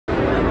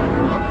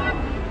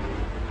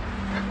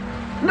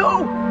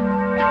No!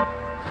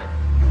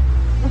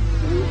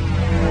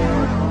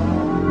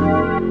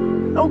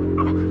 No!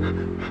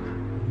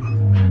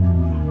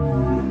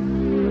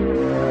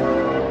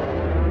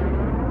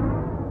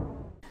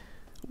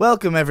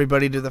 Welcome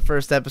everybody to the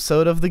first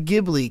episode of the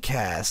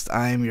GHIBLICAST.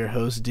 I am your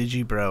host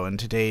Digi Bro, and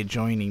today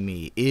joining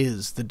me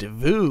is the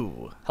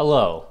Davoo.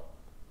 Hello.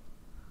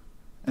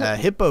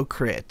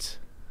 Hypocrite.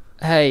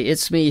 Hey,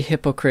 it's me,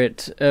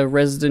 Hypocrite, a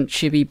resident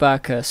chibi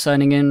baka,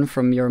 signing in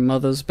from your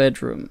mother's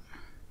bedroom.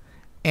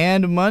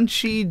 And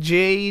Munchy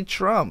J.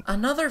 Trump.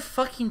 Another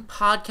fucking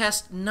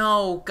podcast?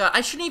 No, God,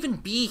 I shouldn't even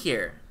be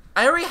here.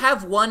 I already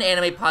have one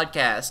anime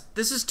podcast.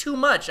 This is too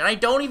much, and I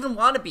don't even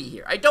want to be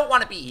here. I don't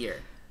want to be here.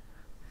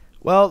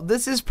 Well,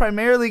 this is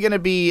primarily going to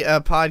be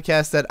a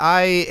podcast that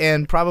I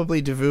and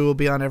probably Davoo will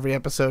be on every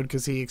episode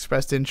because he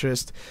expressed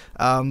interest.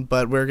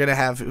 But we're going to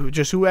have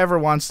just whoever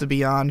wants to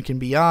be on can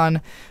be on.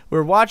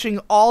 We're watching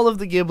all of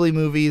the Ghibli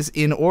movies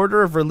in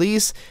order of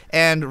release,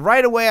 and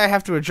right away I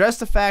have to address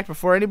the fact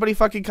before anybody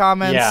fucking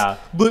comments. Yeah,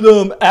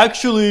 but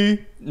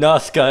actually,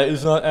 Nausicaa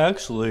is not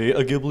actually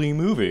a Ghibli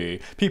movie.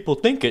 People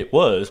think it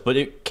was, but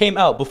it came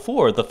out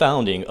before the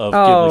founding of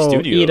Ghibli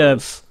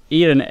Studios.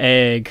 Eat an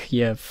egg,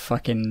 you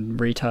fucking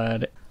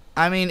retard.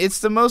 I mean, it's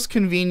the most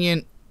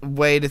convenient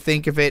way to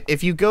think of it.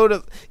 If you go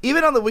to,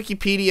 even on the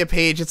Wikipedia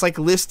page, it's like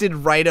listed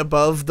right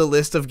above the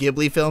list of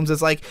Ghibli films.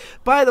 It's like,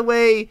 by the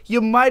way,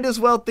 you might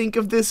as well think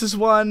of this as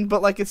one,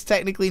 but like it's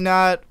technically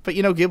not. But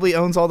you know, Ghibli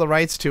owns all the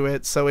rights to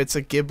it, so it's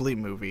a Ghibli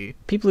movie.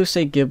 People who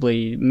say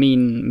Ghibli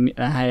mean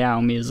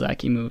Hayao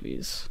Miyazaki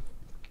movies.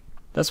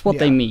 That's what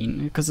they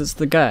mean, because it's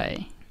the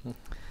guy.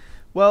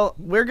 Well,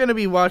 we're going to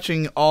be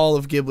watching all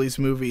of Ghibli's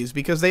movies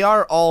because they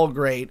are all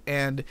great.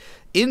 And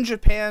in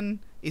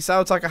Japan,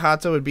 Isao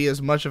Takahata would be as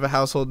much of a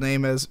household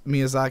name as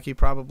Miyazaki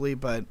probably,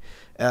 but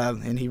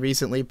and he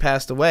recently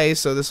passed away,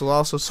 so this will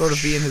also sort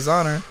of be in his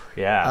honor.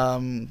 Yeah.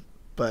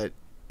 But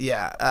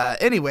yeah.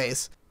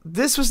 Anyways,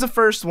 this was the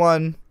first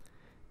one.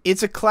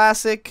 It's a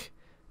classic,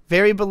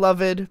 very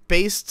beloved,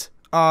 based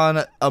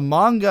on a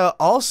manga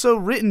also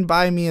written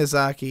by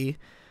Miyazaki.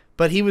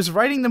 But he was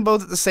writing them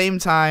both at the same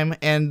time,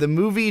 and the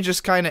movie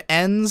just kind of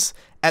ends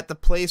at the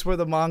place where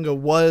the manga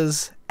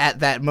was at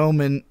that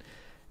moment,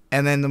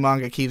 and then the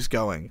manga keeps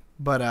going.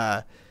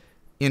 But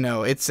you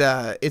know, it's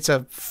a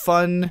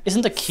fun,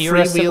 isn't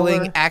Akira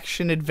freewheeling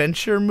action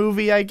adventure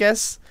movie, I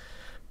guess.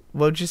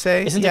 What'd you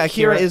say?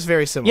 Akira is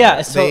very similar.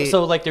 Yeah,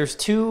 so like there's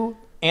two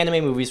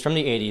anime movies from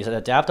the 80s that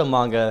adapt a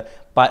manga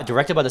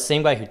directed by the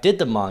same guy who did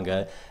the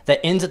manga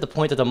that ends at the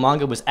point that the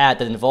manga was at,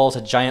 that involves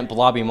a giant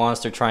blobby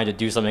monster trying to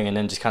do something and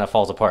then just kind of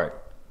falls apart.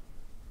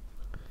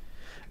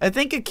 I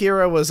think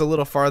Akira was a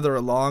little farther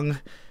along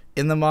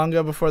in the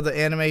manga before the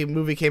anime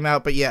movie came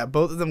out, but yeah,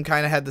 both of them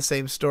kind of had the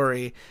same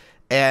story,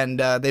 and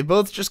they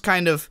both just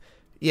kind of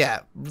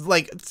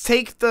like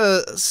take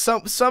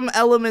some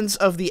elements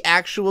of the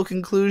actual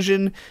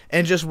conclusion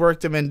and just work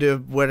them into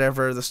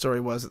whatever the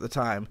story was at the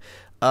time.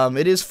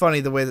 It is funny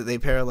the way that they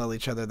parallel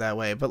each other that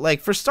way. But,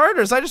 like, for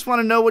starters, I just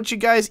want to know what you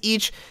guys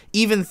each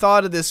even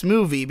thought of this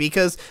movie.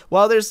 Because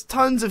while there's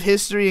tons of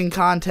history and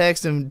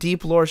context and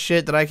deep lore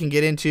shit that I can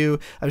get into,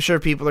 I'm sure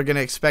people are going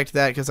to expect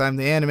that because I'm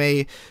the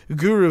anime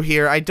guru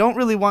here. I don't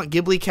really want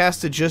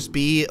GhibliCast to just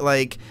be,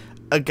 like,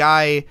 a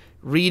guy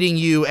reading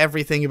you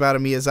everything about a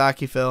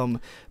Miyazaki film.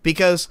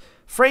 Because,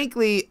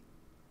 frankly,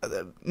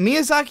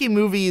 Miyazaki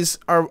movies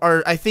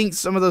are I think,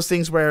 some of those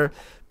things where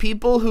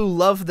people who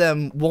love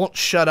them won't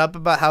shut up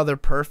about how they're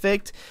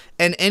perfect,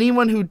 and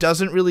anyone who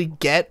doesn't really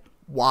get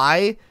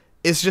why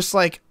is just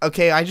like,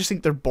 okay, I just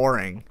think they're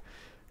boring.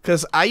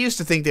 Because I used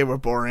to think they were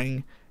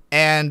boring,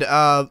 and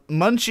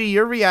Munchy,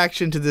 your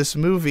reaction to this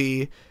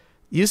movie,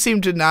 you seem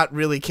to not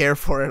really care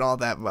for it all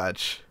that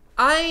much.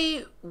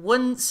 I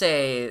wouldn't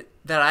say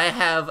that I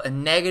have a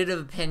negative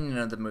opinion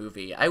of the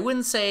movie. I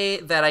wouldn't say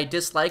that I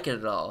dislike it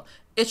at all.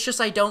 It's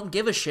just I don't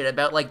give a shit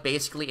about, like,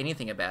 basically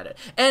anything about it.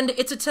 And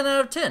it's a 10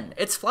 out of 10.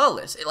 It's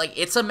flawless.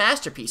 It's a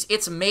masterpiece.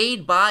 It's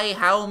made by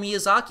Hayao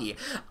Miyazaki.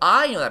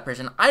 I know that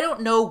person. I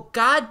don't know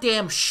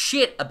goddamn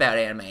shit about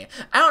anime.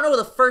 I don't know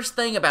the first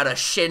thing about a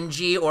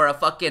Shinji or a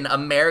fucking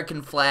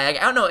American flag.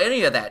 I don't know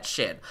any of that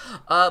shit.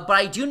 But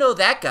I do know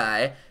that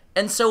guy.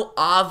 And so,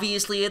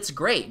 obviously, it's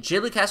great.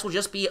 GhibliCast will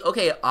just be,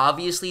 okay,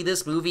 obviously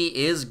this movie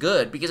is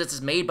good, because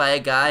it's made by a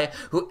guy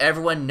who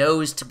everyone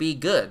knows to be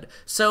good.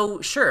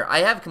 So, sure, I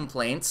have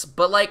complaints,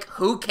 but, like,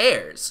 who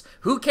cares?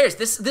 Who cares?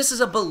 This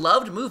is a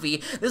beloved movie.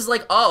 This is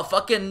like, oh,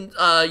 fucking,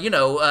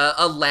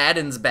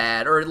 Aladdin's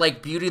bad, or,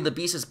 like, Beauty and the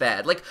Beast is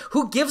bad. Like,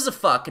 who gives a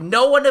fuck?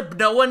 No one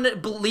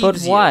believes you.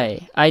 But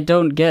why? I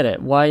don't get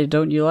it. Why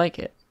don't you like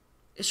it?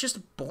 It's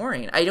just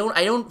boring. I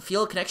don't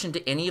feel a connection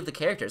to any of the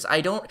characters.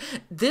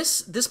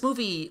 This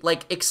movie,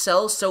 like,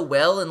 excels so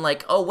well, and,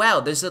 like, oh wow,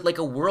 there's like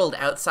a world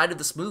outside of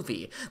this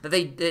movie that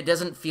it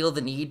doesn't feel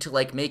the need to,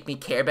 like, make me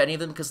care about any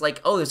of them, because,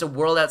 like, oh, there's a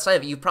world outside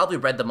of it. You've probably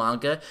read the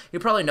manga. You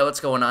probably know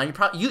what's going on.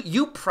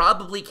 You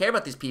probably care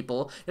about these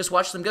people. Just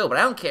watch them go. But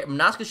I don't care.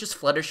 Nausicaa's just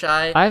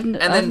Fluttershy, and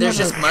then there's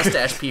just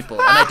mustache people,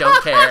 and I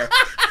don't care.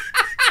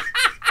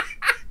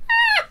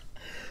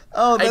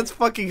 Oh, that's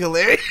fucking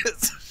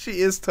hilarious. She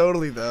is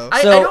totally though.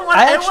 I So, don't want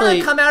I to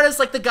actually- come out as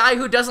like the guy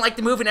who doesn't like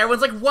the movie, and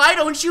everyone's like, "Why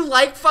don't you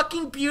like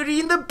fucking Beauty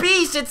and the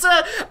Beast? It's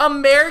a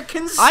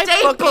American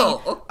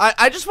staple."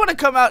 I just want to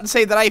come out and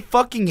say that I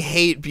fucking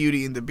hate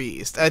Beauty and the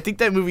Beast. I think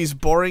that movie's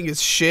boring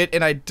as shit,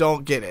 and I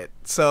don't get it.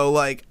 So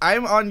like,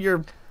 I'm on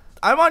your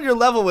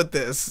level with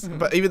this,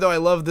 but even though I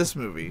love this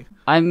movie.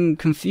 I'm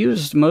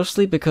confused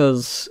mostly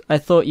because I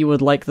thought you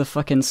would like the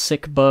fucking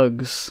sick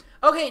bugs.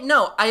 Okay,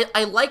 no,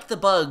 I like the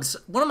bugs.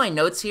 One of my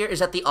notes here is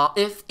that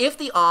if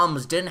the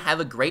Alms didn't have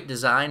a great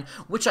design,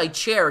 which I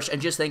cherish and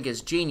just think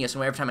is genius,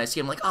 and every time I see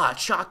them, I'm like,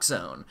 shock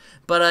zone.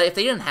 But if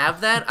they didn't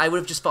have that, I would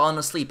have just fallen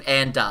asleep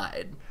and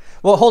died.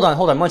 Well, hold on,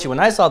 Munchy. When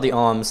I saw the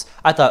Alms,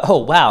 I thought, oh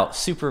wow,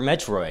 Super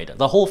Metroid.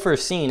 The whole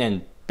first scene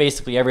and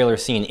basically every other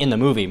scene in the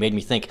movie made me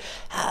think,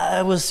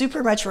 was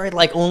Super Metroid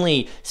like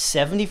only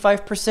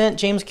 75%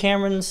 James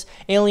Cameron's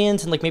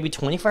Aliens and like maybe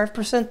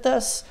 25%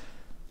 this?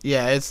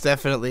 Yeah, it's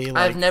definitely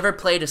like... I've never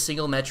played a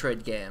single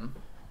Metroid game.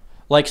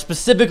 Like,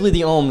 specifically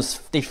the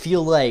Ohms, they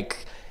feel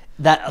like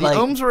that, The like...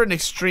 Ohms were an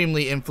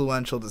extremely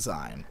influential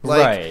design.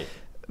 Like, right.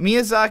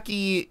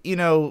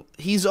 Miyazaki,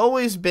 he's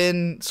always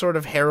been sort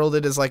of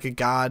heralded as like a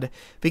god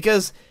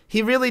because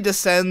he really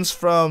descends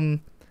from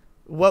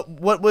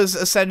what was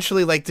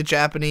essentially like the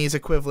Japanese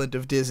equivalent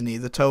of Disney,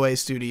 the Toei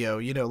studio,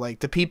 like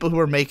the people who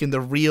were making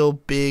the real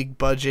big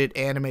budget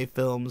anime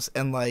films,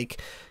 and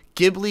like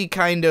Ghibli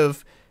kind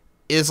of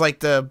is like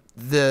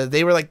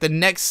they were like the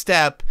next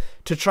step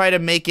to try to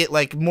make it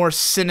like more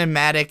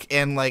cinematic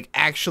and like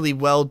actually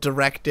well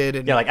directed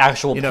and like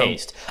actual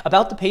paced.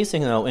 About the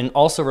pacing though, and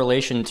also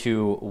relation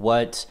to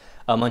what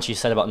Munchy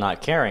said about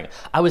not caring,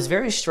 I was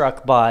very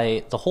struck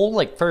by the whole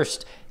like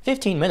first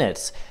 15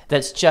 minutes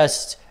that's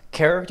just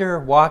character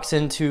walks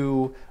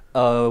into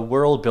a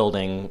world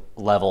building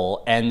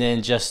level and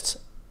then just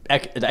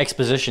the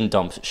exposition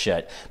dumps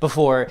shit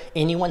before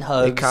anyone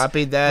hugs. They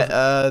copied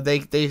that.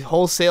 They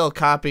wholesale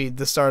copied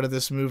the start of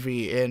this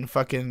movie in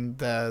fucking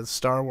the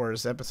Star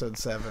Wars Episode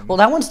 7. Well,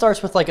 that one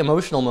starts with like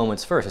emotional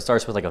moments first. It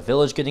starts with like a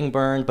village getting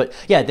burned, but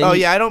yeah. Then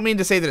I don't mean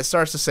to say that it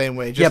starts the same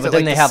way. Just yeah, but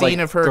then they have the scene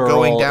like of her girl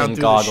going down in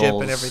through goggles. the ship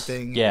and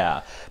everything.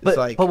 Yeah, but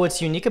like,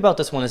 what's unique about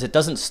this one is it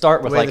doesn't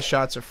start with the way like the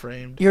shots are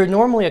framed. You're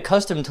normally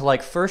accustomed to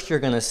like first you're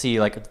gonna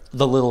see like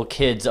the little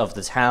kids of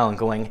the town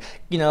going,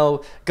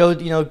 go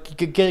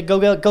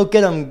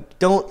get them.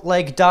 Don't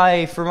like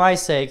die for my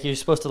sake. You're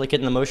supposed to like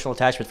get an emotional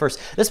attachment first.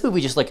 This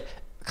movie just like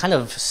kind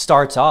of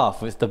starts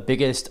off with the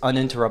biggest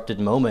uninterrupted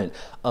moment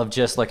of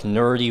just like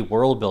nerdy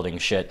world building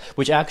shit,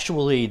 which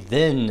actually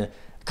then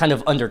kind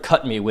of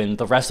undercut me when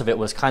the rest of it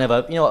was kind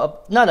of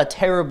not a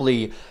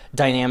terribly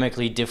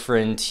dynamically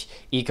different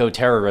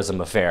eco-terrorism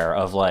affair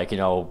of like,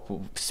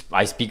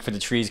 I speak for the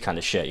trees kind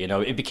of shit.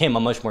 It became a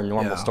much more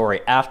normal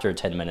story after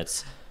 10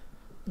 minutes.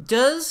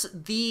 Does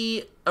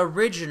the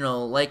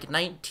original, like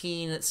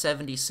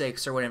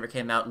 1976 or whenever it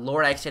came out,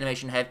 Lorax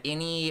Animation have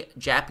any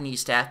Japanese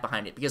staff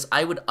behind it? Because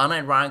I would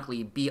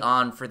unironically be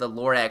on for the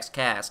Lorax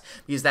cast,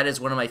 because that is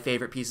one of my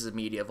favorite pieces of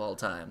media of all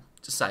time.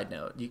 Just side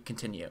note, you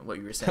continue what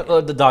you were saying.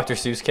 The Dr.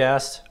 Seuss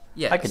cast?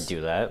 Yes. I could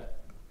do that.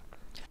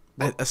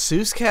 A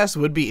Seuss cast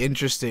would be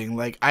interesting.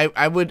 Like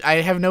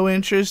I have no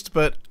interest,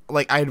 but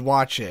like I'd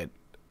watch it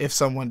if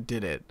someone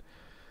did it.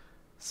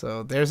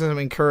 So there's some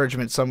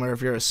encouragement somewhere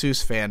if you're a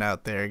Seuss fan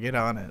out there. Get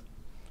on it.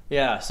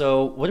 Yeah,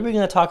 so what are we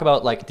going to talk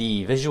about? Like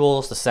the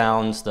visuals, the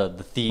sounds, the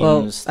themes,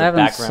 Well, the I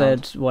haven't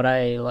background? said what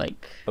I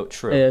like. Oh,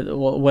 true.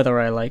 Whether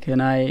I like,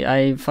 and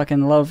I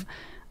fucking love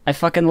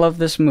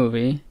this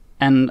movie.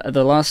 And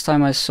the last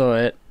time I saw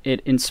it,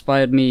 it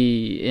inspired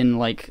me in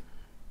like,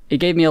 it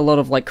gave me a lot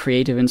of like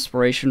creative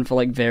inspiration for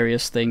like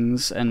various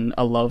things and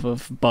a love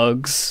of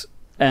bugs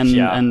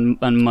and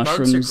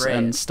mushrooms great.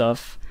 and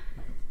stuff.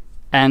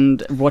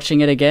 And watching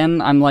it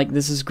again, I'm like,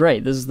 this is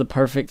great. This is the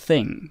perfect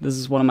thing. This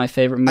is one of my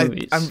favorite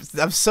movies.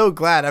 I'm so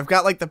glad. I've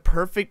got like the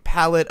perfect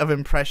palette of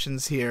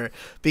impressions here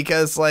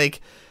because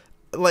like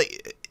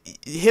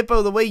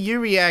Hippo, the way you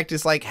react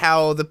is like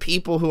how the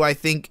people who I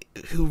think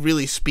who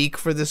really speak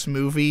for this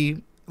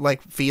movie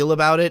like feel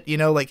about it,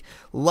 like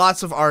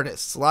lots of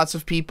artists, lots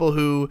of people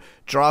who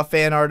draw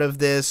fan art of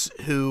this,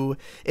 who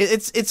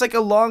it's like a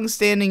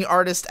long-standing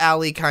artist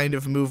alley kind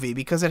of movie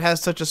because it has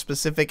such a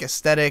specific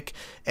aesthetic,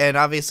 and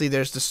obviously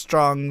there's the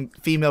strong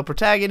female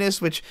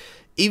protagonist, which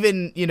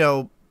even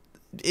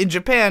in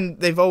Japan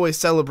they've always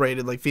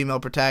celebrated like female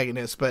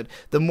protagonists, but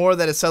the more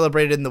that it's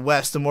celebrated in the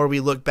West, the more we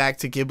look back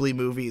to Ghibli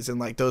movies and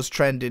like those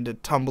trend into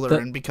Tumblr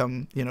and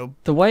become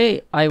the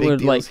way I big would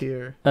deals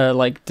here.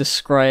 like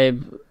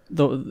describe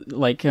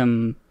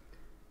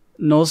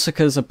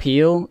Nausicaa's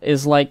appeal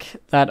is like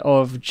that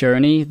of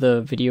Journey,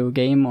 the video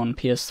game on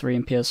PS3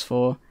 and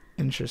PS4.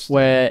 Interesting.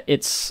 Where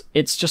it's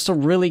just a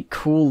really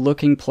cool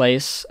looking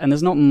place and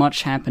there's not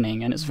much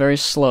happening and it's very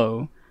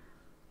slow.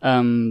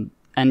 And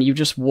you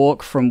just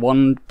walk from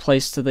one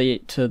place to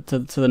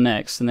the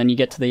next and then you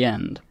get to the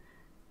end.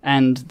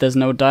 And there's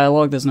no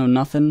dialogue, there's no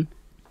nothing.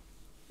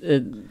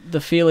 The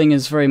feeling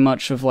is very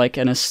much of like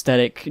an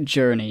aesthetic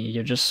journey.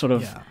 You're just sort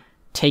of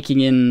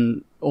taking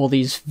in all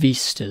these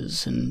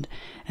vistas and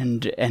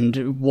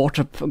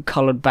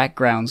watercolored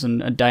backgrounds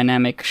and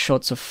dynamic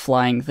shots of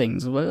flying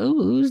things.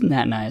 Ooh, isn't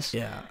that nice?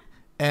 Yeah.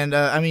 And,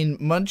 I mean,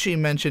 Munchy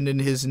mentioned in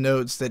his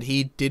notes that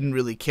he didn't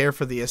really care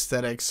for the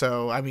aesthetic,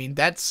 so, I mean,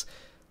 that's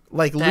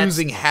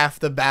losing half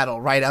the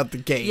battle right out the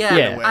gate. Yeah,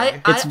 in a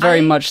way. It's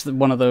very much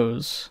one of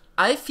those.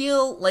 I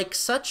feel like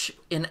such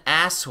an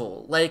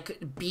asshole, like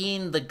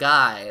being the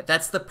guy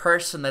that's the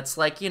person that's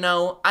like, you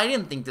know, I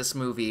didn't think this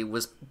movie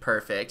was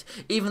perfect,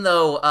 even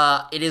though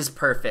it is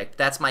perfect.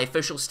 That's my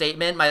official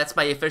statement. That's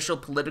my official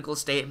political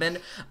statement.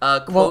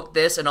 Quote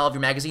this in all of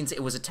your magazines.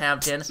 It was a 10 out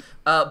of 10.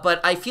 But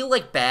I feel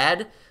like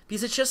bad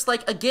because it's just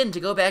like, again,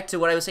 to go back to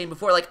what I was saying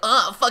before, like,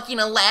 fucking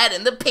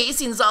Aladdin, the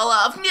pacing's all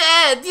off.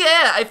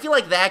 Yeah. I feel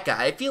like that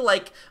guy. I feel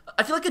like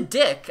a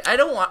dick. I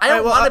don't want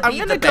to be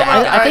the bad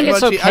guy. I think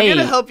it's okay. I'm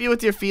gonna help you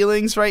with your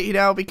feelings right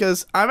now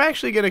because I'm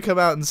actually gonna come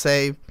out and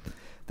say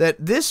that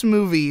this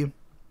movie,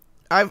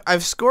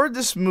 I've scored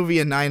this movie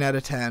a 9 out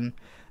of 10,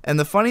 and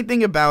the funny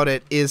thing about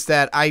it is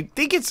that I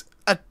think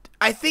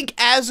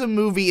as a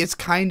movie it's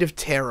kind of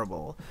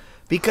terrible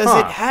because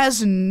it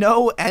has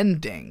no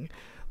ending.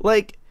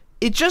 Like,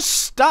 it just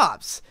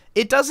stops.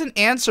 It doesn't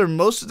answer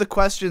most of the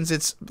questions.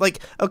 It's like,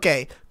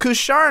 okay,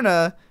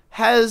 Kusharna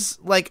has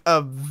like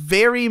a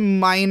very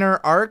minor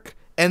arc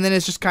and then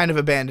it's just kind of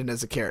abandoned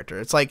as a character.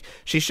 It's like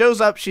she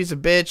shows up, she's a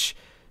bitch,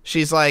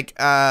 she's like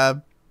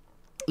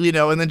you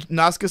know, and then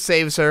Nausicaa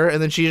saves her, and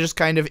then she just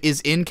kind of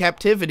is in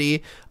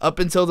captivity up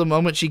until the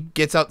moment she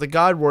gets out the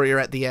God Warrior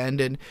at the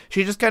end, and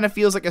she just kind of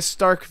feels like a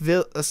stock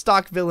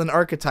villain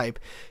archetype.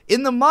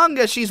 In the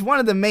manga, she's one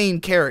of the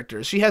main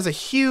characters. She has a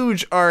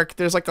huge arc.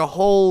 There's like a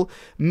whole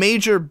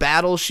major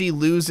battle she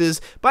loses.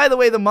 By the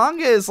way, the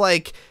manga is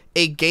like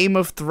a Game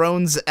of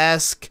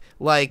Thrones-esque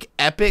like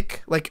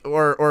epic, like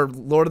or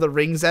Lord of the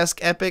Rings-esque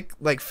epic,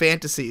 like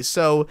fantasy.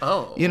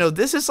 So, you know,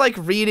 this is like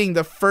reading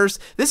the first.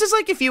 This is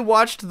like if you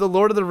watched the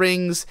Lord of the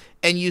Rings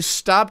and you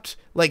stopped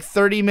like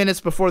 30 minutes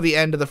before the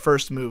end of the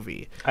first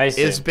movie. I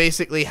see. Is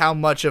basically how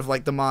much of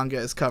like the manga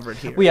is covered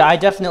here. Well, yeah, I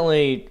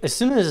definitely, as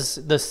soon as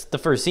the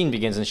first scene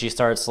begins and she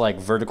starts like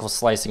vertical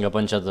slicing a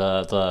bunch of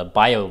the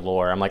bio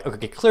lore, I'm like,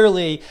 okay,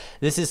 clearly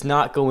this is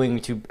not going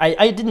to,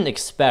 I didn't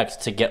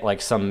expect to get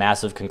like some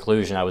massive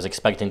conclusion. I was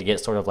expecting to get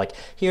sort of like,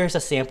 here's a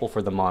sample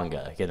for the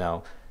manga, you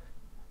know?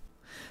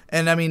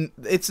 And I mean,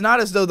 it's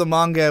not as though the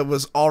manga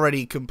was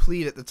already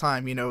complete at the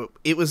time, you know,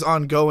 it was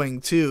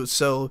ongoing too.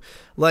 So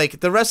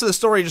like the rest of the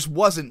story just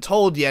wasn't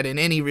told yet in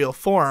any real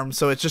form.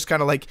 So it's just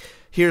kind of like,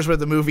 here's where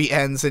the movie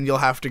ends and you'll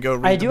have to go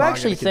read the manga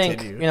actually to think,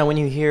 continue. you know, when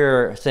you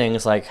hear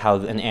things like how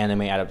an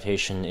anime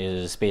adaptation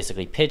is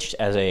basically pitched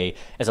as a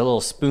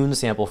little spoon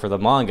sample for the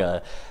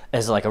manga,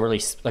 as like a really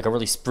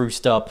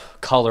spruced up,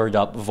 colored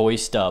up,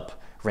 voiced up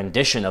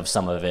rendition of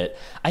some of it,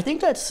 I think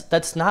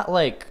that's not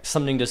like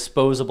something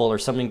disposable or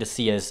something to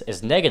see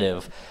as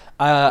negative.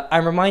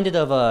 I'm reminded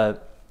of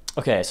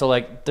okay, so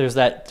like there's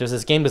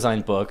this game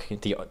design book,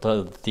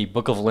 the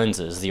Book of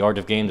Lenses, The Art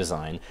of Game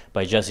Design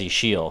by Jesse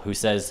Scheel, who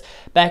says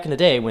back in the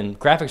day when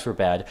graphics were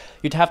bad,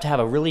 you'd have to have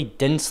a really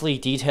densely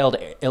detailed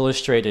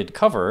illustrated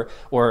cover,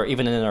 or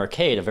even in an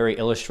arcade, a very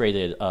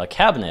illustrated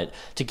cabinet,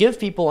 to give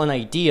people an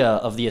idea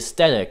of the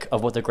aesthetic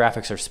of what the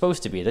graphics are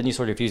supposed to be. Then you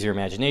sort of use your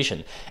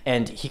imagination.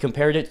 And he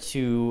compared it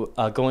to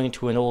going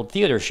to an old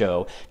theater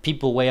show.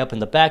 People way up in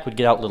the back would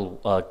get out little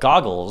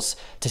goggles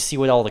to see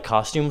what all the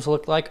costumes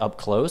looked like up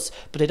close,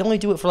 but they'd only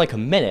do it for like a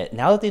minute.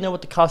 Now that they know what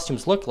the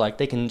costumes look like,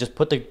 they can just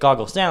put the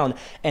goggles down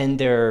and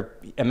their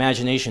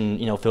imagination,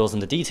 you know, fills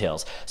in the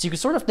details. So you can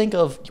sort of think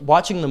of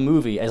watching the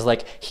movie as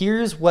like,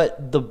 here's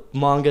what the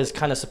manga is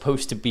kind of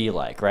supposed to be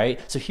like, right?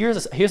 So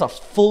here's a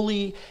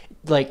fully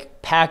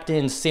like packed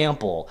in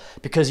sample,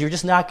 because you're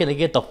just not going to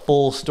get the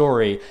full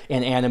story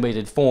in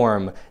animated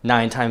form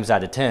 9 times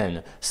out of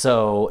 10.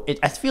 So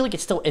I feel like it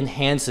still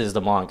enhances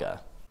the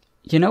manga.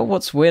 You know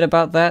what's weird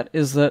about that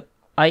is that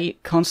I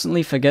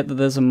constantly forget that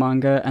there's a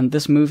manga, and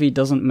this movie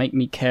doesn't make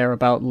me care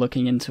about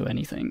looking into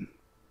anything.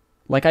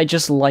 Like, I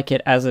just like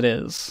it as it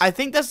is. I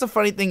think that's the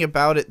funny thing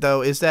about it,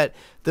 though, is that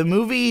the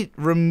movie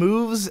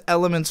removes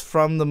elements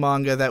from the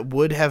manga that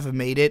would have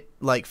made it,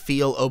 like,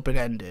 feel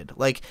open-ended.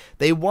 Like,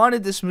 they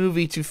wanted this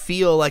movie to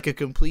feel like a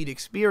complete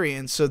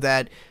experience so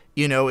that,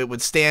 you know, it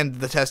would stand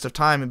the test of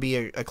time and be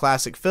a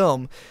classic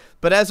film.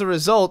 But as a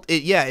result,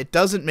 it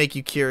doesn't make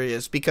you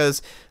curious,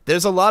 because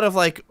there's a lot of,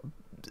 like...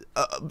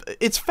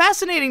 it's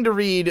fascinating to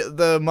read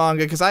the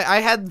manga, because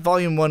I had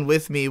volume 1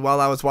 with me while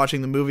I was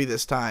watching the movie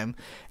this time,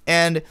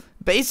 and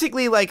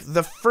basically like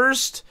the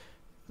first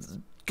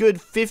good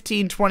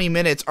 15-20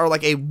 minutes are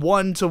like a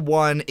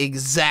 1-to-1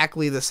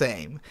 exactly the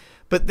same,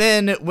 but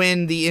then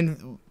when the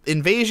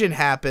invasion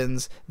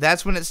happens,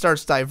 that's when it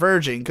starts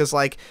diverging, because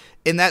like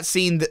in that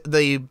scene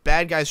the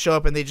bad guys show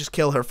up and they just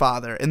kill her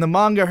father. In the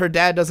manga, her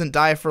dad doesn't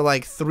die for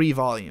like 3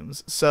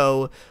 volumes,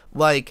 so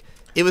like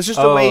it was just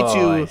a way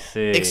to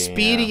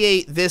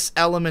expedite this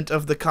element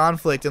of the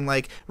conflict and,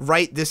 like,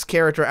 write this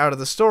character out of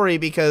the story,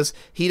 because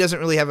he doesn't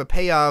really have a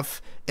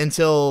payoff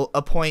until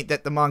a point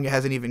that the manga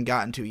hasn't even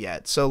gotten to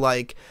yet. So,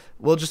 like,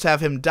 we'll just have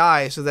him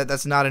die so that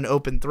that's not an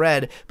open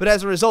thread. But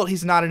as a result,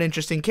 he's not an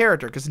interesting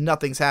character because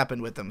nothing's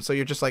happened with him. So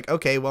you're just like,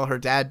 okay, well, her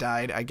dad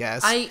died, I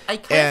guess. I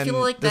kind of feel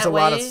like there's that a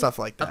lot of way stuff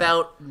like that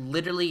about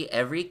literally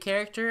every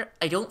character.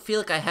 I don't feel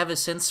like I have a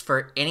sense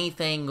for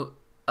anything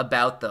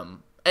about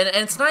them. And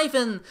it's not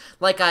even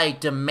like I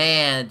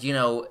demand,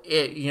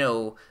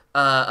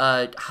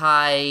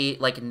 high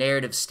like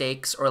narrative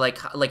stakes or like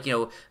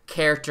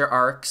character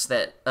arcs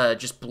that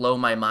just blow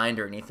my mind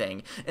or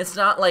anything. It's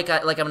not like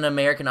I'm an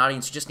American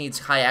audience who just needs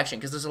high action,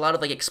 because there's a lot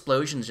of like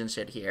explosions and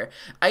shit here.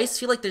 I just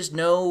feel like there's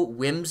no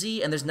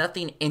whimsy and there's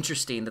nothing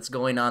interesting that's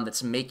going on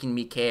that's making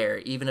me care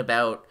even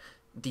about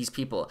these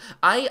people.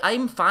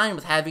 I'm fine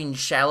with having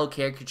shallow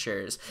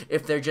caricatures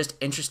if they're just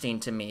interesting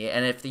to me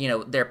and if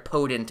they're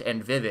potent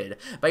and vivid.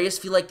 But I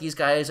just feel like these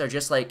guys are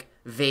just like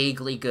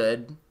vaguely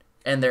good,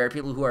 and there are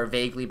people who are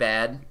vaguely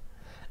bad.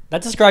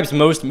 That describes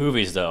most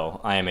movies, though,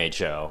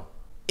 IMHO.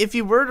 If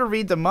you were to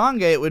read the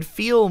manga, it would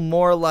feel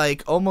more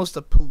like almost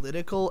a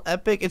political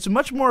epic. It's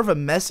much more of a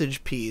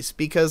message piece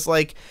because,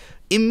 like,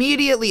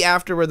 immediately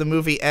after where the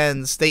movie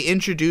ends, they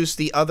introduce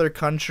the other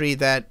country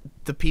that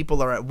the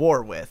people are at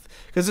war with.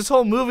 Because this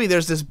whole movie,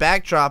 there's this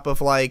backdrop of,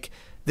 like,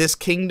 this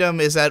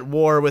kingdom is at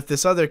war with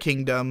this other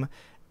kingdom,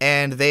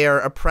 and they are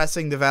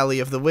oppressing the Valley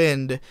of the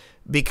Wind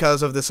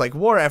because of this, like,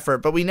 war effort,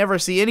 but we never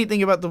see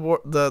anything about the war,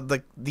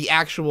 the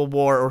actual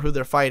war or who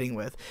they're fighting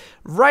with.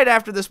 Right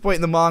after this point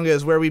in the manga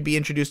is where we'd be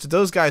introduced to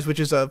those guys, which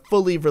is a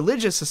fully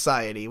religious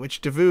society,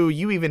 which, Davoo,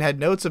 you even had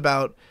notes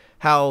about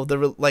how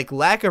the, like,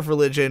 lack of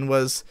religion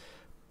was,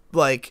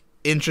 like,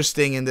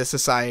 interesting in this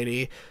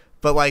society,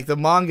 but, like, the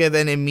manga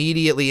then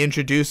immediately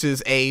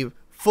introduces a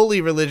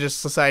fully religious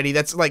society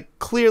that's, like,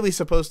 clearly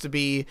supposed to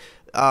be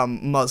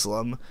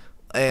Muslim.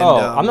 And,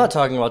 I'm not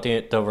talking about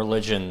the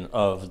religion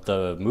of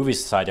the movie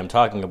society. I'm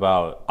talking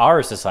about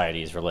our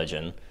society's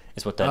religion.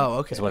 Is what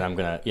that is what I'm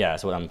gonna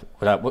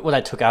what I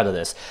took out of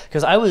this,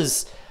 because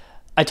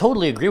I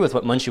totally agree with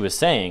what Munchy was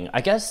saying. I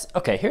guess,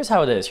 okay, here's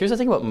how it is. Here's the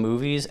thing about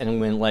movies, and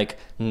when, like,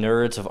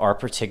 nerds of our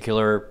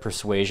particular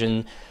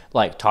persuasion,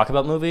 like, talk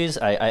about movies,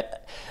 a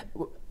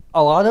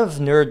lot of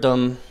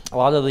nerddom, a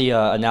lot of the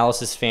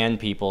analysis fan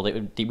people,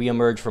 we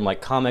emerge from,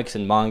 like, comics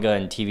and manga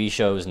and TV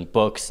shows and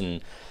books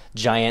and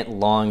giant,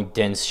 long,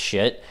 dense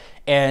shit.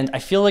 And I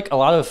feel like a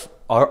lot of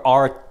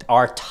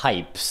our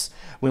types,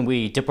 when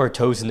we dip our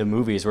toes into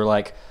movies, we're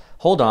like,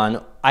 hold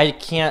on, I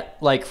can't,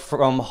 like,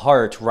 from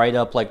heart write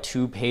up, like,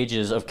 2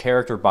 pages of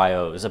character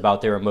bios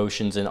about their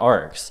emotions and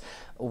arcs.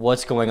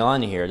 What's going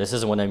on here? This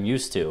isn't what I'm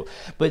used to.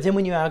 But then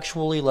when you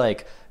actually,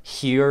 like,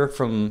 hear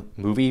from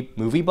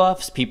movie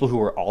buffs, people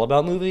who are all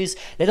about movies,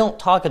 they don't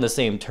talk in the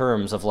same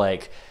terms of,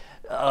 like,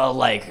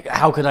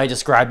 how can I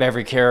describe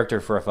every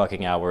character for a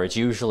fucking hour? It's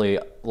usually,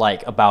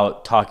 like,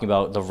 about talking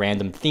about the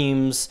random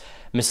themes,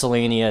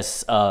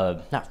 miscellaneous,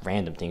 not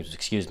random themes,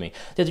 excuse me.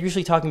 They're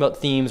usually talking about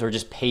themes or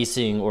just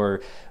pacing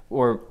or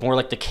more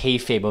like the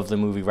kayfabe of the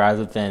movie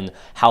rather than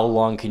how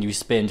long can you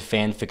spend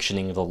fan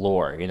fictioning the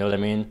lore. You know what I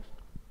mean?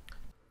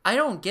 I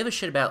don't give a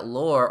shit about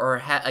lore or,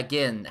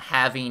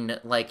 having,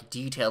 like,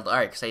 detailed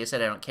arcs. Like I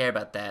said, I don't care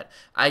about that.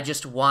 I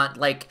just want,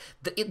 like,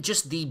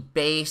 just the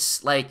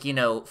base, like,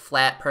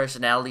 flat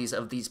personalities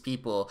of these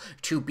people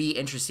to be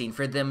interesting,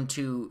 for them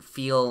to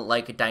feel,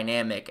 like,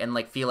 dynamic and,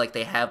 like, feel like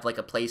they have, like,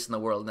 a place in the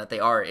world and that they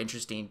are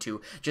interesting,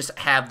 to just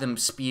have them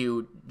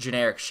spew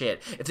generic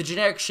shit. If the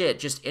generic shit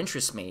just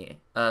interests me,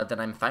 then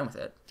I'm fine with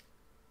it.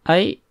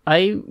 I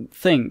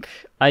think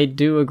I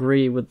do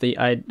agree with the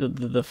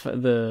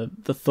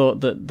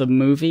thought that the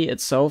movie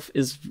itself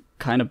is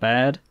kind of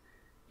bad,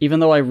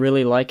 even though I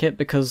really like it,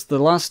 because the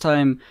last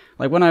time,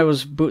 like, when I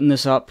was booting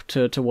this up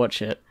to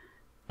watch it,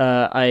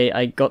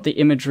 I got the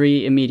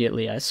imagery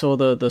immediately. I saw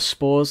the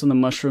spores and the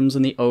mushrooms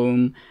and the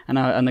ohm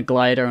and the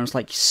glider, and I was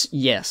like,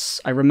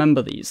 yes, I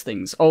remember these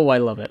things. Oh, I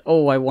love it.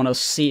 Oh, I want to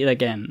see it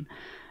again.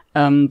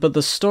 But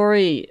the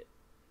story,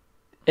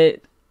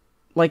 it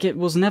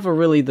was never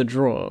really the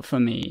draw for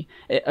me.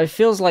 It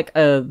feels like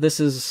this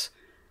is,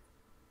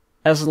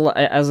 as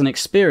an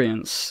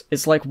experience,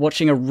 it's like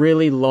watching a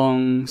really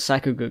long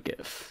Sakuga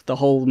GIF, the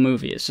whole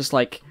movie. It's just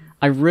like,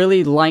 I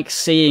really like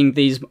seeing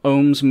these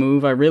ohms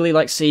move. I really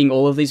like seeing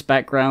all of these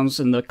backgrounds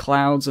and the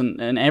clouds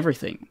and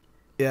everything.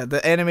 Yeah,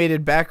 the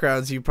animated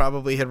backgrounds, you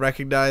probably had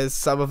recognized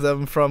some of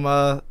them from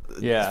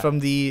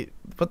the,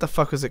 what the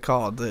fuck was it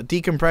called? The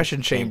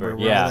decompression chamber.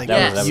 Where yeah, like,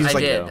 that was use,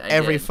 like,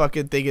 every good.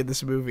 fucking thing in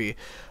this movie.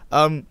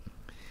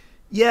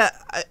 Yeah,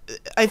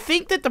 I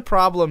think that the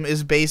problem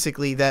is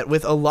basically that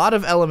with a lot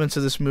of elements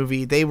of this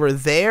movie, they were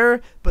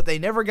there, but they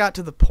never got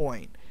to the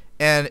point.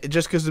 And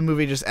just because the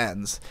movie just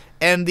ends.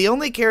 And the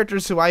only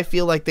characters who I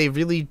feel like they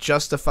really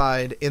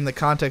justified in the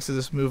context of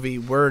this movie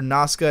were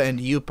Nausicaa and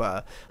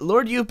Yupa.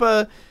 Lord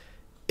Yupa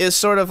is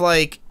sort of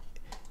like,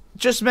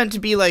 just meant to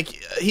be like,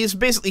 he's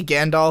basically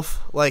Gandalf.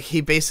 Like,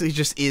 he basically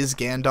just is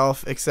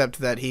Gandalf, except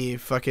that he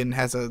fucking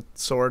has a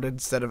sword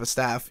instead of a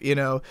staff, you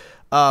know?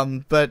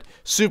 But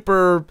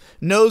super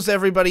knows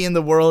everybody in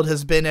the world,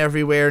 has been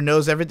everywhere,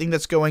 knows everything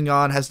that's going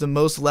on, has the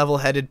most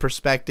level-headed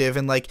perspective,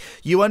 and like,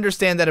 you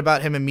understand that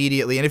about him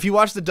immediately. And if you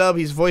watch the dub,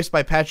 he's voiced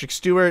by Patrick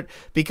Stewart,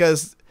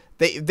 because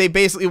they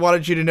basically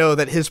wanted you to know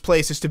that his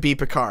place is to be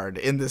Picard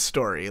in this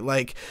story.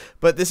 Like,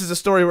 but this is a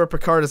story where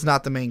Picard is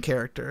not the main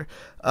character.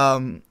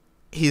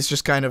 He's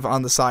just kind of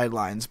on the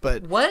sidelines.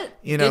 But what?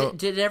 You know,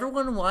 did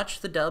everyone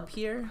watch the dub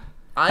here?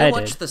 I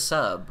watched the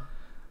sub.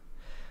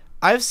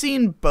 I've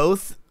seen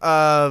both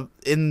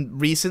in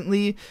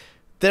recently.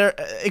 They're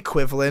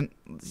equivalent.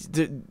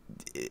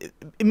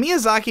 In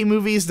Miyazaki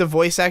movies, the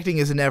voice acting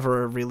is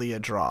never really a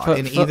draw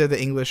in either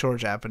the English or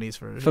Japanese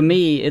version. For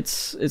me,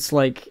 it's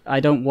like I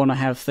don't want to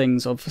have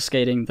things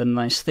obfuscating the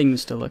nice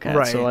things to look at,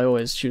 right. So I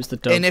always choose the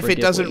dub. And if it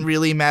doesn't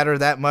really matter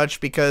that much,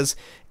 because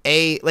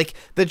like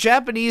the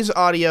Japanese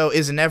audio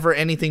is never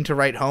anything to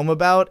write home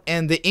about,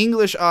 and the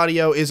English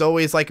audio is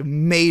always like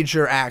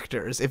major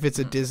actors if it's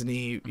a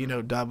Disney, you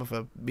know, dub of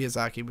a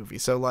Miyazaki movie.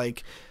 So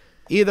like,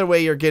 either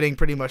way, you're getting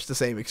pretty much the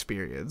same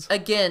experience.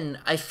 Again,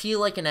 I feel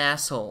like an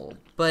asshole,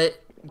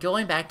 but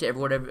going back to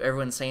what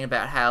everyone's saying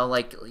about how,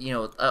 like, you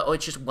know,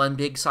 it's just one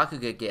big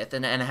Sakuga gift,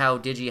 and how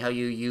how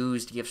you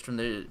used gifts from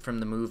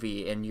the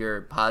movie in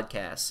your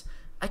podcast.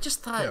 I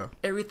just thought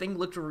everything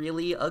looked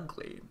really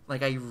ugly.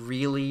 Like, I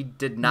really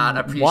did not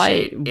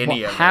appreciate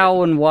any of it.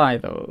 How and why,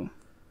 though?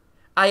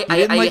 I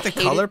didn't like the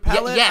color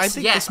palette? Yes, I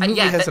think this movie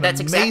has an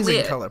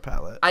amazing color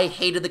palette. I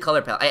hated the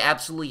color palette. I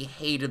absolutely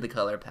hated the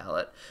color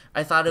palette.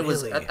 I thought it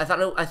was.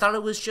 I thought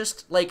it was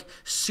just like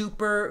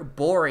super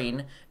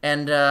boring,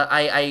 and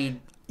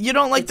You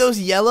don't like those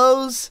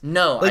yellows?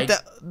 No, like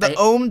the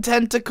Ohm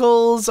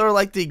tentacles, or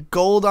like the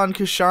gold on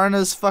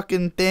Kusharna's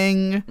fucking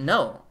thing.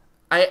 No.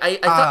 I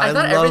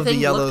thought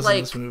everything looked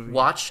like movie.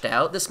 washed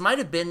out. This might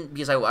have been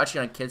because I watched it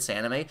on kids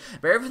anime,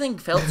 but everything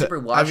felt super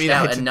washed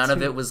out, and none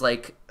of it was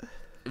like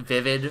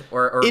vivid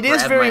or it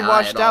is very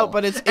washed out,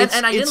 but it's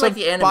and I didn't like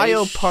the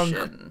animation.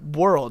 Biopunk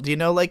world, you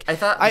know, like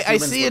I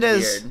see it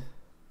as weird.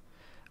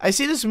 I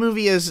see this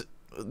movie as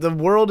the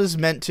world is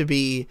meant to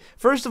be.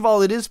 First of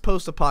all, it is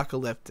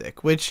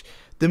post-apocalyptic, which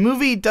the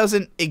movie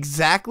doesn't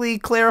exactly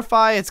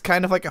clarify. It's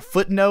kind of like a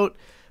footnote,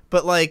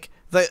 but like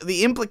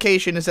the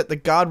implication is that the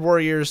God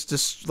Warriors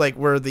just like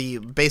were the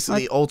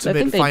basically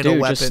ultimate final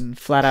weapon.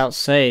 Just flat out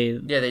say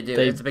they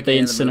do. They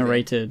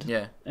incinerated.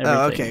 Yeah.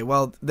 Oh, okay.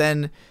 Well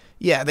then.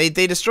 Yeah, they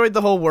destroyed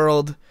the whole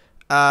world,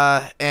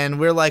 and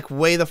we're like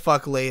way the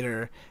fuck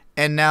later,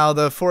 and now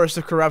the Forest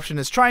of Corruption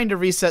is trying to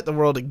reset the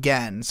world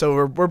again. So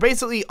we're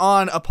basically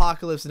on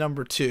apocalypse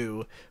number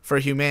 2 for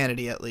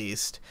humanity, at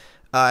least,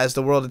 as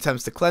the world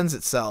attempts to cleanse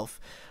itself.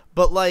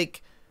 But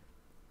like,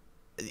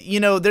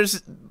 you know,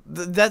 there's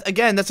that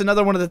again. That's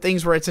another one of the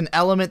things where it's an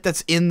element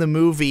that's in the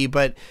movie,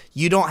 but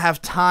you don't have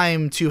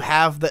time to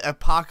have the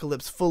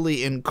apocalypse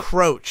fully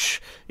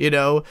encroach, you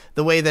know,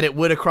 the way that it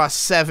would across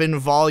 7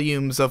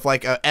 volumes of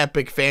like an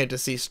epic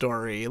fantasy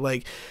story.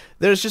 Like,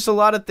 there's just a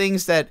lot of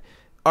things that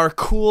are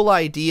cool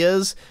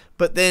ideas,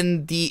 but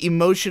then the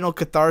emotional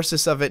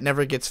catharsis of it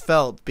never gets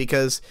felt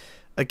because,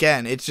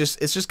 again, it's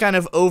just kind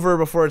of over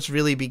before it's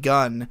really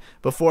begun,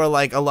 before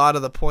like a lot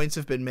of the points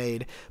have been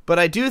made. But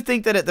I do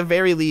think that at the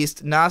very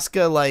least,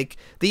 Nausicaa, like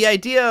the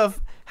idea of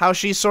how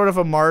she's sort of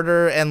a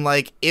martyr, and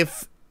like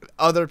if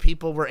other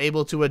people were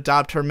able to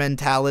adopt her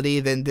mentality,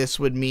 then this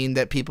would mean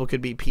that people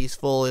could be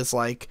peaceful, is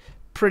like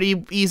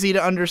pretty easy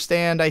to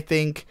understand, I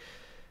think.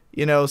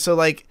 You know, so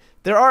like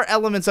there are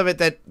elements of it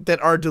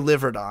that are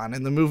delivered on,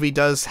 and the movie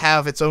does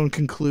have its own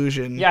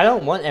conclusion. Yeah, I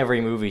don't want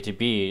every movie to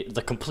be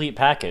the complete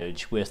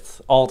package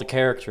with all the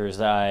characters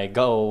that I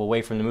go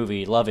away from the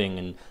movie loving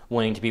and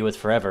wanting to be with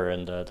forever,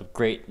 and the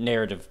great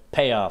narrative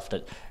payoff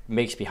that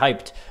makes me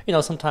hyped. You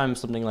know, sometimes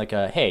something like,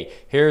 hey,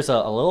 here's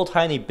a little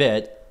tiny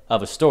bit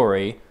of a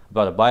story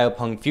about a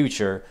biopunk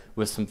future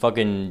with some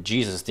fucking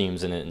Jesus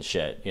themes in it and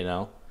shit, you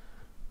know?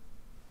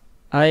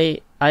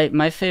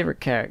 My favorite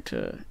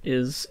character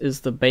is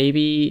the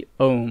baby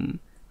Ohm,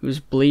 who's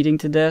bleeding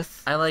to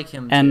death. I like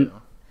him too.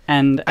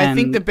 And I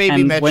think the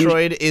baby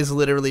Metroid is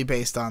literally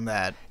based on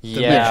that. The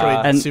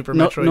Metroid, and Super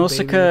Metroid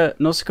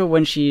Nausicaa,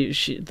 when she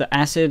the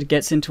acid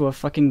gets into her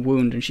fucking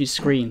wound and she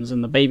screams,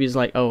 and the baby's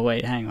like, oh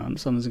wait, hang on,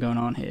 something's going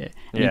on here.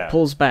 And he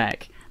pulls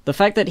back. The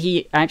fact that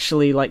he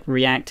actually like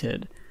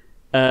reacted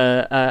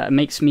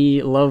makes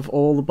me love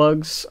all the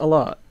bugs a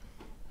lot.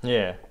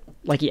 Yeah.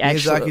 Like he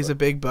actually, Miyazaki's a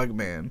big bug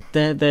man.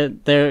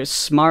 They're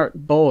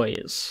smart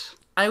boys.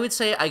 I would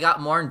say I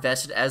got more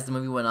invested as the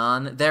movie went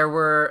on. There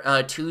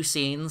were 2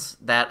 scenes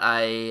that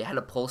I had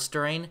a pulse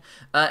during,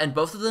 and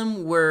both of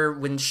them were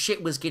when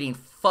shit was getting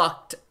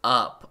fucked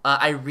up.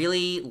 I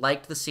really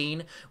liked the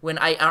scene when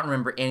I don't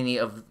remember any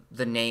of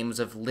the names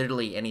of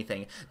literally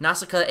anything.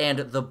 Nausicaa and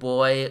the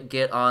boy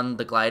get on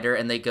the glider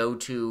and they go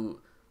to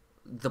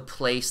the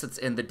place that's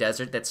in the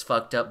desert that's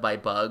fucked up by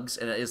bugs,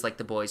 and it is like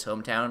the boy's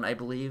hometown, I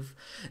believe.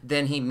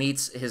 Then he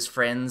meets his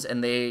friends,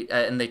 and they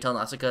tell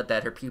Nausicaa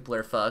that her people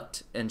are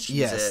fucked, and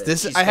she's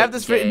I have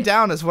this written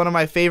down as one of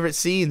my favorite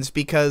scenes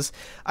because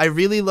I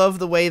really love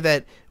the way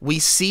that we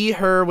see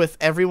her with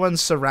everyone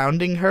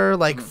surrounding her,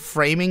 like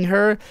framing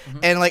her,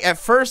 and like at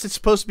first it's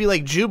supposed to be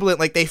like jubilant,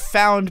 like they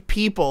found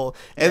people,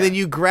 and then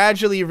you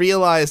gradually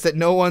realize that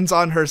no one's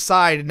on her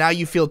side, and now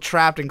you feel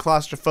trapped and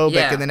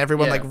claustrophobic, and then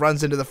everyone like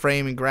runs into the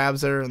frame and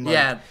grabs her, and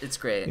like, it's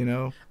great. You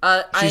know,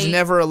 she's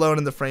never alone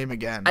in the frame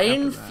again. I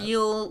didn't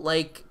feel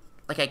like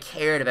I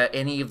cared about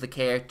any of the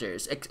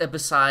characters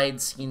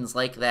besides scenes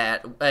like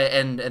that,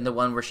 and the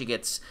one where she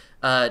gets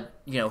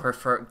her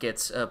fur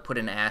gets put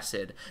in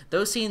acid.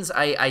 Those scenes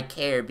I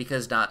care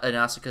because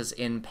Nausicaa's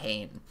in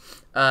pain,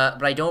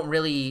 but I don't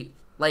really.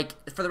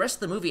 Like, for the rest of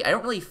the movie, I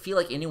don't really feel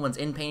like anyone's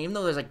in pain, even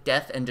though there's, like,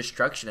 death and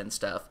destruction and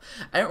stuff.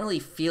 I don't really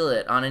feel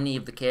it on any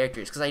of the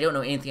characters, because I don't know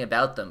anything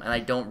about them, and I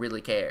don't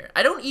really care.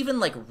 I don't even,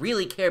 like,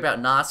 really care about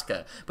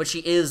Nausicaa, but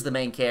she is the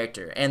main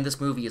character, and this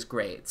movie is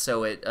great,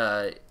 so it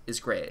is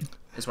great,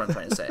 is what I'm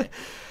trying to say.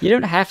 You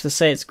don't have to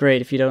say it's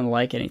great if you don't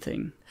like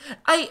anything.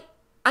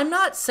 I'm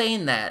not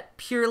saying that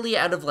purely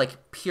out of,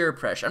 like, pure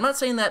pressure. I'm not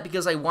saying that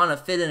because I want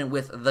to fit in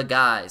with the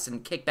guys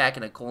and kick back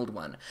in a cold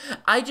one.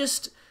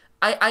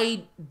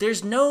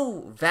 There's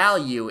no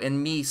value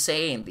in me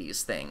saying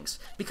these things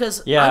because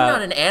I'm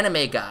not an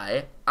anime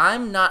guy.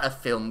 I'm not a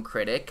film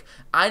critic.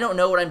 I don't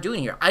know what I'm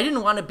doing here. I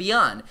didn't want to be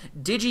on.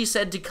 Digi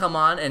said to come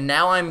on, and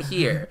now I'm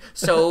here.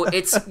 So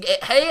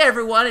hey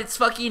everyone, it's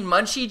fucking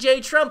Munchy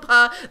J. Trump,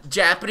 huh?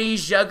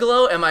 Japanese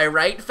juggalo, am I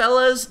right,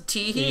 fellas?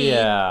 Tee-hee.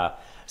 Yeah.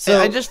 So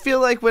I just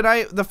feel like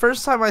the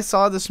first time I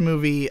saw this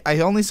movie, I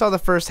only saw the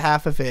first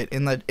half of it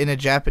in a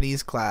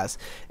Japanese class,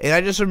 and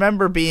I just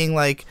remember being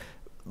like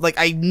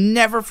I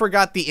never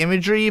forgot the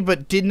imagery,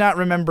 but did not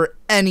remember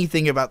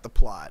anything about the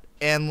plot.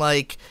 And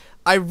like,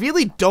 I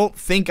really don't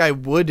think I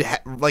would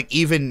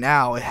even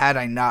now had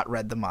I not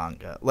read the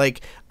manga.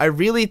 Like, I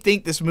really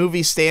think this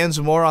movie stands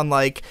more on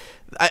like,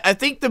 I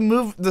think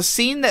the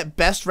scene that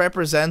best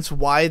represents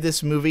why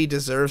this movie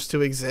deserves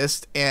to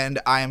exist, and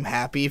I'm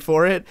happy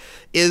for it,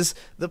 is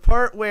the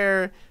part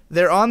where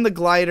they're on the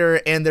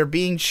glider and they're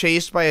being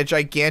chased by a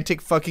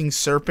gigantic fucking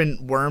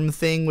serpent worm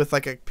thing with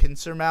like a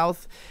pincer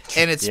mouth,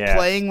 and it's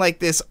playing like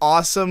this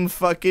awesome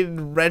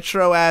fucking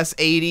retro ass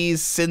 80s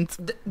synth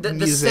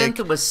music.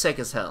 The synth was sick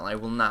as hell, I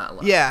will not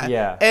lie.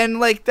 Yeah. And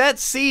like that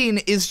scene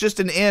is just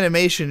an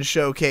animation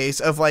showcase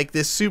of like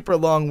this super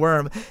long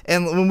worm.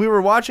 And when we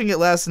were watching it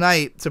last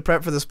night to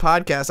prep for this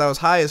podcast, I was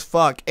high as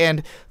fuck,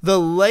 and the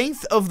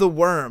length of the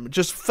worm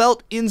just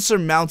felt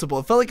insurmountable.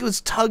 It felt like it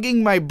was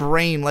tugging my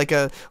brain like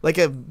a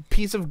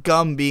piece of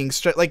gum being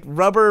like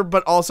rubber,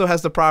 but also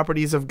has the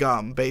properties of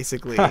gum,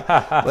 basically.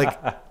 Like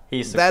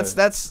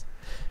that's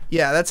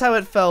how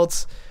it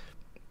felt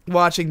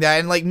watching that.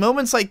 And like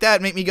moments like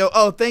that make me go,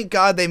 oh, thank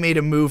God they made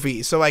a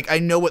movie, so like I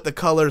know what the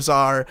colors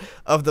are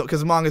of the, because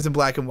the manga's in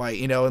black and white,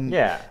 you know, and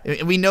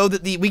we know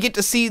that we get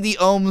to see the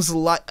Ohm's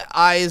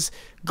eyes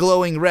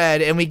glowing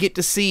red, and we get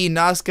to see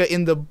Nausicaa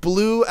in the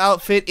blue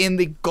outfit in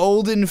the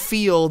golden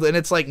field, and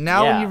it's like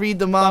now when you read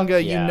the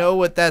manga, you know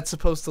what that's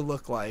supposed to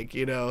look like,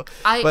 you know.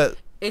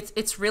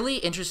 It's really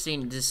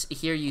interesting to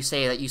hear you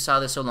say that you saw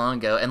this so long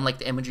ago, and like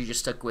the imagery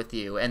just stuck with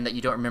you, and that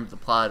you don't remember the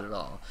plot at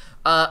all.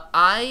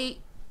 I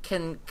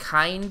can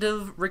kind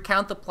of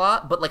recount the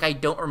plot, but like I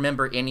don't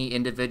remember any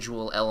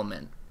individual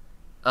element,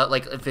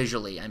 like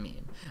visually. I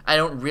mean, I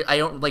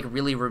don't like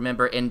really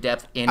remember in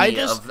depth any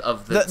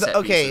of the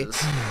set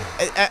pieces.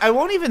 I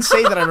won't even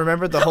say that I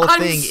remembered the whole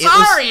thing.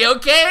 I'm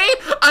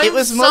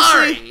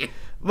sorry.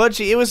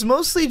 Munchy, it was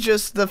mostly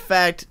just the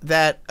fact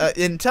that,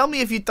 and tell me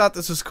if you thought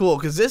this was cool,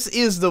 because this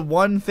is the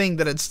one thing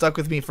that had stuck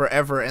with me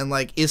forever and,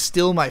 like, is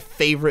still my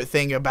favorite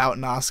thing about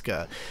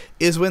Nausicaa,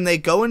 is when they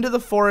go into the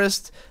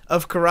forest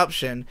of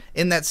corruption,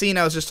 in that scene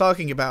I was just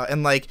talking about,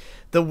 and, like,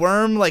 the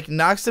worm, like,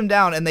 knocks them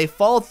down, and they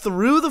fall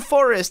through the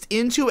forest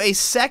into a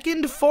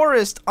second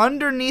forest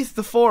underneath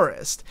the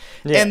forest.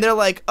 Yeah. And they're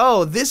like,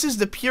 oh, this is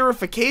the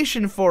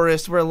purification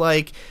forest where,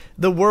 like,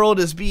 the world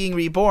is being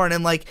reborn.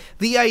 And, like,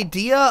 the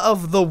idea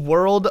of the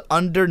world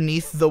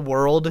underneath the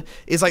world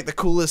is, like, the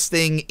coolest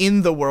thing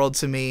in the world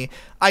to me.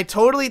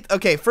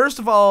 Okay, first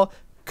of all,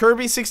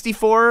 Kirby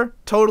 64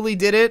 totally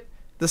did it.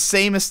 The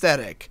same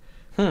aesthetic.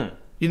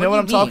 You know what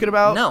I'm talking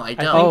about? No, I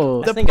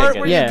don't. The part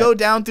where you go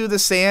down through the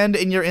sand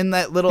and you're in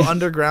that little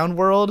underground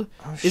world,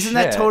 isn't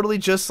that totally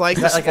just like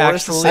this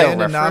forest of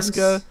sand in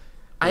Nausicaa?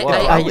 It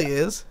probably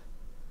is.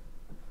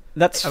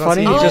 That's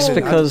funny, just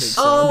because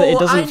it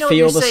doesn't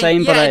feel the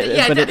same, but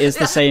it is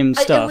the same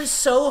stuff. It was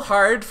so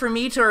hard for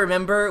me to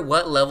remember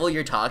what level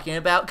you're talking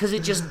about, because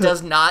it just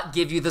does not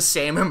give you the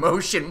same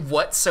emotion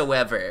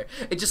whatsoever.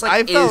 It just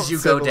like is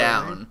you go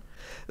down.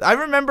 I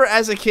remember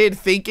as a kid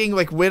thinking,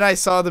 like, when I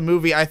saw the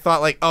movie, I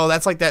thought, like, oh,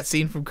 that's like that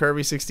scene from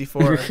Kirby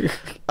 64.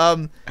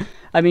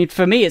 I mean,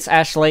 for me, it's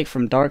Ash Lake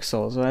from Dark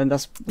Souls, and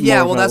that's what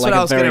I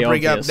was going to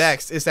bring up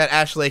next, is that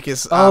Ash Lake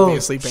is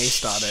obviously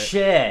based on it.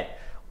 Shit.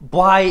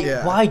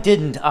 Why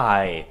didn't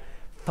I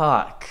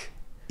Fuck.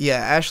 Yeah,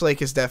 Ash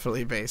Lake is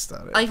definitely based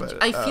on it.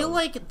 I feel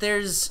like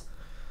there's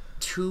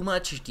too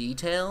much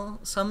detail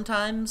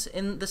sometimes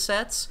in the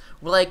sets,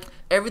 where like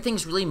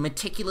everything's really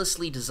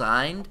meticulously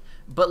designed,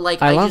 but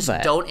like I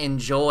just don't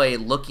enjoy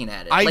looking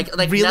at it.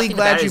 I'm really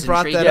glad you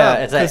brought that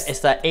up. Yeah, it's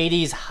that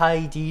 80s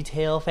high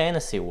detail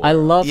fantasy world. I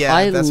love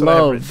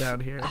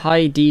here.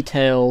 high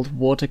detailed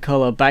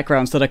watercolor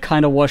backgrounds that are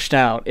kind of washed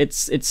out.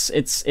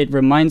 It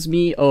reminds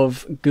me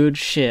of good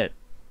shit.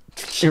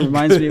 It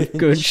reminds me of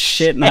good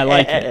shit, and I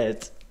like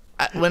it.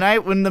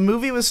 When the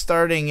movie was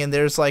starting and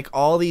there's like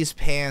all these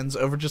pans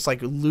over just like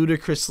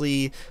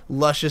ludicrously,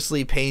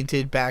 lusciously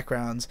painted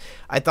backgrounds,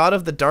 I thought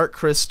of The Dark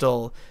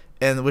Crystal,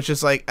 and which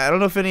is like, I don't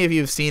know if any of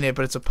you have seen it,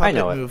 but it's a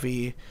puppet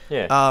movie.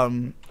 Yeah.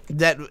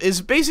 That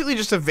is basically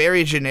just a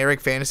very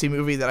generic fantasy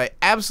movie that I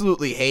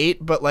absolutely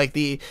hate, but like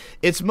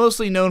it's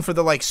mostly known for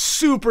the like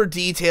super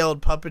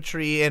detailed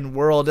puppetry and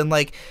world, and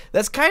like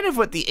that's kind of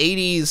what the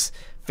 80s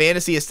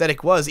fantasy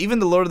aesthetic was. Even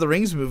the Lord of the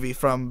Rings movie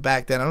from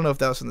back then, I don't know if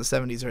that was in the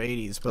 70s or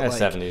 80s, but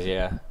like 70s,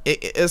 yeah.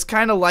 It was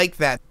kind of like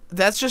that.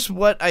 That's just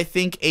what I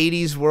think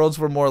 80s worlds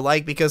were more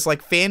like, because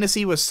like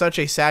fantasy was such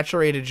a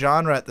saturated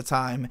genre at the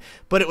time,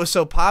 but it was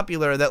so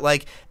popular that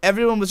like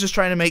everyone was just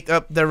trying to make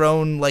up their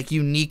own like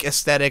unique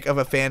aesthetic of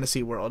a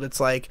fantasy world. It's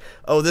like,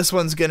 oh, this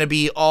one's gonna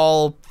be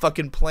all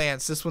fucking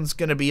plants, this one's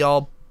gonna be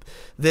all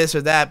this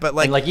or that, but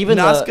like even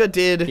Nausicaa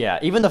did. Yeah,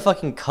 even the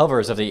fucking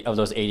covers of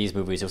those 80s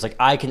movies, it was like,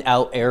 I can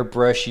out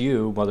airbrush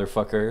you,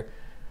 motherfucker.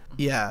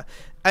 Yeah,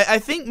 I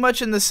think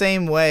much in the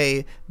same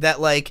way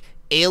that like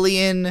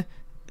Alien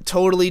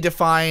totally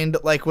defined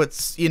like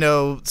what's, you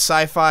know,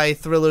 sci-fi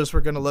thrillers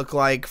were going to look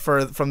like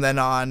from then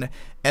on,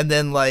 and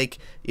then like,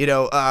 you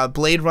know,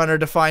 Blade Runner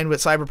defined what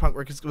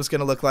cyberpunk was going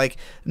to look like.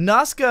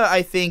 Nausicaa,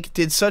 I think,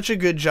 did such a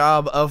good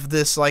job of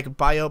this like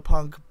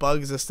biopunk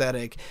bugs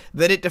aesthetic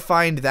that it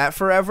defined that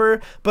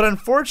forever. But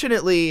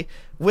unfortunately,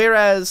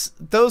 whereas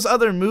those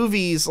other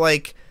movies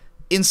like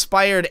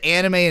inspired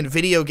anime and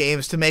video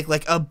games to make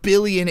like a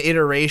billion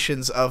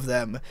iterations of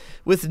them,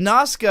 with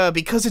Nausicaa,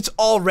 because it's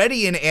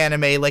already an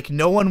anime, like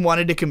no one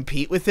wanted to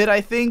compete with it.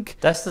 I think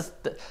that's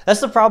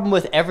the problem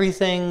with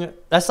everything.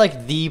 That's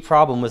like the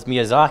problem with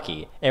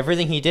Miyazaki.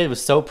 Everything he did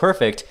was so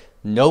perfect,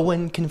 no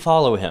one can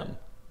follow him.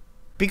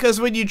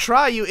 Because when you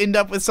try, you end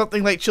up with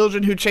something like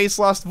Children Who Chase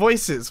Lost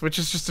Voices, which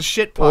is just a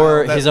shit pile.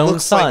 Or that his own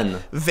looks son.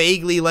 Like,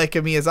 vaguely like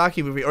a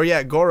Miyazaki movie. Or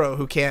yeah, Goro,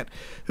 who can't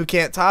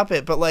top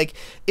it. But like,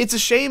 it's a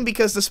shame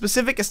because the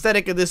specific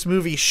aesthetic of this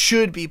movie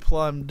should be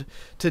plumbed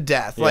to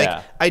death. Yeah.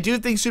 Like, I do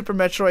think Super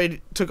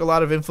Metroid took a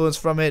lot of influence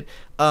from it.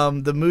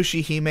 The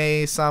Mushi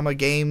Hime-sama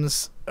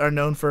games are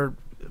known for...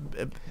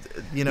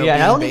 you know, yeah,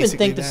 and I don't even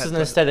think this is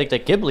an aesthetic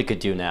that Ghibli could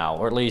do now,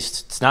 or at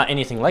least it's not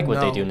anything like what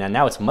they do now.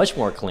 Now it's much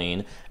more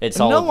clean.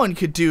 No one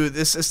could do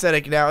this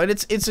aesthetic now, and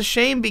it's a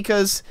shame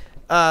because,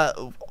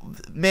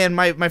 man,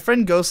 my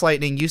friend Ghost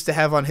Lightning used to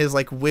have on his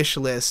like wish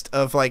list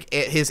of like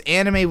his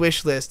anime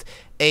wish list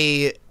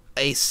a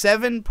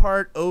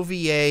 7-part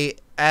OVA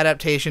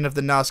adaptation of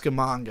the Nausicaa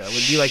manga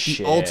would be like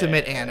the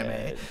ultimate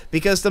anime,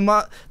 because the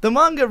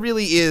manga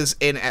really is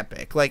an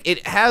epic. Like,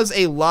 it has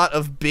a lot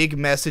of big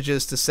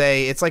messages to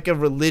say. It's like a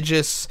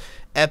religious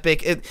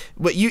epic.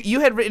 What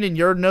you had written in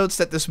your notes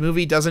that this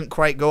movie doesn't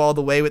quite go all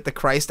the way with the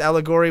Christ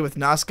allegory with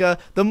Nausicaa.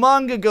 The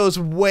manga goes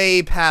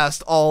way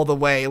past all the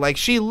way. Like,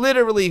 she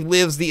literally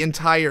lives the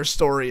entire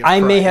story of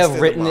Christ. I may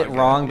have written it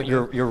wrong, but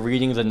you're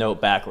reading the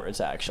note backwards,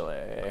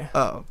 actually.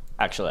 Oh.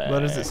 Actually. What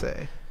does it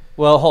say?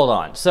 Well, hold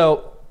on.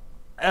 So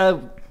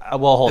hold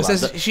on. It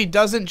says she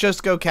doesn't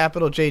just go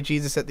capital J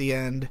Jesus at the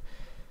end.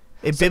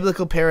 A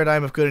biblical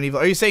paradigm of good and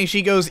evil. Are you saying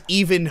she goes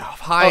even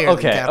higher?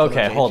 Okay, than capital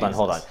J hold Jesus?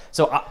 on.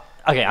 So,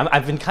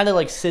 I've been kind of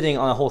like sitting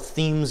on a whole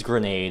themes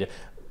grenade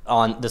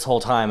on this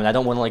whole time, and I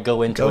don't want to like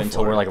go into it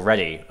until we're like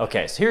ready.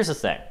 Okay, so here's the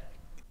thing.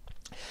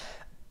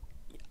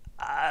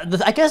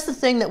 I guess the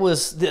thing that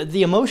was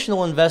the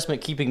emotional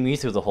investment keeping me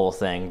through the whole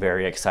thing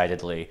very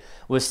excitedly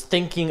was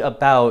thinking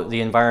about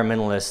the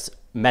environmentalist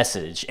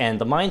message and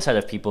the mindset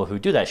of people who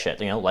do that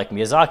shit, you know, like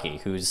Miyazaki,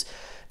 who's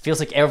feels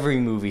like every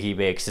movie he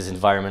makes is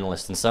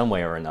environmentalist in some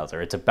way or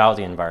another. It's about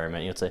the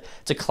environment. You know,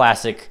 it's a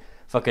classic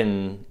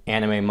fucking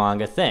anime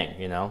manga thing,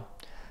 you know.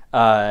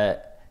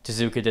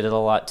 Tezuka did it a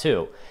lot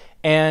too,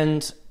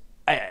 and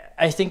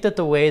I think that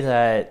the way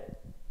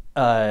that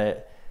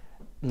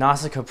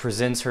Nausicaa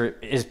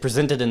is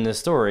presented in this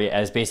story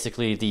as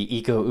basically the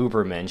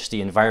eco-ubermensch,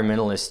 the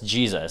environmentalist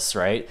Jesus,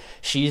 right?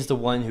 She's the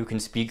one who can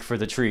speak for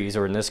the trees,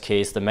 or in this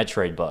case, the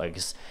Metroid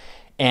bugs.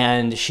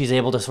 And she's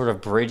able to sort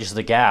of bridge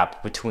the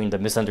gap between the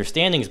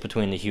misunderstandings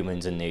between the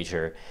humans and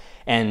nature.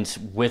 And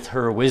with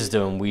her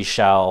wisdom, we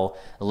shall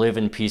live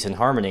in peace and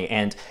harmony.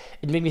 And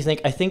it made me think,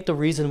 I think the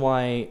reason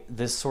why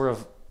this sort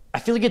of... I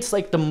feel like it's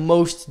like the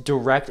most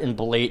direct and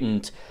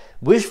blatant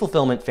wish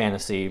fulfillment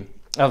fantasy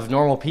of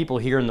normal people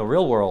here in the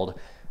real world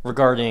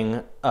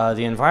regarding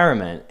the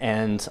environment,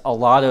 and a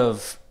lot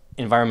of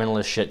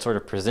environmentalist shit sort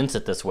of presents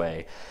it this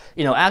way.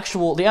 You know,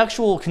 the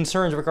actual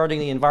concerns regarding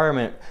the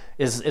environment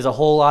is a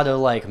whole lot of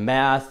like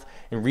math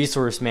and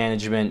resource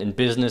management and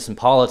business and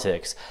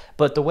politics.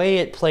 But the way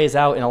it plays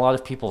out in a lot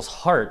of people's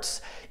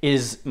hearts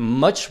is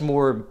much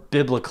more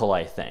biblical,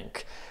 I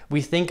think.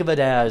 We think of it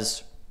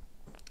as,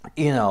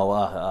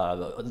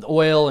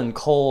 oil and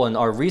coal and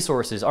our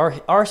resources.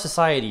 Our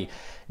society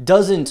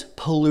doesn't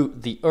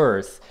pollute the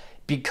earth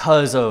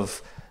because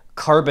of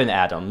carbon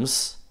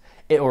atoms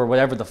or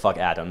whatever the fuck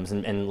atoms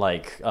and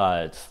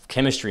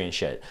chemistry and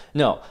shit.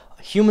 No,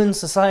 human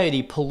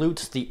society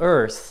pollutes the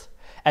earth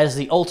as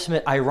the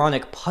ultimate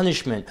ironic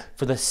punishment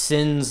for the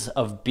sins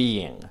of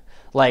being.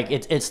 Like,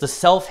 it's the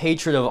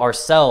self-hatred of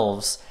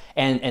ourselves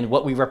and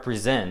what we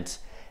represent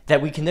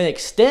that we can then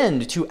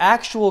extend to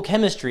actual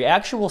chemistry,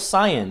 actual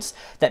science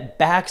that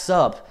backs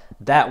up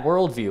that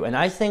worldview. And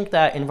I think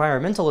that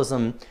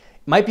environmentalism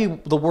might be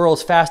the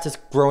world's fastest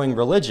growing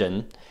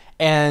religion,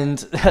 and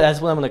that's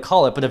what I'm going to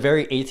call it, but a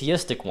very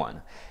atheistic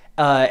one.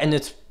 And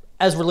it's,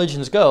 as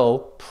religions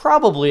go,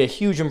 probably a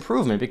huge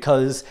improvement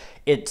because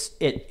it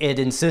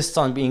insists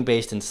on being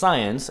based in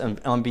science and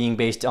on being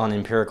based on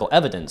empirical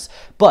evidence,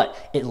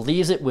 but it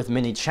leaves it with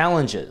many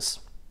challenges.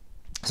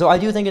 So I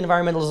do think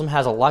environmentalism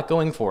has a lot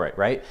going for it,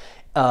 right?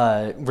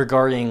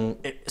 Regarding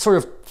sort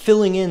of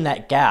filling in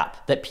that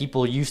gap that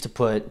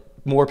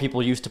more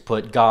people used to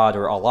put God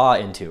or Allah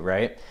into,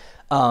 right?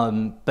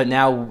 But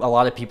now a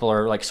lot of people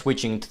are like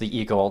switching to the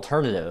eco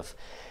alternative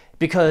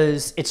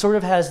because it sort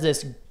of has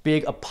this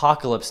big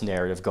apocalypse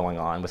narrative going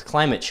on with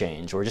climate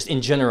change, or just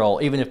in general,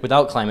 even if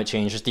without climate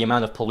change, just the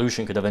amount of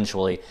pollution could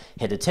eventually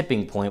hit a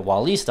tipping point,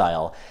 Wall-E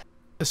style.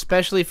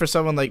 Especially for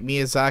someone like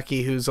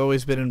Miyazaki, who's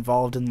always been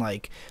involved in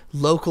like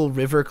local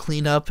river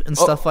cleanup and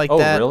stuff like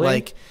that. Really?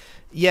 Like,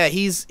 yeah,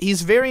 he's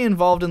very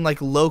involved in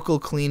like local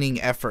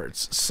cleaning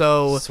efforts.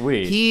 So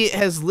Sweet. He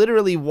has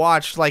literally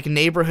watched like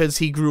neighborhoods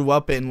he grew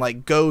up in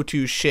like go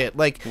to shit.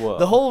 Like Whoa.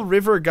 the whole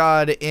river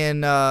god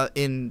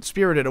in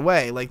Spirited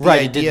Away. Like the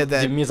Right, idea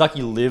did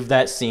Miyazaki live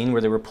that scene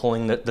where they were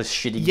pulling the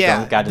shitty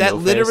gunk out of that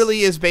No-Face?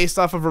 literally is based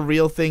off of a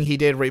real thing he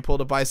did where he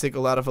pulled a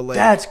bicycle out of a lake.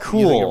 That's using a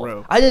cool.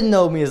 rope. I didn't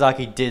know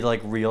Miyazaki did like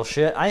real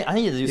shit. I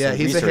need to do some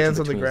he's research a hands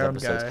on the between these ground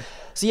episodes. guy.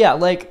 So yeah,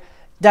 like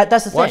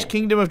that's the thing. Watch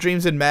Kingdom of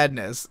Dreams and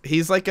Madness.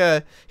 He's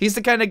the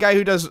kind of guy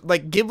who does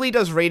like Ghibli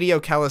does radio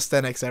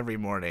calisthenics every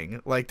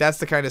morning. Like that's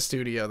the kind of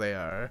studio they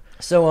are.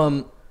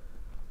 So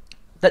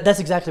that's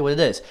exactly what it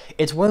is.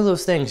 It's one of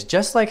those things,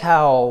 just like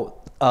how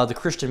the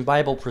Christian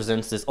Bible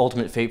presents this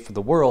ultimate fate for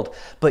the world,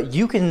 but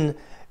you can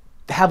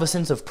have a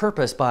sense of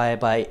purpose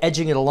by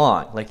edging it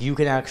along. Like you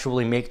can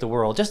actually make the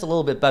world just a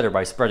little bit better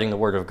by spreading the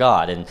word of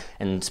God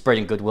and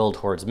spreading goodwill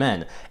towards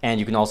men. And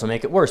you can also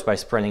make it worse by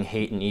spreading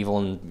hate and evil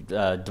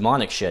and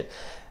demonic shit.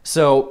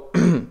 So,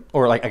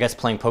 or like I guess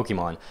playing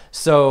Pokemon.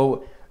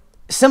 So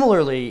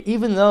similarly,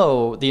 even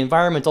though the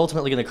environment's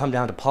ultimately going to come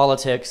down to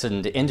politics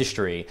and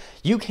industry,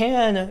 you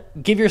can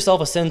give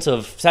yourself a sense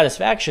of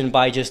satisfaction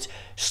by just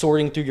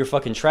sorting through your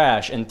fucking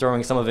trash and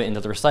throwing some of it into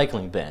the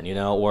recycling bin,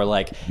 or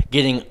like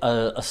getting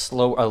a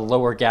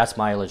lower gas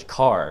mileage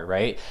car,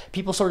 right?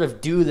 People sort of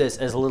do this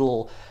as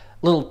little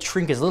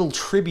trinkets, little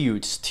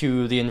tributes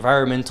to the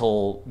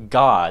environmental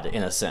god,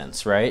 in a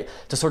sense, right?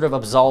 To sort of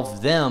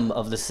absolve them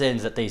of the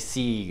sins that they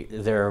see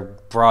their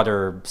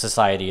broader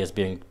society as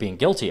being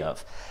guilty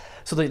of.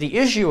 So the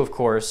issue, of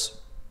course,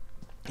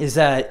 is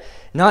that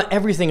not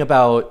everything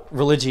about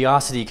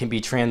religiosity can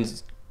be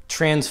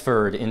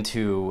transferred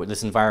into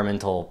this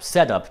environmental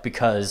setup,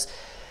 because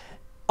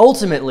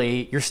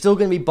ultimately you're still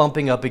going to be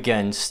bumping up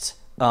against,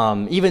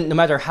 even no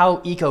matter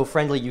how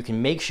eco-friendly you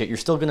can make shit, you're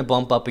still going to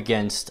bump up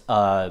against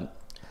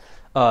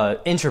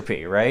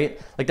entropy, right?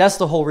 Like that's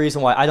the whole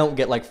reason why I don't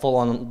get like full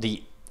on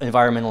the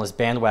environmentalist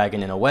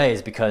bandwagon in a way,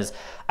 is because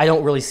I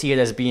don't really see it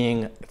as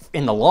being,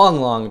 in the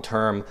long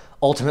term,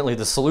 ultimately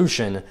the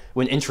solution,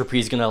 when entropy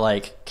is gonna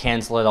like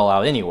cancel it all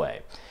out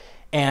anyway.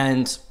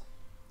 And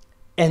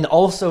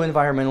also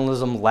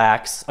environmentalism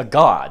lacks a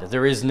god.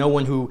 There is no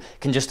one who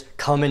can just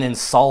come in and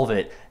solve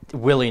it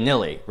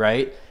willy-nilly,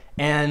 right?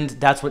 And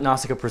that's what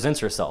Nausicaa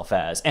presents herself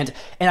as. And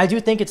I do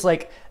think it's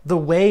like the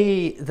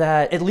way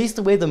that, at least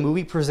the way the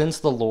movie presents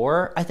the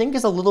lore, I think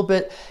is a little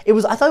bit,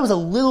 I thought it was a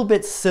little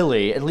bit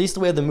silly, at least the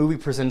way the movie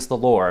presents the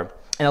lore,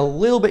 and a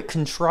little bit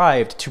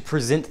contrived to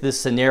present this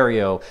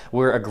scenario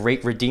where a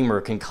great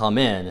redeemer can come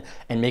in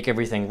and make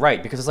everything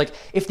right. Because it's like,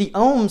 if the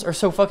Ohms are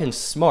so fucking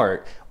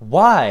smart,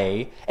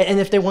 why, and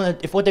if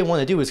what they want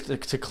to do is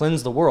to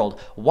cleanse the world,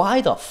 why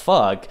the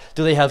fuck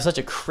do they have such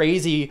a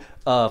crazy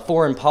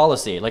foreign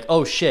policy? Like,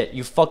 oh shit,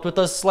 you fucked with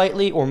us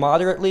slightly or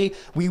moderately,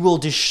 we will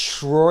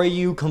destroy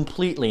you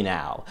completely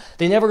now.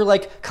 They never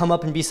like come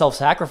up and be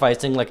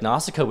self-sacrificing like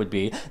Nausicaa would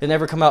be. They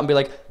never come out and be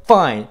like,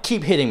 fine,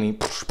 keep hitting me.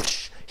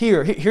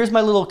 Here's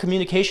my little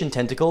communication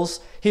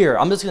tentacles. Here,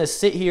 I'm just going to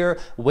sit here,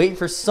 wait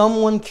for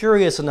someone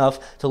curious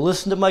enough to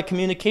listen to my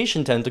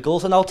communication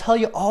tentacles, and I'll tell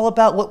you all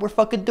about what we're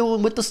fucking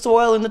doing with the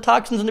soil and the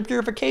toxins and the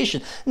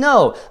purification.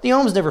 No, the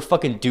Ohms never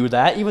fucking do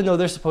that, even though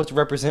they're supposed to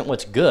represent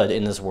what's good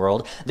in this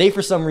world. They,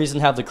 for some reason,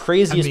 have the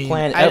craziest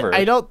plan ever.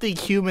 I don't think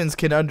humans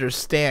can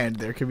understand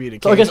their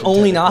communication. So I guess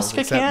only tentacles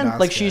Nausicaa except can? Nausicaa.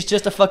 Like, she's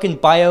just a fucking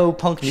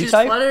biopunk new She's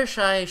type?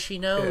 Fluttershy. She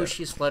knows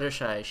she's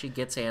Fluttershy. She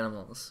gets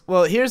animals.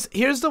 Well, here's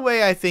the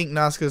way I think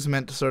Nausicaa is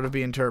meant to sort of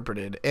be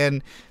interpreted.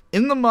 And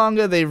in the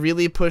manga, they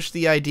really push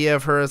the idea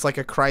of her as like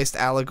a Christ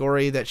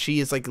allegory, that she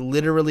is like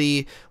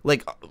literally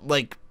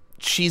like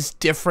she's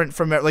different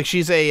from, like,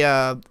 she's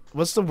a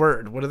what's the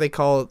word? What do they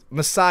call it?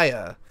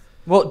 Messiah.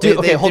 Well,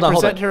 dude, They hold on.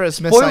 present her as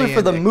Spoiler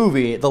for the messianic.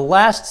 movie, the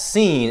last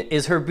scene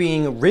is her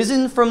being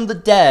risen from the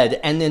dead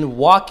and then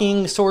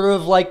walking sort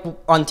of like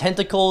on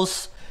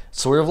tentacles,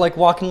 sort of like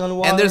walking on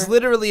water. And there's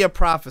literally a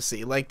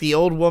prophecy. Like, the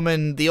old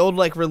woman, the old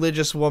like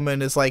religious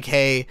woman is like,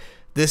 hey,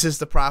 this is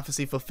the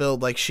prophecy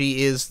fulfilled. Like,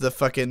 she is the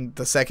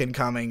second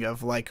coming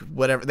of like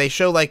whatever. They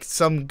show like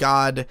some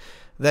god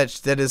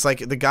that is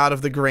like the god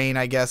of the grain,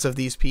 I guess, of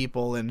these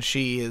people, and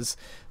she is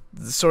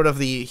sort of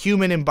the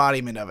human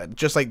embodiment of it,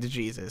 just like the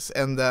Jesus.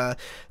 And that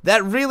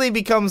really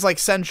becomes like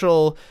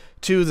central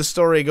to the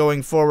story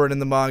going forward in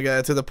the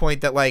manga, to the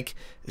point that like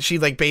she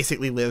like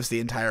basically lives the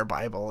entire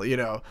Bible, you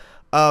know.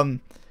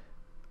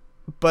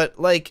 But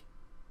like,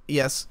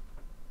 yes.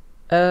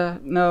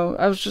 No,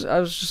 I was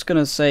just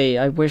gonna say,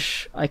 I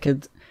wish I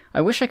could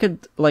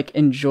like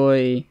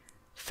enjoy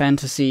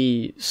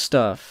fantasy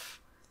stuff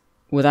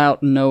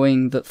without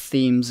knowing that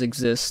themes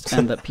exist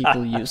and that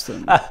people use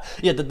them.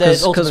 Yeah,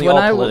 that's ultimately all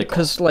political.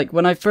 Because like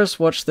when I first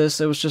watched this,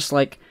 it was just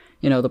like,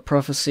 you know, the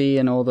prophecy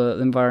and all the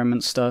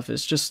environment stuff. It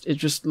was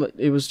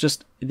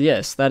just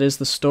yes, that is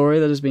the story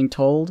that is being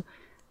told.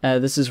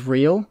 This is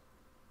real.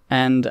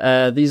 And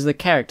these are the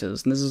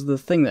characters, and this is the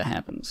thing that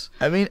happens.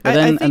 I mean, but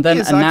then, I think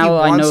Miyazaki now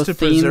I wants know to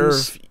themes.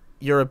 preserve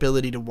your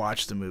ability to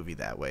watch the movie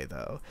that way,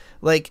 though.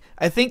 Like,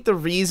 I think the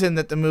reason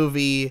that the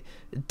movie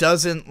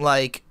doesn't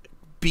like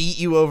beat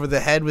you over the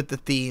head with the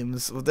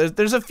themes,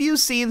 there's a few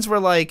scenes where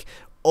like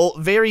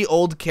very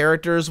old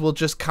characters will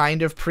just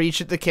kind of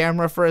preach at the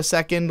camera for a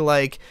second,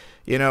 like,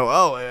 you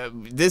know,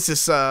 this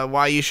is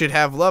why you should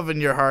have love in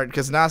your heart,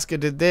 because Nausicaa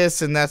did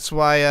this, and that's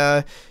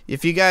why,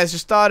 if you guys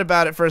just thought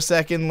about it for a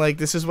second, like,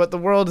 this is what the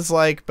world is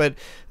like. But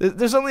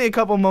there's only a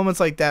couple moments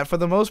like that. For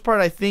the most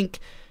part, I think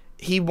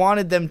he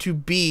wanted them to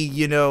be,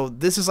 you know,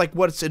 this is like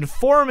what's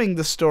informing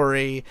the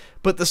story,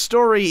 but the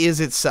story is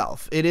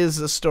itself. It is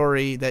a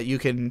story that you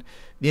can,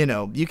 you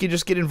know, you can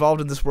just get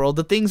involved in this world.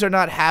 The things are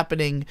not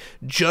happening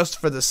just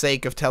for the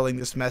sake of telling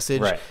this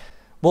message. Right.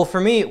 Well,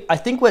 for me, I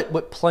think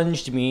what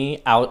plunged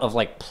me out of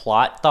like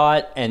plot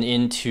thought and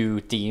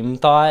into theme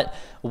thought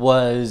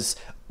was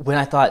when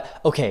I thought,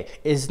 okay,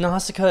 is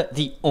Nausicaa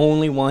the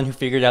only one who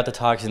figured out the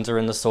toxins are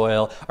in the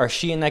soil? Are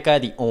she and that guy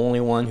the only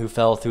one who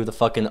fell through the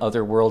fucking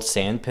otherworld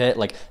sand pit?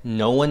 Like,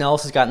 no one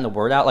else has gotten the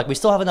word out? Like, we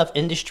still have enough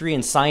industry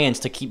and science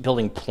to keep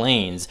building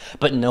planes,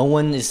 but no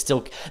one is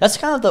still... That's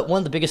kind of one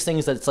of the biggest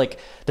things that's, like,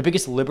 the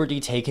biggest liberty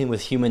taken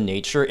with human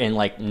nature in,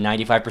 like,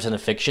 95%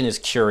 of fiction is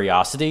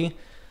curiosity.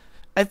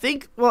 I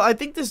think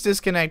this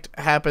disconnect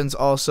happens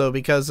also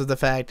because of the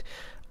fact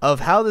of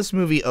how this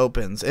movie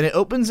opens. And it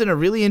opens in a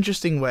really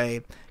interesting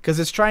way because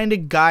it's trying to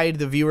guide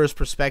the viewer's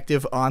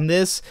perspective on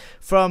this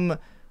from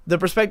the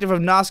perspective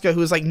of Nausicaa,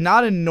 who is like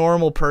not a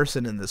normal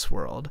person in this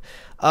world.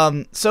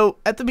 So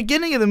at the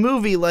beginning of the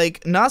movie,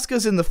 like,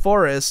 Nausicaa's in the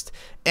forest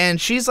and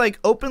she's like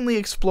openly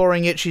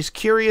exploring it. She's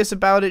curious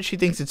about it. She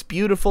thinks it's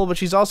beautiful, but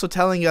she's also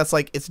telling us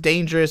like it's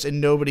dangerous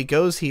and nobody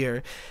goes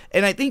here.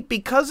 And I think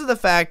because of the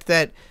fact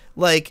that,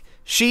 like,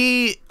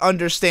 she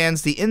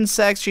understands the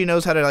insects, she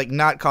knows how to, like,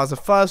 not cause a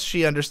fuss,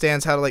 she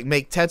understands how to, like,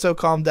 make Tetsuo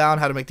calm down,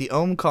 how to make the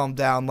Ohm calm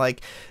down,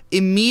 like,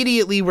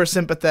 immediately we're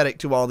sympathetic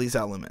to all these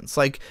elements.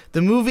 Like,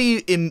 the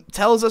movie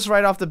tells us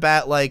right off the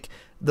bat, like,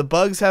 the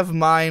bugs have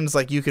minds,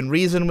 like, you can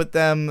reason with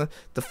them,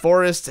 the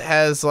forest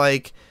has,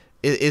 like,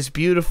 is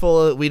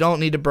beautiful, we don't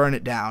need to burn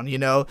it down, you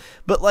know?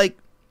 But, like,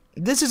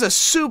 this is a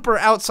super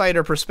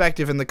outsider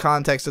perspective in the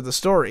context of the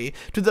story,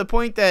 to the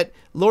point that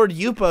Lord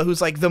Yupa,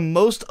 who's like the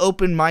most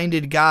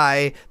open-minded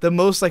guy, the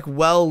most like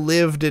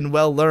well-lived and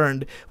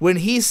well-learned, when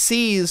he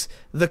sees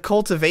the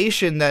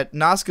cultivation that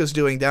Nausicaa's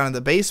doing down in the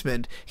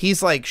basement,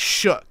 he's like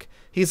shook.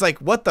 He's like,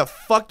 what the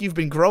fuck, you've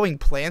been growing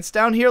plants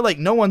down here? Like,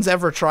 no one's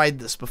ever tried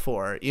this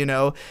before, you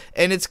know?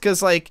 And it's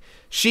because, like,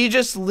 she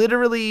just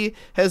literally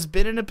has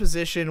been in a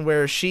position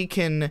where she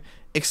can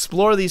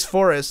explore these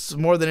forests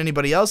more than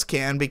anybody else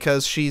can,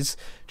 because she's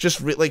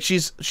just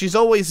she's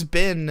always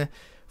been,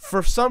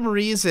 for some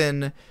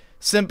reason,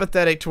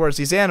 sympathetic towards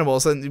these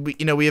animals. And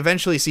we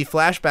eventually see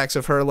flashbacks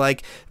of her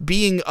like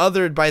being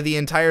othered by the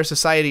entire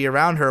society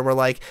around her, where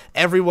like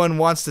everyone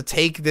wants to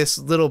take this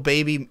little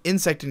baby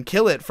insect and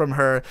kill it from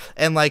her,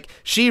 and like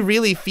she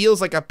really feels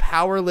like a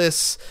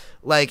powerless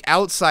like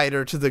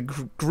outsider to the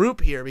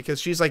group here, because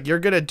she's like, you're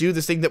gonna do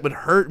this thing that would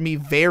hurt me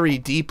very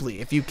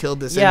deeply if you killed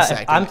this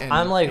insect.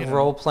 I'm like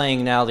role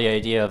playing now the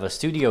idea of a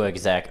studio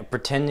exec,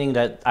 pretending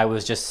that I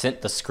was just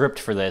sent the script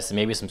for this and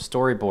maybe some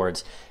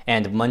storyboards,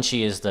 and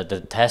Munchy is the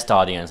test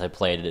audience I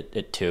played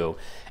it to.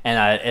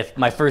 And if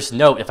my first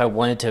note, if I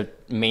wanted to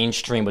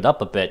mainstream it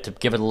up a bit to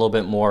give it a little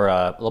bit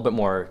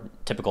more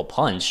typical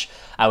punch,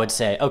 I would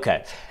say,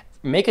 okay,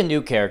 make a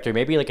new character,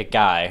 maybe like a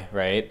guy,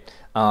 right?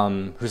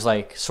 Who's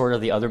like sort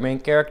of the other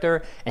main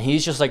character, and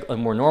he's just like a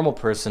more normal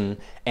person,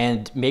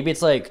 and maybe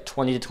it's like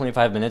 20 to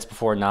 25 minutes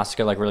before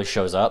Nausicaa like really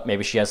shows up.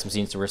 Maybe she has some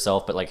scenes to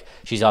herself, but like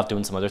she's off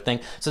doing some other thing.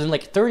 So then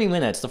like 30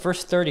 minutes, the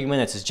first 30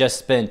 minutes is just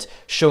spent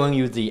showing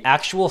you the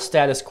actual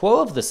status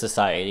quo of the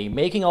society,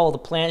 making all the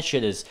plant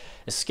shit as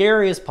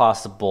scary as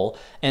possible,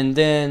 and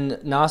then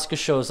Nausicaa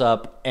shows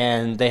up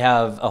and they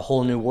have a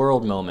whole new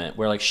world moment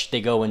where like they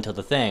go into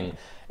the thing.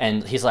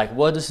 And he's like,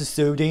 "What? This is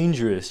so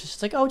dangerous."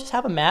 She's like, "Oh, just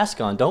have a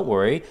mask on. Don't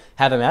worry.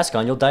 Have a mask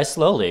on. You'll die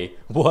slowly."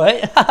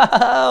 What?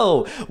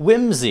 Oh,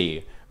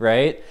 whimsy,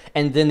 right?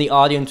 And then the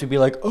audience would be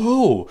like,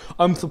 "Oh,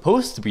 I'm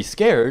supposed to be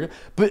scared,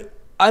 but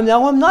I'm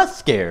not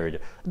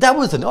scared. That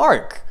was an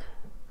arc."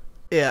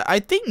 Yeah, I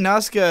think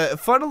Nausicaa,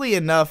 funnily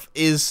enough,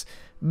 is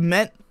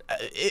meant...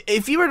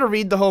 If you were to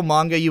read the whole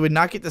manga, you would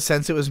not get the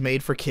sense it was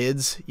made for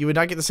kids. You would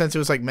not get the sense it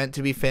was like meant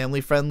to be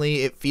family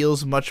friendly. It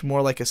feels much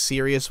more like a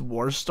serious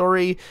war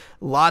story.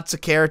 Lots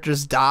of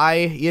characters die,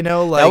 you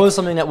know, like... That was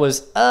something that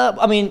was,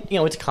 I mean, you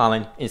know, it's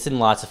common. It's in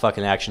lots of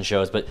fucking action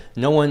shows, but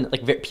no one,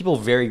 like, people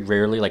very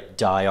rarely, like,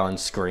 die on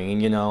screen,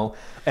 you know?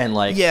 And,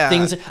 like,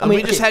 things... I mean,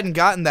 we just hadn't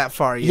gotten that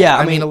far yet. Yeah,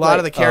 I mean, a lot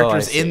of the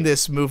characters in in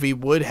this movie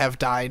would have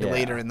died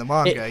later in the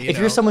manga, If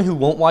you're someone who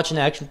won't watch an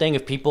action thing,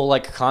 if people,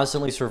 like,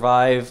 constantly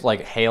survive,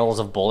 like, hails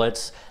of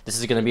bullets, this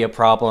is going to be a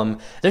problem.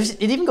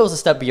 It even goes a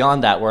step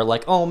beyond that, where,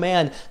 like, oh,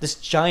 man, this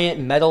giant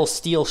metal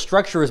steel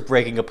structure is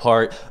breaking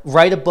apart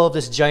right above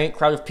this giant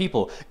crowd of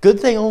people. Good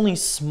thing only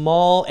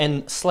small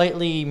and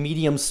slightly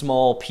medium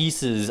small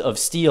pieces of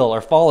steel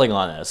are falling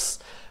on us.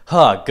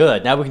 Huh,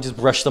 good. Now we can just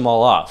brush them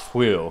all off.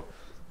 Whew.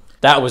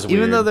 That was weird.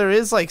 Even though there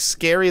is, like,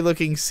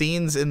 scary-looking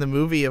scenes in the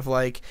movie of,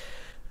 like...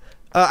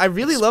 I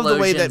really love the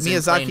way that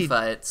Miyazaki...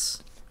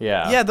 Fights.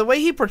 Yeah. Yeah, the way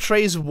he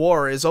portrays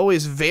war is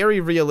always very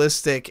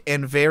realistic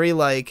and very,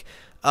 like,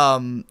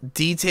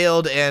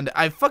 detailed, and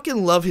I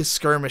fucking love his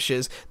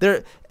skirmishes.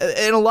 In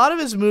a lot of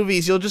his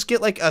movies, you'll just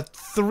get, like, a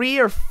 3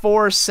 or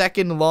 4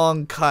 second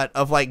long cut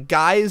of, like,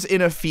 guys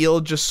in a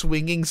field just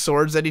swinging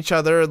swords at each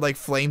other, like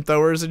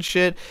flamethrowers and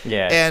shit.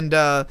 Yeah. And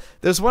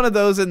there's one of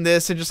those in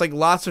this, and just, like,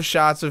 lots of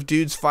shots of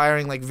dudes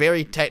firing, like,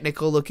 very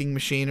technical looking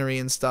machinery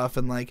and stuff,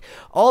 and, like,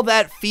 all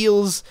that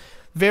feels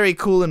very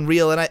cool and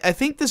real. And I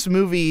think this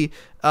movie,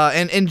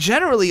 and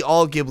generally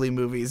all Ghibli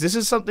movies, this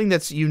is something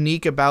that's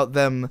unique about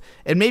them,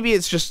 and maybe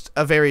it's just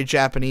a very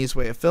Japanese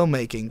way of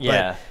filmmaking,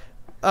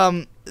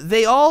 but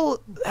they all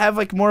have,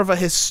 like, more of a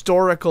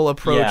historical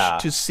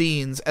approach to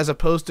scenes as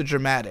opposed to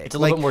dramatic. It's a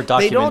little bit more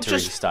documentary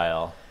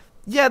style.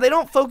 Yeah, they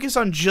don't focus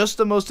on just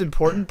the most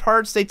important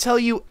parts. They tell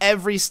you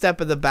every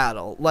step of the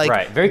battle. Like,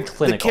 right, very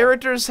clinical. The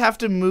characters have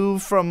to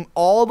move from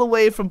all the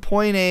way from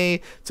point A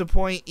to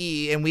point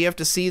E, and we have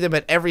to see them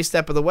at every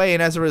step of the way.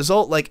 And as a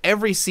result, like,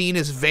 every scene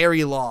is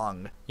very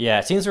long.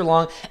 Yeah, scenes are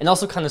long and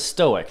also kind of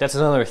stoic. That's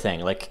another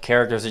thing. Like,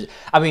 characters...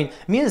 I mean,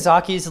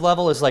 Miyazaki's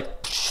level is like,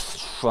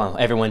 well,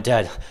 everyone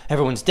dead.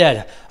 Everyone's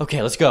dead.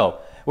 Okay, let's go.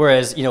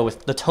 Whereas, you know,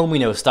 with the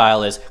Tomino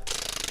style is,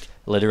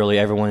 literally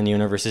everyone in the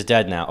universe is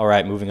dead now. All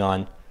right, moving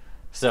on.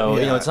 So,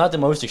 you know, it's not the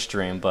most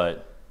extreme,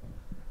 but...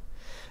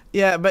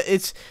 Yeah, but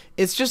it's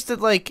just that,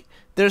 like,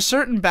 there's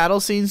certain battle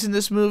scenes in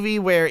this movie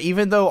where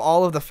even though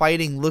all of the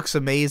fighting looks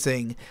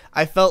amazing,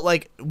 I felt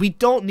like we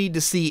don't need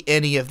to see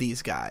any of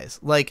these guys.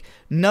 Like,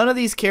 none of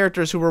these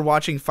characters who we're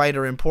watching fight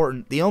are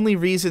important. The only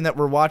reason that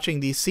we're watching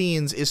these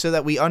scenes is so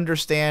that we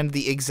understand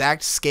the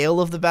exact scale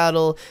of the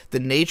battle, the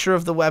nature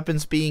of the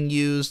weapons being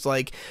used.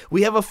 Like,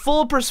 we have a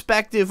full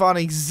perspective on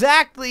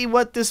exactly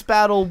what this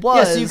battle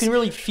was. Yeah, so you can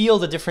really feel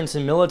the difference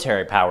in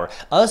military power.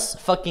 Us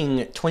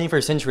fucking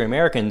 21st century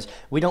Americans,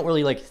 we don't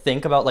really, like,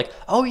 think about, like,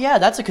 oh yeah,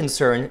 that's a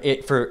concern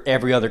for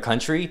every other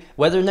country,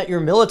 whether or not your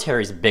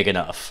military is big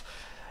enough.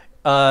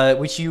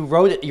 Which you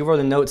wrote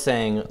a note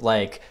saying,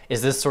 like,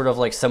 is this sort of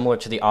like similar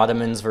to the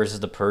Ottomans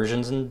versus the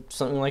Persians and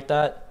something like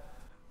that?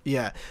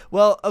 Yeah.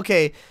 Well,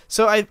 okay.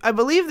 So I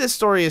believe this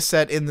story is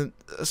set in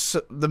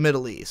the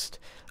Middle East.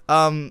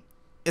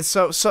 It's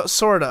so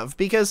sort of,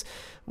 because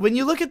when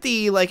you look at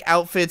the, like,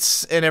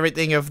 outfits and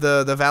everything of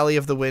the Valley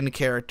of the Wind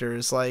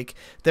characters, like,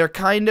 they're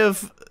kind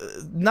of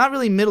not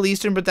really Middle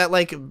Eastern, but that,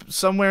 like,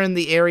 somewhere in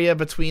the area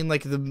between,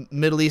 like, the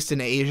Middle East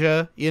and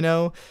Asia, you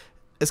know?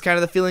 Is kind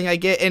of the feeling I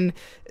get. And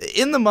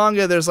in the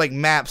manga, there's, like,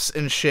 maps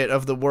and shit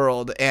of the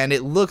world, and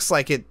it looks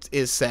like it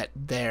is set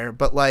there.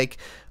 But, like,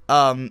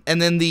 and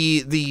then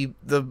the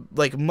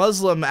like,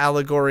 Muslim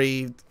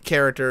allegory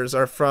characters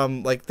are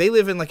from, like, they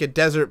live in, like, a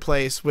desert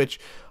place, which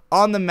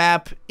on the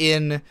map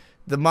in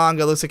the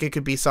manga looks like it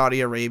could be Saudi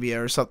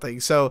Arabia or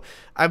something. So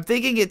I'm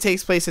thinking it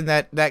takes place in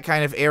that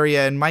kind of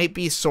area and might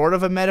be sort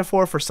of a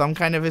metaphor for some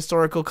kind of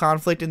historical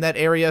conflict in that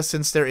area,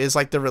 since there is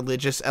like the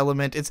religious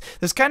element.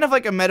 There's kind of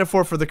like a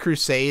metaphor for the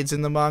Crusades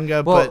in the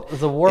manga, Well, but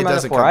the war it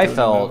doesn't metaphor come I through in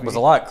the felt movie. was a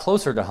lot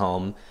closer to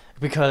home,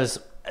 because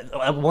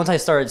once I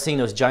started seeing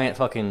those giant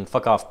fucking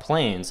fuck-off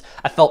planes,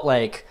 I felt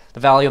like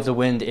the Valley of the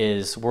Wind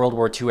is World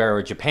War II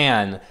era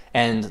Japan,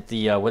 and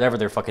the whatever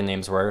their fucking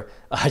names were,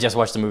 I just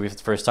watched the movie for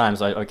the first time,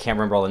 so I can't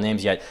remember all the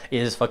names yet,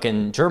 is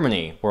fucking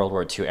Germany World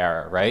War II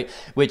era, right?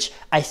 Which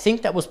I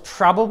think that was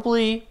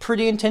probably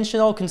pretty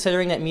intentional,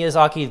 considering that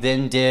Miyazaki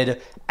then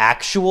did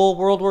actual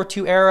World War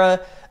II era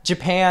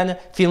Japan,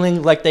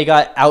 feeling like they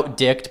got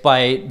outdicked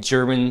by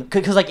German,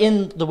 because like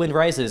in The Wind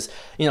Rises,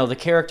 you know, the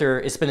character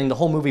is spending the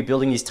whole movie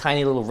building these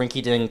tiny little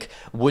rinky-dink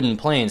wooden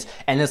planes,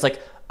 and it's like,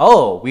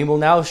 oh, we will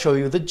now show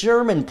you the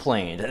German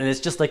plane, and it's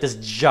just like this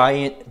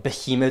giant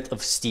behemoth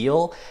of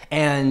steel.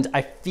 And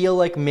I feel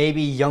like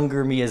maybe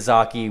younger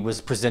Miyazaki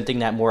was presenting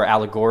that more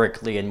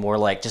allegorically and more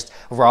like just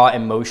raw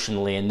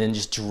emotionally, and then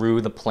just drew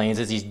the planes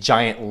as these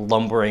giant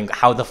lumbering,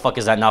 how the fuck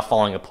is that not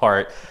falling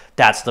apart?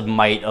 That's the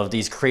might of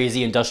these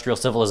crazy industrial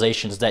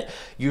civilizations that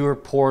your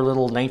poor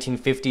little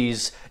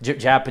 1950s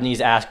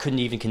Japanese ass couldn't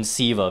even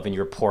conceive of in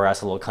your poor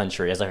ass little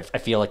country. As I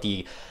feel like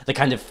the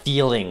kind of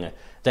feeling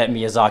that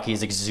Miyazaki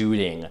is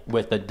exuding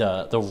with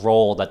the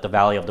role that the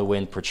Valley of the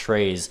Wind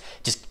portrays,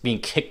 just being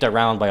kicked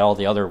around by all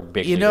the other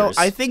big leaders.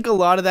 I think a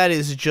lot of that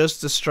is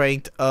just the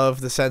strength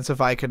of the sense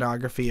of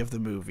iconography of the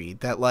movie.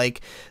 That,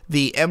 like,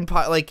 the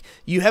empire, like,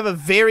 you have a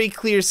very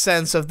clear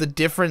sense of the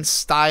different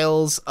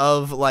styles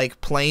of, like,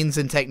 planes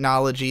and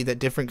technology that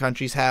different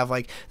countries have.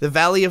 Like, the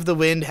Valley of the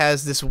Wind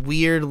has this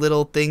weird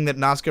little thing that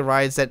Nausicaa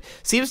rides that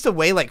seems to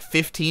weigh, like,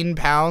 15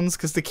 pounds,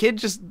 because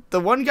the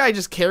one guy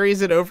just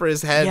carries it over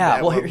his head.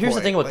 Yeah, well, here's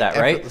the thing with that,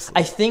 right?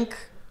 I think,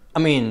 I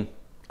mean,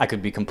 I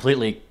could be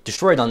completely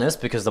destroyed on this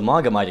because the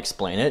manga might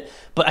explain it,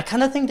 but I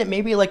kind of think that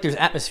maybe, like, there's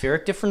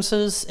atmospheric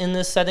differences in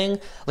this setting.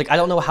 Like, I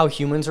don't know how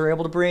humans are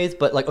able to breathe,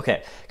 but, like,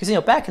 okay, because, you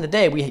know, back in the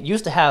day, we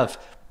used to have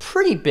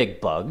pretty big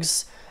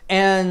bugs,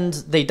 and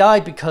they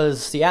died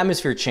because the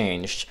atmosphere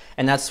changed,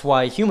 and that's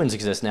why humans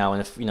exist now. And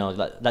if you know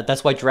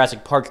that's why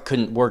Jurassic Park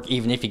couldn't work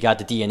even if you got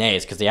the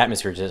DNAs, because the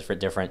atmosphere is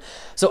different.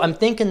 So I'm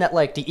thinking that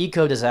like the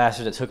eco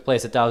disaster that took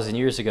place 1,000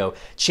 years ago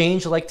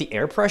changed like the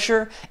air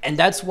pressure, and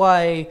that's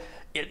why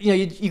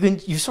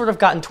you've sort of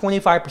gotten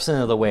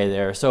 25% of the way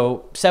there.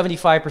 So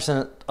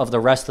 75% of the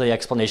rest of the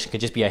explanation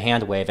could just be a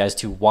hand wave as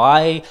to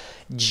why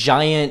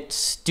giant,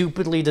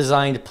 stupidly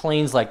designed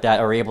planes like that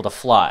are able to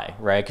fly,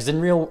 right? Because in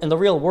the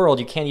real world,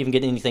 you can't even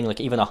get anything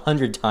like even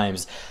 100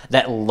 times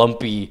that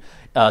lumpy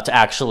to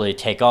actually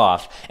take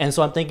off. And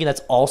so I'm thinking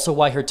that's also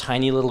why her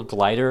tiny little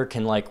glider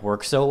can like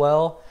work so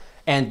well,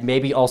 and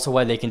maybe also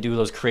why they can do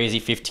those crazy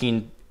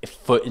 15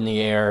 foot in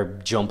the air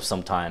jump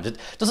sometimes. It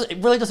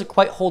really doesn't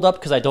quite hold up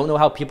because I don't know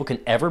how people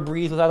can ever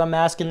breathe without a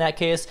mask in that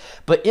case.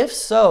 But if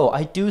so,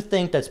 I do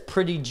think that's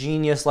pretty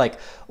genius, like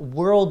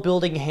world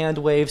building hand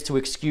waves to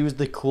excuse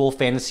the cool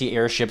fantasy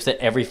airships that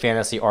every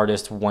fantasy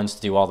artist wants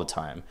to do all the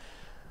time.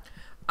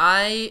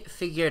 I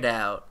figured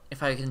out,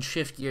 if I can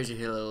shift gears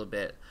here a little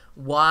bit,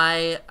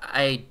 why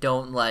I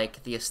don't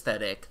like the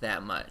aesthetic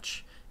that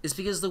much. Is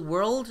because the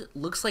world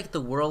looks like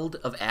the world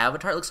of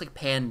Avatar. It looks like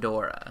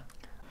Pandora.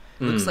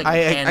 Looks like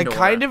I Pandora.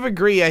 kind of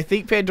agree. I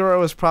think Pandora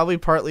was probably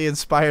partly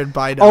inspired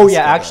by Oh Nausicaa,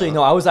 yeah, actually though.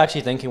 no, I was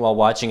actually thinking while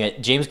watching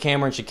it, James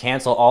Cameron should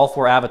cancel all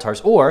 4 Avatars,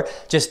 or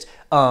just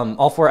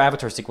all 4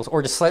 Avatar sequels,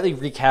 or just slightly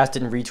recast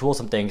it and retool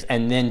some things,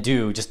 and then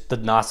do just the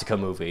Nausicaa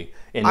movie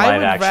in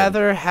live action.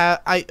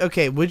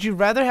 Would you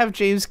rather have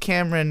James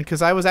Cameron,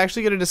 because I was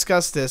actually going to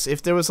discuss this,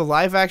 if there was a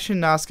live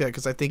action Nausicaa,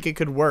 because I think it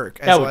could work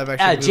as a live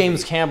action movie.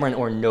 James Cameron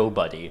or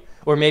nobody.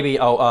 Or maybe,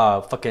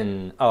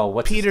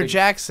 what's Peter his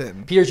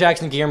Jackson. Peter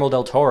Jackson, Guillermo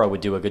del Toro would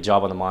do a good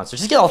job on the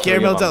monsters. Just get all 3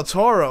 Guillermo of them. del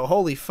Toro,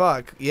 holy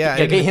fuck. Yeah,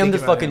 Yeah, get him to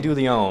fucking do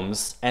the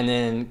ohms, and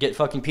then get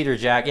fucking Peter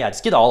Jack. Yeah,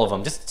 just get all of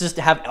them. Just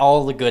have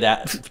all the good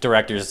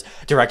directors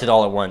directed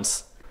all at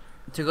once.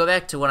 To go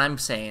back to what I'm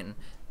saying,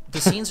 the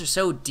scenes are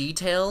so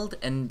detailed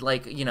and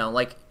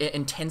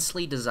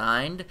intensely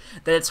designed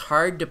that it's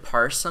hard to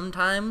parse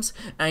sometimes,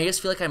 and I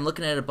just feel like I'm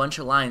looking at a bunch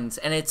of lines,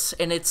 and it's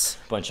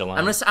Bunch of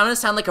lines. I'm gonna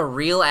sound like a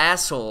real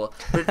asshole,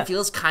 but it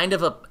feels kind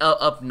of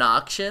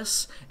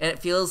obnoxious, and it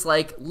feels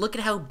like, look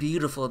at how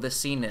beautiful this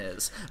scene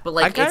is, but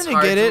like it's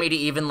hard for me to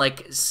even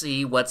like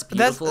see what's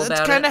beautiful about it.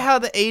 That's kind of how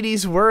the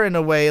 80s were in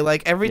a way.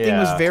 Like everything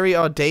was very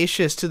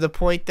audacious, to the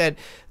point that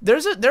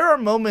there are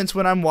moments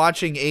when I'm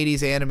watching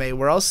 80s anime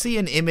where I'll see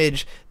an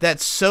image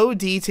that's so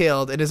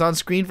detailed and is on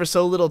screen for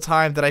so little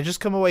time that I just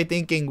come away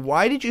thinking,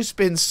 why did you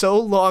spend so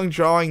long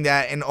drawing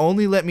that and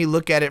only let me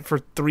look at it for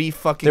 3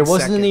 fucking seconds? There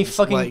wasn't any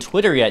fucking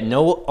Twitter yet.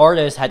 No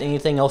artist had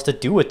anything else to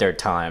do with their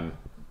time.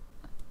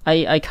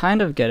 I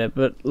kind of get it,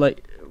 but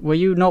like, were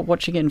you not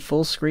watching it in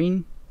full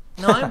screen?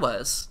 No, I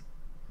was.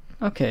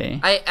 Okay.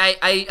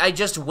 I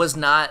just was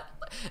not.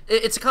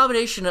 it's a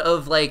combination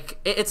of like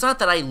it's not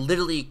that I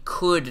literally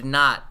could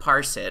not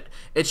parse it.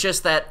 It's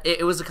just that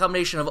it was a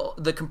combination of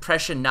the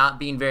compression not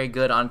being very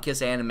good on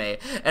Kiss Anime,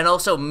 and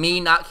also me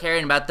not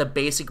caring about the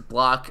basic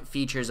block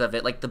features of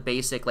it, like the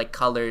basic like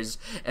colors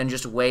and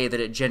just way that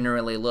it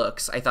generally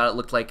looks. I thought it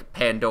looked like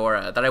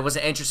Pandora, that I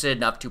wasn't interested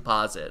enough to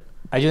pause it.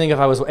 I do think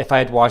if I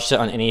had watched it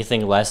on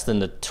anything less than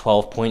the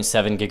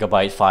 12.7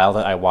 gigabyte file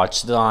that I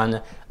watched it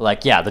on,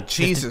 like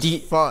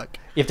Jesus fuck.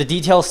 If the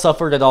details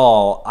suffered at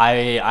all,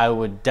 I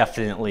would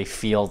definitely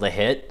feel the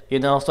hit, you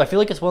know. So I feel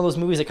like it's one of those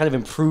movies that kind of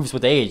improves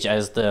with age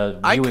as the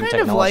viewing technology gets better. I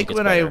kind of like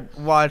when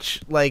I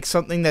watch like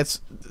something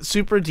that's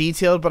super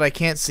detailed, but I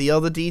can't see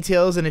all the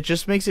details, and it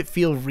just makes it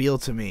feel real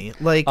to me.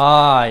 Like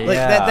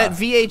that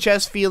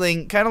VHS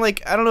feeling, kind of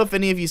like, I don't know if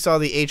any of you saw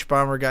the H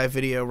Bomber Guy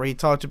video where he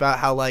talked about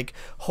how like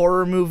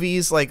horror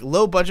movies, like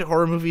low budget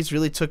horror movies,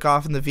 really took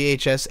off in the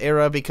VHS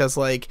era because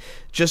like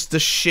just the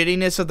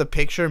shittiness of the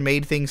picture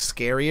made things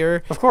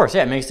scarier. Of course,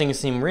 yeah, it makes things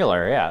seem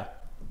realer, yeah.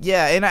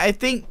 Yeah, and I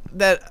think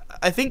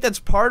that's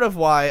part of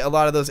why a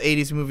lot of those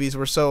 80s movies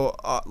were so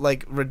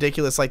like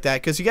ridiculous like that,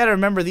 because you got to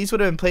remember these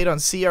would have been played on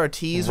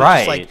CRTs, right?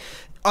 Which is like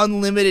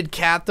unlimited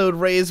cathode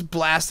rays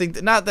blasting.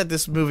 Not that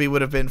this movie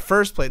would have been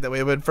first played that way.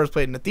 It would have been first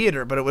played in the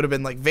theater, but it would have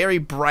been like very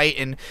bright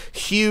and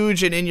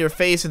huge and in your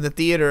face in the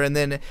theater, and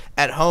then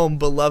at home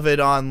beloved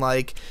on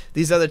like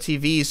these other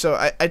TVs. So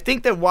I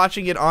think that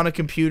watching it on a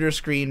computer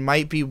screen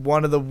might be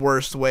one of the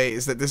worst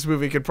ways that this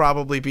movie could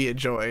probably be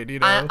enjoyed, you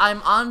know?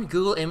 I'm on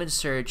Google image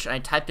search and I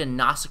typed in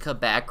Nausicaa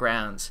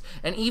backgrounds,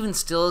 and even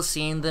still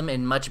seeing them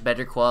in much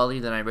better quality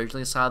than I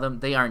originally saw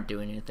them, they aren't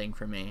doing anything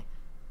for me.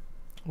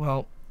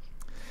 Well,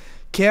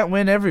 can't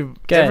win everyone,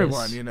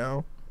 you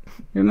know.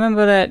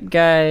 Remember that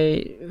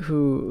guy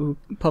who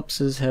pops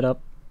his head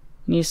up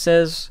and he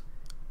says,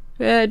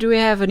 "Yeah, do we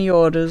have any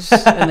orders?"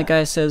 And the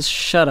guy says,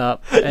 "Shut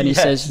up." And he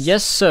says,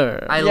 "Yes,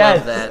 sir." I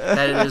love that.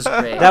 That is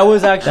great. That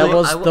was actually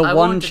the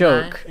one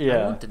joke.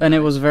 Yeah. And it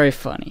was very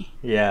funny.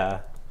 Yeah.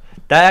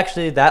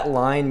 That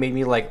line made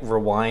me like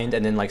rewind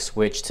and then like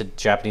switch to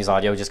Japanese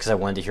audio just because I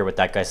wanted to hear what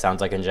that guy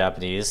sounds like in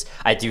Japanese.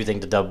 I do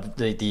think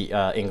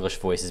the English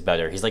voice is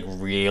better. He's like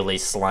really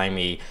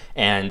slimy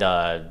and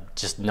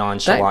just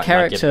nonchalant. That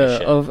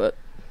character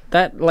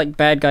that like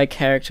bad guy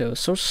character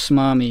was so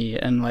smarmy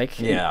and like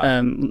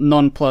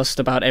nonplussed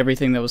about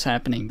everything that was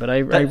happening. But I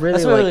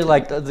really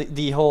like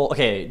the whole.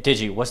 Okay,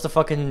 Digi, what's the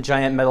fucking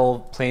giant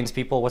metal plains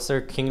people? What's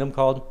their kingdom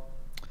called?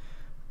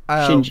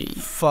 Shinji.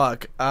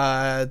 Fuck.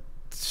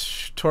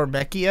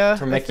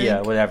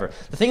 Tormechia, whatever.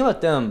 The thing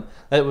about them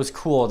that was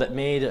cool that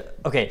made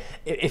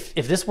if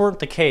this weren't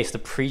the case, the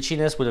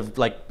preachiness would have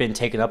like been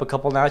taken up a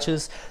couple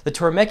notches. The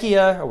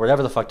Tormechia, or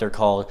whatever the fuck they're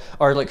called,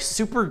 are like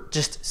super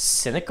just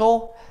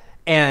cynical,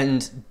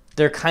 and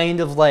they're kind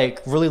of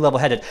like really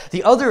level-headed.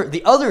 The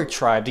other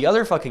tribe, the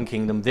other fucking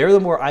kingdom, they're the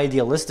more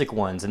idealistic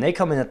ones, and they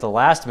come in at the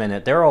last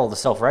minute. They're all the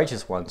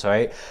self-righteous ones,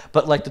 right?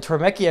 But like the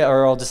Tormechia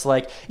are all just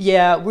like,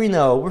 yeah, we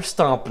know, we're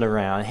stomping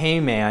around.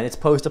 Hey man, it's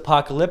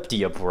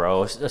post-apocalyptia,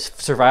 bro.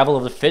 Survival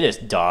of the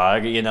fittest,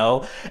 dog. You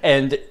know,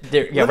 and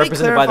they're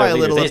represented by their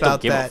leaders. They just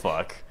don't give a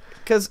fuck.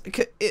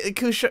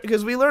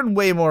 Because we learn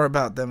way more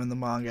about them in the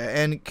manga,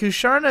 and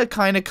Kusharna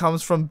kind of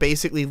comes from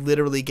basically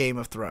literally Game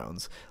of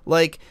Thrones.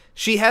 Like,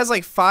 she has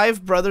like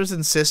 5 brothers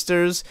and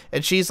sisters,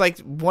 and she's like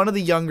one of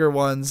the younger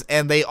ones,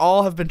 and they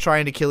all have been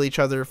trying to kill each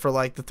other for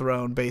like the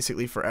throne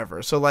basically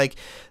forever. So like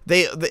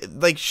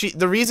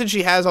the reason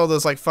she has all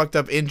those like fucked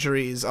up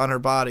injuries on her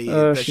body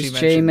that she she's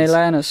mentions, Jaime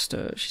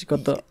Lannister. She's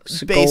got the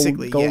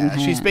basically golden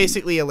hand. She's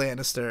basically a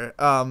Lannister.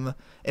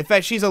 In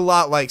fact, she's a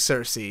lot like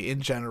Cersei in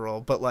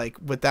general, but like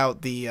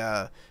without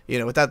the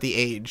without the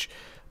age.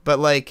 But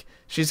like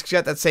she's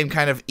got that same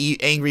kind of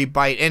angry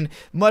bite, and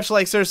much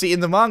like Cersei in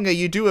the manga,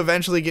 you do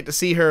eventually get to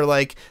see her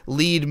like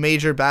lead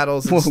major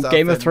battles and stuff.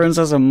 Game of Thrones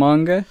as a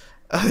manga?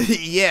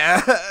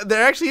 Yeah,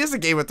 there actually is a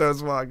Game of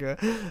Thrones manga.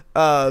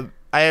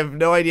 I have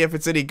no idea if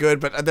it's any good,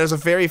 but there's a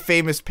very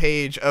famous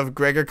page of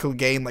Gregor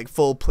Clegane, like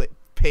full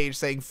page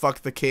saying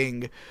 "fuck the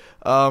king."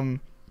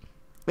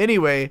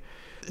 Anyway.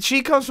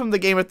 She comes from the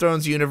Game of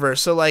Thrones universe,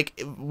 so like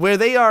where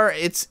they are,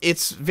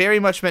 it's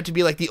very much meant to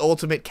be like the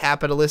ultimate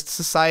capitalist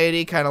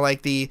society, kind of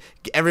like the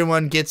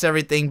everyone gets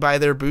everything by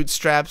their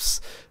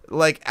bootstraps,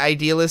 like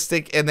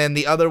idealistic, and then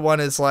the other one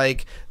is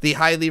like the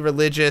highly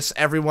religious,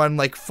 everyone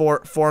like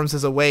forms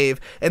as a wave,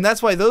 and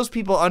that's why those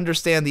people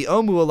understand the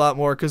Omu a lot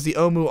more, because the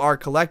Omu are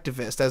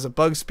collectivist as a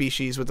bug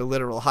species with a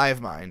literal hive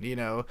mind, you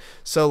know.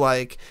 So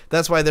like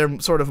that's why they're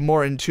sort of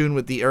more in tune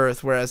with the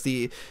earth, whereas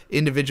the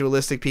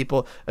individualistic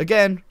people,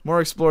 again,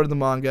 more explored in the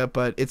manga,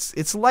 but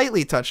it's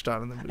lightly touched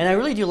on in the movie. And I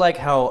really do like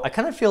how I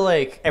kind of feel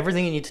like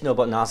everything you need to know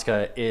about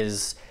Nausicaa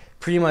is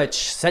pretty much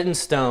set in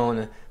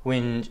stone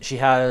when she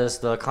has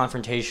the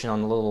confrontation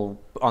on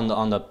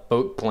the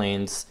boat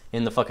planes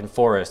in the fucking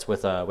forest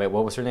with what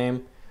was her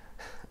name?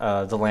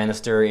 The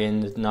Lannister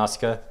in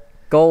Nausicaa.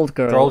 Gold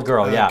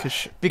Girl. Yeah.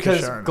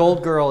 Because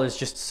Gold Girl is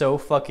just so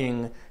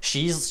fucking.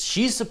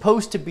 She's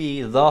supposed to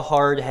be the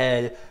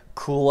hardhead,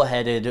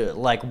 cool-headed,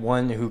 like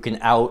one who can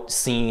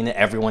out-scene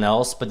everyone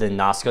else, but then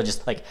Nausicaa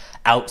just like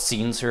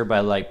out-scenes her by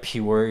like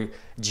pure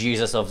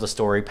Jesus of the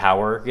story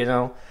power, you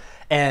know?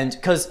 And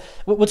because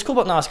what's cool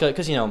about Nausicaa,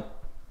 because, you know,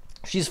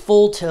 she's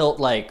full tilt,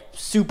 like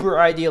super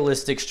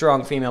idealistic,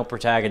 strong female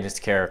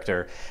protagonist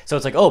character. So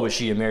it's like, oh, was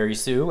she a Mary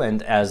Sue?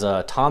 And as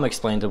Tom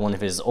explained in one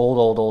of his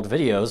old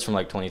videos from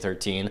like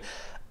 2013,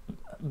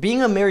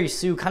 being a Mary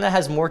Sue kind of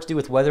has more to do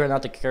with whether or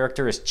not the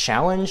character is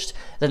challenged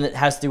than it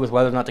has to do with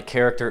whether or not the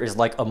character is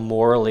like a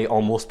morally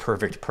almost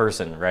perfect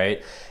person,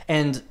 right?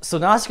 And so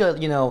Nausicaa,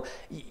 you know,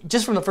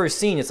 just from the first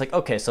scene, it's like,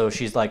 okay, so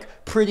she's like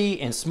pretty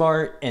and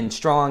smart and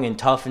strong and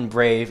tough and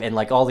brave, and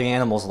like all the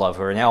animals love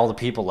her and all the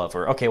people love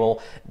her. Okay,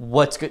 well,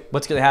 what's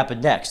gonna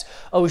happen next?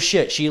 Oh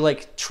shit, she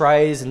like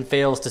tries and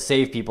fails to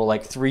save people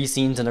like 3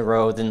 scenes in a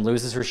row, then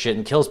loses her shit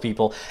and kills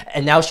people,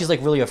 and now she's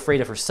like really afraid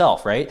of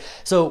herself, right?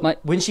 So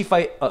when she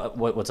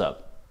what's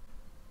up?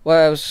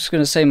 Well, I was just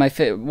going to say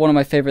one of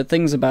my favorite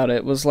things about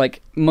it was,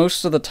 like,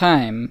 most of the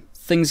time,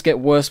 things get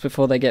worse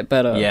before they get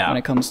better when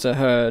it comes to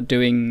her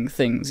doing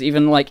things.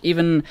 Even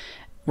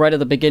right at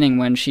the beginning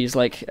when she's,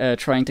 like,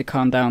 trying to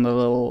calm down the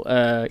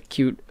little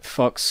cute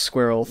fox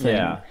squirrel thing.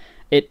 Yeah.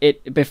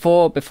 It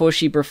before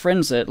she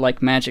befriends it,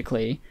 like,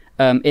 magically,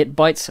 it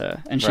bites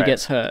her, and she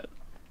gets hurt.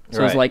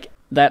 So it's like,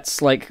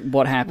 that's like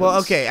what happens. Well,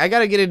 okay, I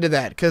gotta get into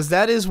that, because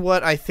that is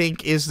what I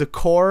think is the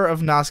core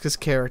of Nausicaa's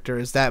character,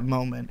 is that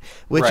moment,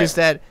 which is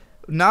that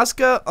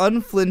Nausicaa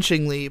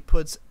unflinchingly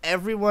puts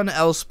everyone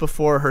else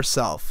before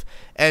herself,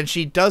 and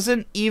she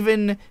doesn't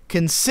even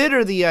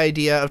consider the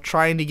idea of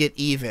trying to get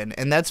even,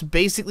 and that's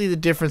basically the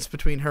difference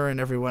between her and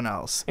everyone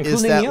else. Including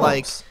is that the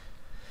like Ohms.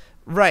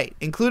 Right,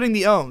 including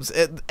the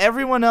Ohms.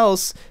 Everyone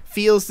else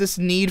feels this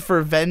need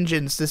for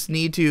vengeance, this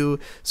need to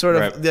sort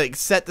of like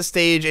set the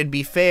stage and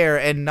be fair,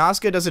 and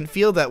Nausicaa doesn't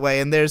feel that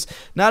way. And there's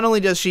not only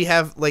does she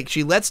have like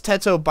she lets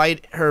Tetsuo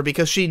bite her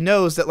because she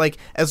knows that like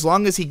as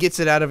long as he gets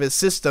it out of his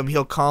system,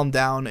 he'll calm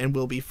down and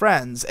we'll be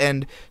friends.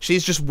 And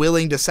she's just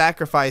willing to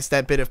sacrifice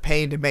that bit of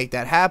pain to make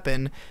that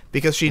happen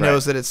because she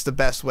knows that it's the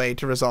best way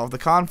to resolve the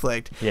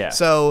conflict. Yeah.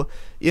 So,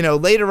 you know,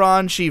 later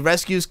on she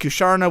rescues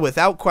Kusharna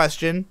without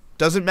question.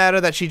 Doesn't matter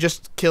that she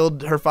just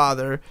killed her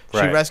father.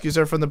 She rescues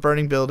her from the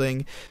burning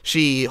building.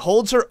 She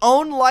holds her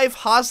own life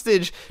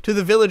hostage to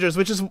the villagers,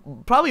 which is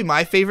probably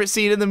my favorite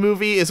scene in the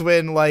movie, is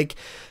when, like,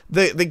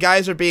 the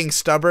guys are being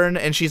stubborn,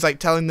 and she's, like,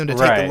 telling them to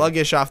take the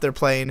luggage off their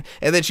plane,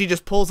 and then she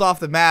just pulls off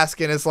the mask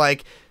and is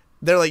like,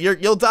 they're like,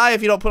 you'll die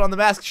if you don't put on the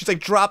mask. She's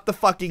like, drop the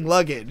fucking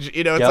luggage.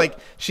 You know, it's like,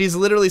 she's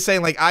literally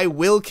saying, like, I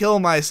will kill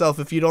myself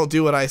if you don't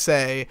do what I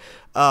say.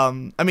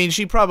 I mean,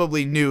 she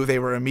probably knew they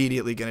were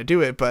immediately going to do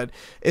it, but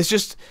it's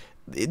just...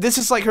 This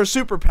is like her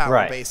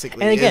superpower,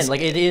 basically. And again,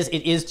 like it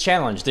is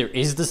challenged. There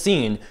is the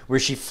scene where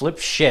she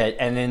flips shit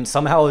and then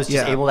somehow is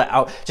just able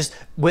to just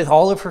with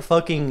all of her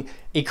fucking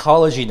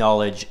ecology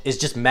knowledge is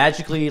just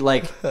magically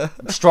like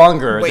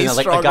stronger than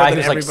like a guy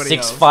who's like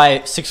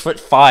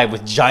 6'5"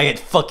 with giant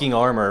fucking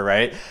armor,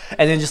 right?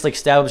 And then just like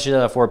stabs shit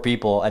out of 4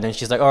 people, and then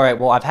she's like, all right,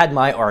 well, I've had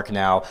my arc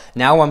now.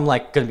 Now I'm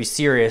like gonna be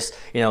serious,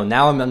 you know.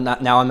 Now I'm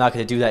not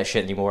gonna do that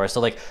shit anymore.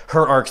 So like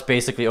her arc's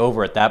basically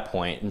over at that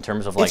point in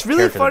terms of like. It's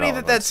really funny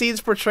that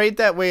scene's portrayed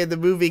that way in the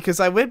movie,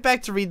 because I went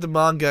back to read the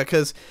manga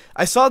because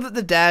I saw that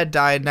the dad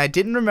died and I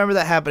didn't remember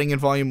that happening in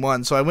volume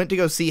 1, so I went to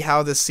go see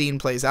how this scene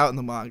plays out in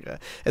the manga.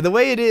 And the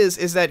way it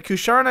is that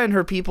Kusharna and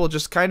her people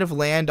just kind of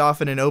land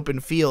off in an open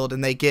field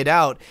and they get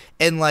out,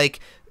 and like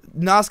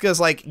Nausicaa's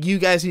like, you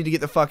guys need to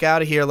get the fuck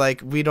out of here,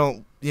 like we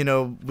don't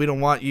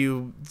want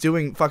you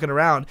fucking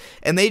around.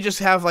 And they just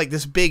have like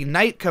this big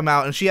knight come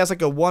out, and she has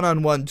like a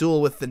one-on-one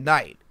duel with the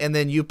knight, and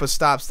then Yupa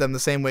stops them the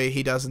same way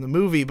he does in the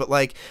movie. But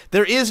like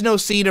there is no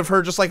scene of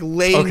her just like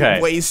laying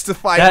waste to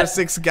 5 or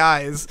 6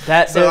 guys.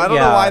 So I don't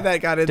know why that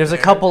got in There's there.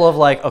 a couple of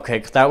like, okay,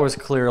 that was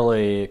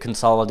clearly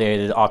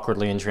consolidated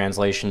awkwardly in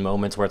translation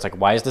moments where it's like,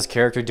 why is this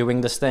character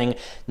doing this thing?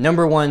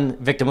 Number one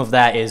victim of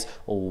that is,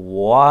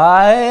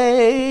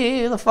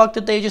 why the fuck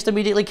did they just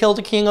immediately kill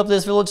the king of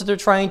this village that they're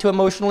trying to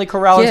emotionally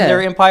corral into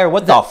their empire?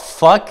 What the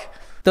fuck?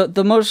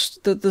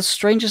 The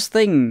strangest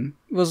thing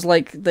was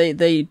like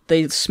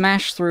they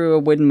smash through a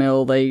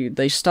windmill,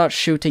 they start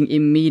shooting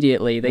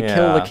immediately, they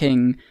kill the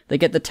king, they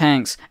get the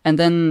tanks, and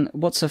then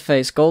what's her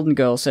face, Golden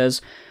Girl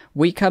says,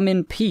 we come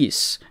in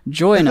peace,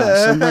 join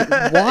us. I'm like,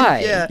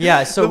 why?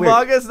 So the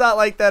manga's not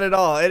like that at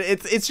all.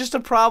 It's just a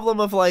problem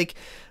of like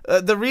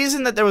the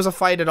reason that there was a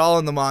fight at all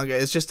in the manga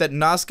is just that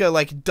Nausicaa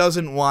like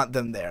doesn't want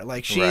them there.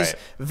 Like she's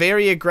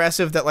very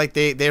aggressive that like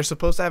they're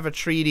supposed to have a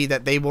treaty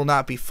that they will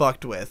not be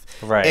fucked with.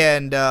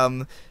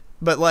 And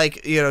but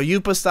like, you know,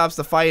 Yupa stops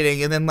the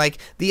fighting, and then like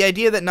the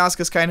idea that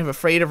Nausicaa's kind of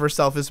afraid of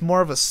herself is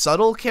more of a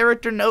subtle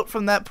character note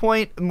from that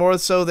point, more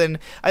so than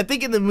I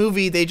think in the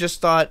movie they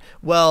just thought,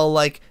 well,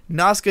 like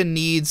Nausicaa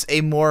needs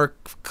a more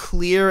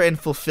clear and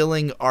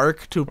fulfilling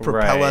arc to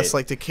propel us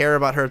like to care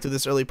about her through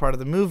this early part of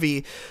the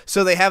movie.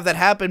 So they have that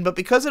happen, but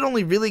because it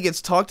only really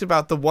gets talked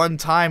about the one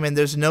time and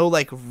there's no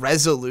like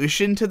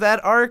resolution to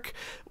that arc,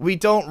 we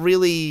don't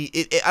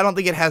really. I don't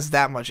think it has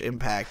that much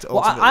impact. Well,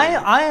 Ultimately.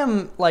 I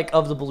am like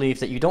of the belief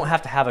that you don't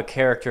have to have a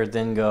character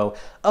then go,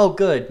 oh,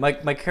 good,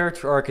 my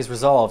character arc is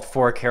resolved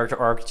for a character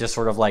arc just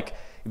sort of like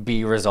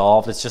be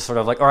resolved. It's just sort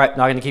of like, all right,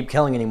 not gonna keep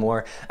killing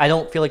anymore. I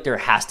don't feel like there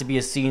has to be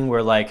a scene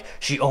where like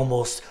she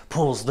almost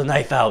pulls the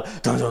knife out,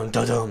 dun dun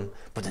dun dun,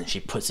 but then she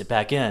puts it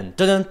back in,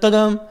 dun dun dun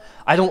dun.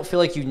 I don't feel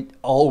like you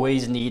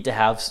always need to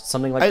have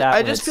something like that.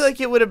 I just feel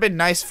like it would have been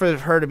nice for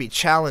her to be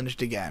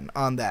challenged again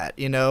on that,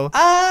 you know. But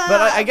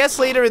I guess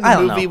later in the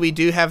movie we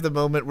do have the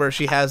moment where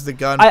she has the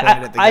gun pointed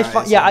at the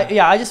guys.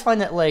 I just find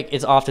that like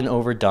it's often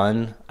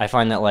overdone. I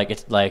find that like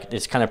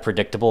it's kind of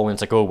predictable when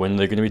it's like, oh, when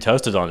they're going to be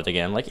tested on it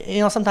again. Like, you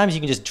know, sometimes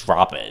you can just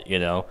drop it, you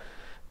know.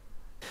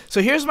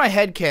 So here's my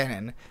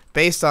headcanon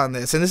based on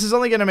this, and this is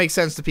only going to make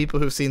sense to people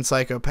who've seen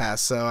Psycho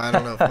Pass. So I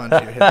don't know if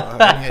Munchy or Hippo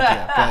have any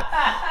idea,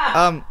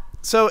 but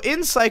so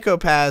in Psycho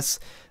Pass,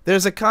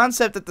 there's a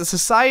concept that the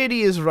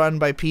society is run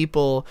by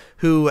people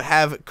who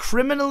have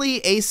criminally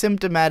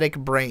asymptomatic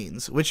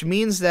brains, which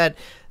means that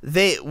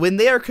when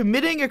they are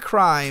committing a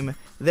crime,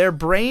 their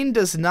brain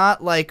does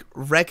not like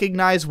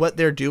recognize what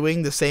they're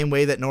doing the same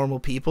way that normal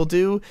people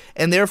do,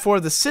 and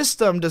therefore the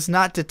system does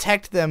not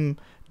detect them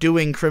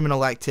doing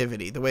criminal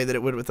activity the way that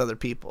it would with other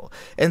people.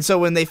 And so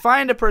when they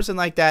find a person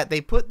like that,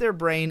 they put their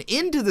brain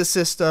into the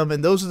system,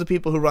 and those are the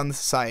people who run the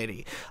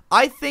society.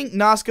 I think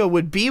Nausicaa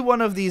would be one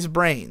of these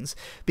brains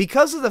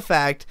because of the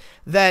fact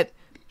that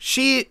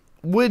she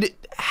would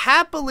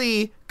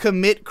happily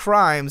commit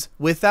crimes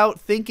without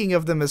thinking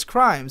of them as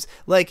crimes.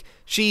 Like,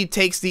 she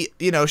takes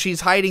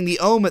she's hiding the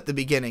ohm at the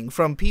beginning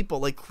from people.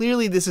 Like,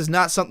 clearly this is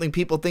not something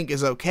people think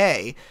is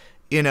okay.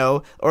 You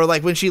know, or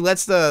like when she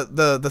lets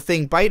the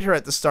thing bite her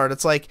at the start,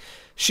 it's like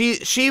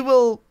she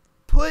will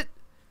put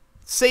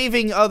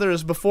saving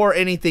others before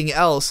anything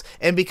else,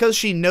 and because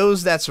she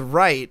knows that's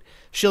right,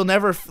 she'll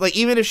never, like,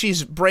 even if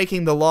she's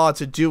breaking the law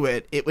to do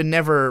it, it would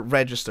never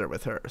register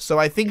with her. So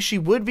I think she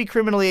would be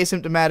criminally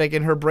asymptomatic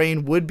and her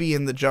brain would be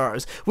in the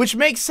jars, which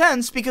makes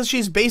sense because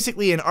she's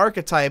basically an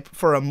archetype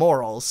for a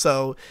moral.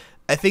 So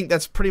I think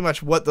that's pretty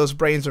much what those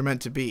brains are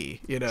meant to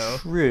be, you know.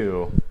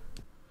 True.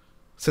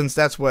 Since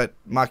that's what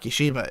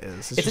Makishima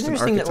is. It's just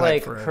interesting that,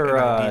 like, her,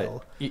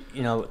 ideal.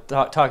 you know,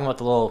 talking about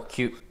the little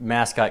cute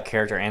mascot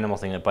character animal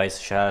thing that bites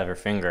the shit out of her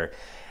finger.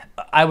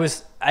 I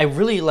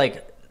really, like,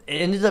 it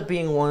ended up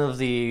being one of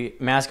the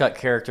mascot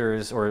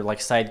characters or, like,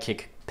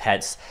 sidekick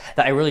pets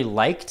that I really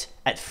liked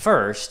at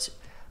first.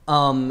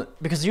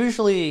 Because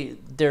usually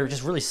they're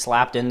just really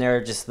slapped in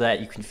there just so that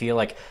you can feel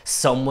like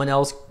someone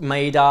else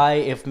may die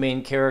if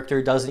main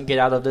character doesn't get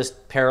out of this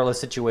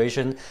perilous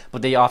situation,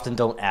 but they often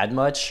don't add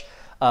much.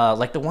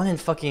 Like the one in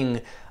fucking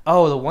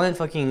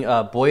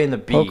Boy and the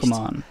Beast.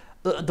 Pokemon.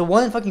 The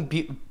one in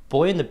fucking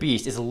Boy and the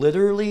Beast is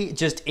literally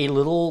just a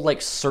little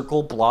like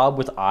circle blob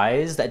with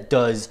eyes that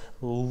does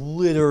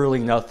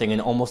literally nothing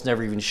and almost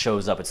never even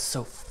shows up. It's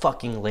so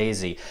fucking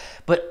lazy.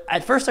 But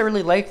at first I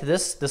really liked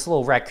this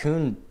little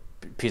raccoon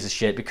piece of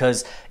shit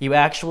because you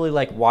actually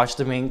like watch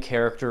the main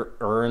character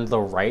earn the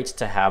right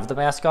to have the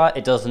mascot.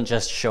 It doesn't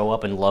just show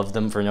up and love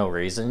them for no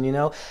reason, you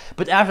know.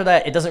 But after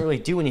that, it doesn't really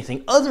do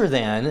anything other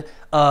than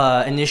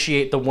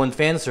initiate the one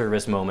fan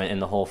service moment in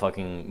the whole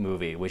fucking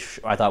movie, which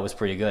I thought was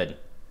pretty good.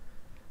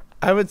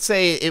 I would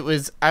say it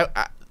was.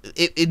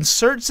 It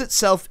inserts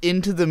itself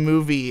into the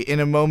movie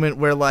in a moment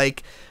where,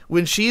 like,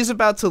 when she's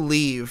about to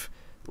leave,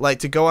 like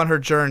to go on her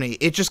journey,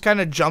 it just kind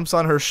of jumps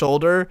on her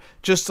shoulder,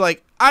 just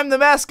like, I'm the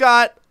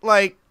mascot.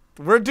 Like,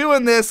 we're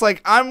doing this.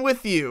 Like, I'm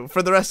with you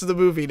for the rest of the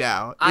movie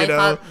now. You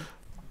know?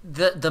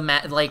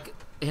 Thought like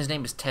his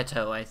name is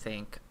Teto, I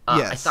think.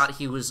 Yes. I thought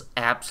he was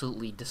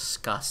absolutely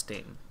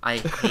disgusting. I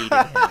hated him.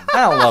 I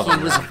don't love him.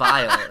 He was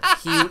vile.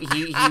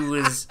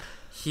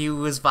 He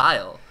was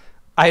vile.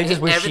 I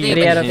just wish he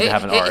didn't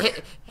have an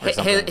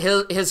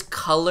arc. His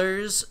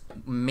colors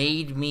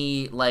made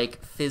me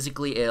like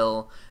physically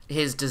ill.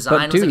 His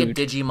design was like a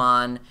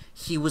Digimon.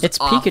 He was It's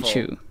awful.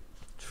 Pikachu.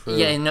 True.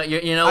 Yeah, no,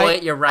 you know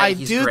what? You're right.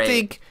 He's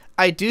great.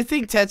 I do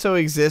think Tetsuo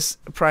exists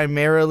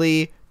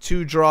primarily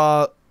to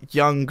draw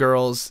young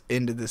girls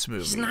into this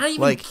movie. He's not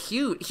even like,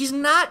 cute. He's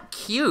not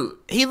cute.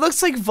 He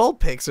looks like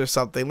Vulpix or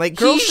something. Like,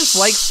 girls just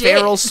like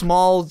feral,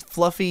 small,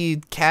 fluffy,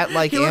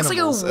 cat-like animals.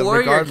 He looks like a warrior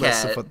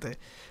regardless cat. Of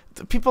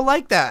what people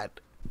like that.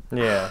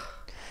 Yeah.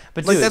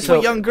 But like, dude, that's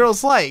what young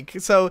girls like.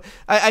 So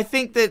I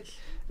think that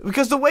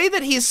because the way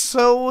that he's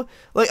so,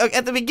 like,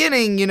 at the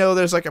beginning, you know,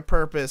 there's like a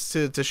purpose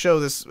to show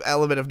this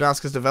element of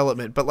Nausicaa's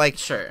development, but like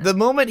the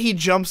moment he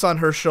jumps on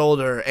her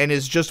shoulder and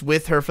is just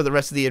with her for the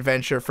rest of the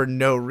adventure for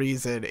no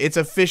reason, it's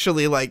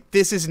officially like,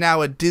 this is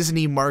now a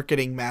Disney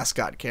marketing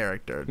mascot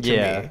character to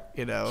me,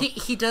 you know.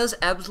 He does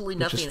absolutely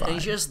nothing, and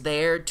he's just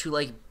there to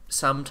like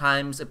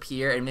sometimes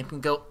appear and make him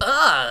go,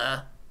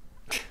 ugh.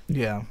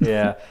 Yeah.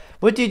 Yeah.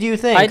 What did you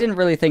think? I didn't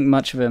really think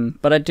much of him,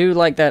 but I do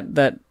like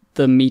that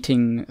the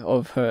meeting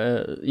of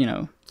her, you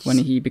know, when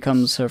he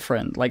becomes her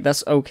friend. Like,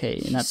 that's okay,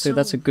 and that's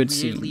a good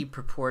scene. Weirdly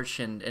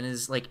proportioned, and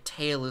his like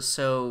tail is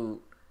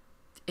so.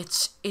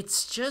 It's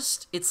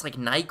like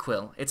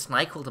NyQuil. It's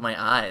NyQuil to my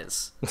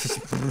eyes.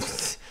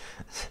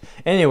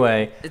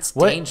 Anyway, It's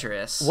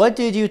dangerous. What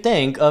did you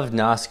think of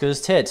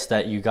Nausicaa's tits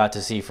that you got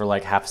to see for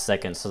like half a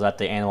second so that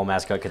the animal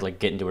mascot could like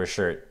get into her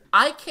shirt?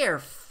 I care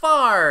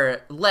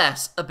far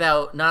less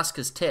about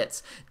Nausicaa's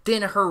tits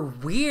than her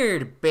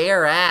weird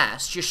bare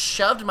ass just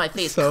shoved in my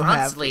face So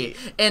constantly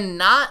happy. in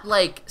not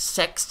like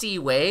sexy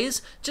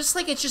ways, just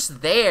like it's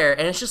just there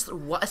and it's just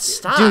what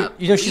stop. Dude,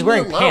 you know she's Leave me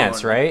wearing alone.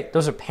 pants, right?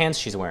 Those are pants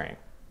she's wearing.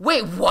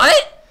 Wait,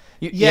 what?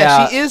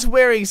 Yeah, she is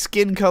wearing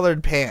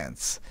skin-colored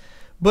pants,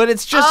 but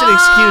it's just an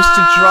excuse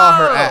to draw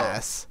her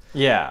ass.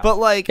 Yeah. But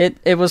like,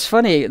 It was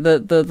funny.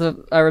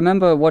 I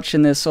remember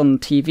watching this on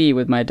TV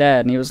with my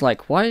dad, and he was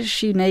like, "Why is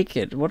she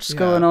naked? What's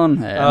going on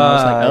here?" And I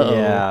was like, "Uh-oh,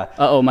 yeah.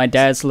 uh-oh, my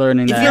dad's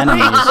learning if that you anime."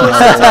 pay is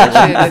close not-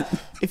 attention,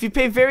 if you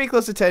pay very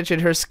close attention,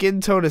 her skin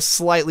tone is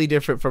slightly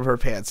different from her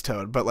pants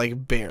tone, but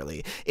like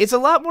barely. It's a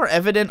lot more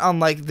evident on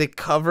like the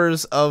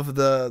covers of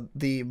the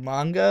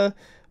manga,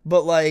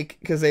 but like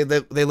because they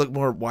look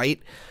more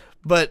white.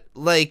 But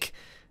like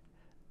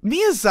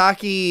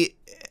Miyazaki,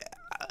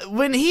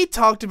 when he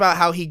talked about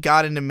how he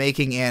got into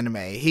making anime,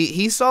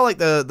 he saw like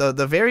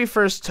the very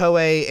first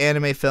Toei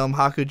anime film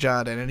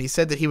Hakujaden, and he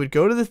said that he would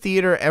go to the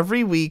theater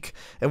every week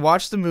and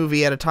watch the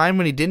movie at a time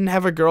when he didn't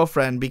have a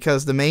girlfriend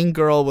because the main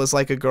girl was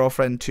like a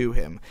girlfriend to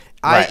him,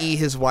 Right. i.e.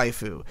 his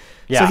waifu.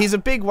 Yeah. So he's a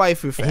big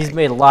waifu fan. He's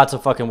made lots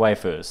of fucking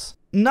waifus.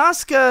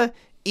 Nausicaa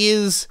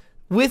is,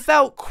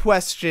 without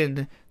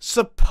question,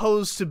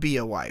 supposed to be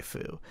a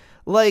waifu.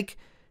 Like,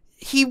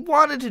 he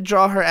wanted to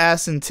draw her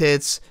ass and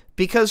tits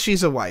because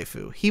she's a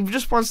waifu. He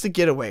just wants to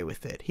get away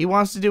with it. He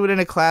wants to do it in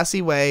a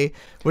classy way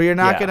where you're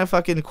not Yeah. gonna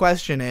fucking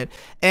question it.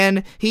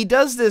 And he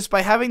does this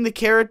by having his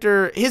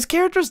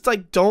characters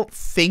like don't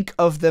think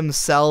of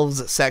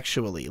themselves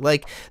sexually.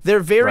 Like they're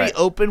very Right.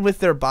 open with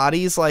their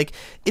bodies. Like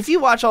if you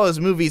watch all his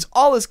movies,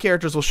 all his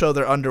characters will show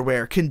their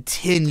underwear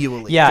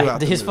continually. Yeah, throughout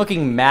the his movie.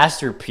 fucking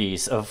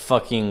masterpiece of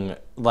fucking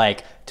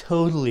like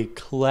totally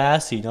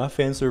classy, not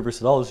fan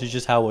service at all. This is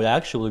just how it would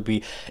actually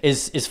be.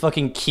 Is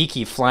fucking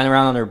Kiki flying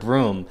around on her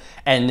broom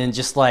and then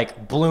just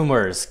like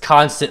bloomers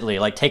constantly,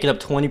 like taking up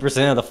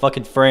 20% of the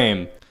fucking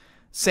frame.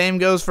 Same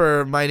goes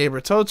for My Neighbor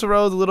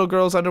Totoro. The little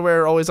girl's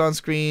underwear are always on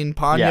screen.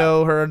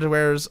 Ponyo, her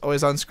underwear is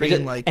always on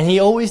screen. Like, and he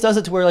always does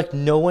it to where like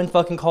no one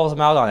fucking calls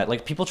him out on it.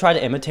 Like people try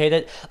to imitate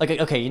it. Like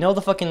okay, you know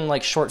the fucking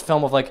like short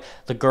film of like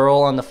the girl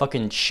on the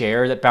fucking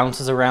chair that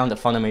bounces around that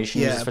Funimation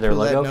uses for their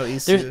Pullette logo. no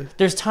Isu.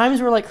 There's times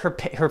where like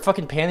her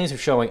fucking panties are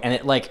showing and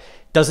it like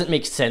doesn't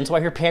make sense why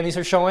her panties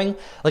are showing.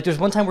 Like there's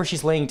one time where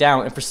she's laying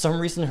down and for some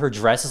reason her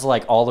dress is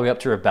like all the way up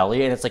to her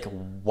belly and it's like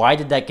why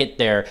did that get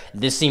there?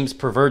 This seems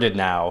perverted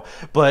now.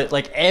 But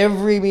like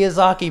every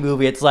Miyazaki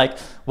movie it's like,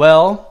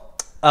 well,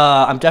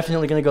 I'm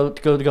definitely gonna go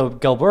to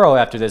Galburo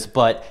after this,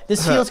 but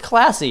this feels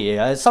classy.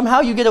 Somehow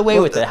you get away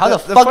with it. How the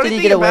fuck funny did he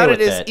thing get away about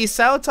with it is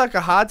Isao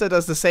Takahata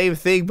does the same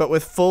thing, but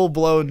with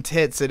full-blown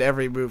tits in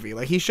every movie.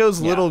 Like he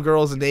shows little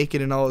girls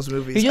naked in all his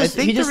movies. I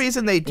think the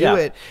reason they do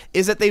it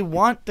is that they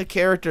want the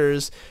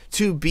characters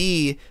to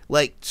be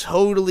like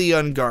totally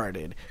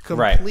unguarded,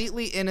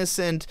 completely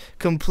innocent,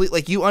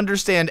 like you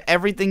understand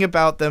everything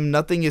about them,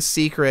 nothing is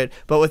secret,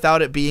 but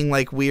without it being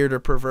like weird or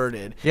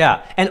perverted.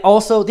 Yeah, and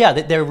also, yeah,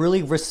 they're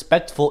really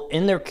respectful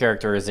in their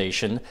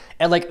characterization.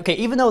 And, like, okay,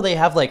 even though they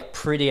have, like,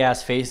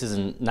 pretty-ass faces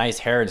and nice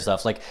hair and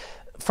stuff, like,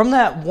 from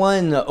that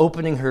one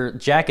opening her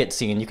jacket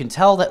scene, you can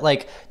tell that,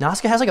 like,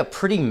 Nausicaa has, like, a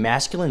pretty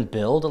masculine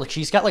build. Like,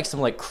 she's got, like, some,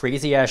 like,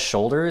 crazy-ass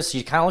shoulders.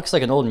 She kind of looks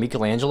like an old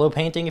Michelangelo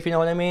painting, if you know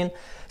what I mean.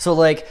 So,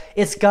 like,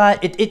 it's got,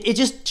 it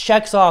just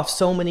checks off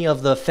so many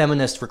of the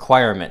feminist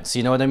requirements,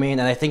 you know what I mean?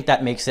 And I think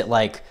that makes it,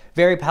 like,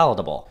 very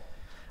palatable.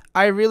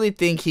 I really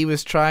think he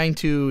was trying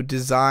to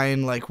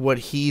design like what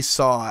he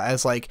saw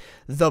as like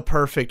the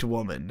perfect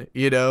woman,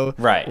 you know?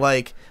 Right.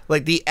 Like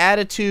the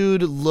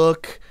attitude,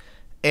 look,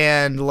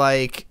 and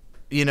like,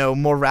 you know,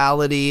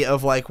 morality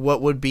of like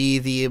what would be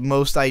the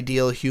most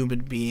ideal human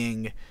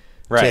being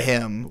to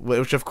him,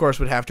 which of course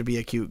would have to be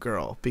a cute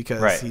girl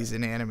because he's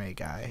an anime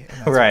guy and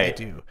that's what they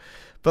do.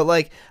 But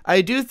like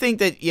I do think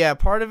that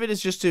part of it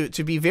is just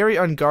to be very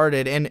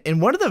unguarded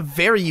and one of the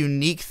very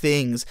unique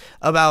things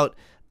about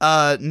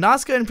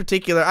Nausicaa in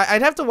particular,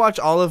 I'd have to watch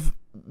all of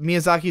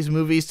Miyazaki's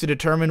movies to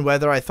determine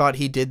whether I thought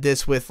he did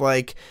this with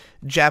like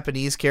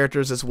Japanese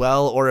characters as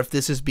well, or if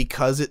this is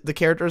because the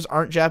characters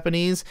aren't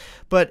Japanese.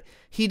 But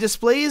he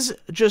displays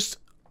just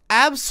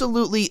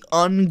absolutely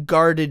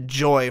unguarded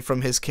joy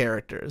from his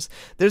characters.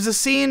 There's a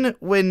scene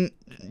when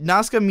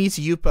Nausicaa meets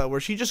Yupa where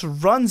she just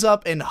runs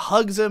up and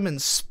hugs him and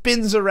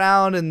spins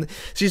around and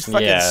she's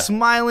fucking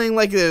smiling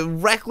like a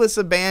reckless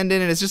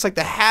abandon, and it's just like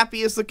the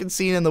happiest looking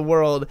scene in the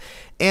world.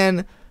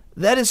 And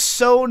that is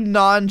so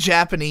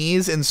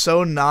non-Japanese and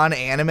so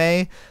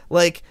non-anime.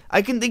 Like,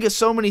 I can think of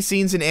so many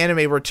scenes in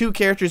anime where two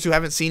characters who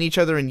haven't seen each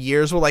other in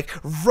years will, like,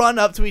 run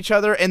up to each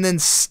other and then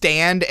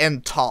stand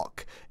and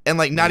talk. And,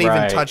 like, not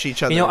even touch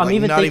each other. You know, I'm like,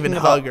 even not thinking even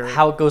about hug or...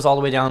 how it goes all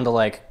the way down to,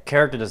 like,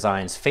 character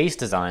designs, face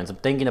designs. I'm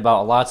thinking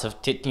about lots of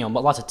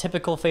lots of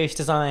typical face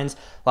designs,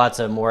 lots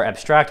of more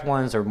abstract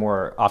ones or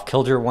more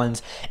off-kilter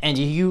ones, and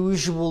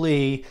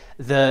usually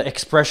the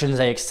expressions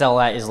they excel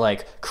at is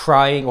like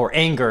crying or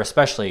anger,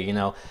 especially in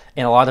a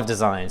lot of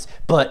designs.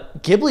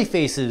 But Ghibli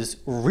faces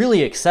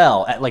really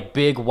excel at like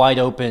big, wide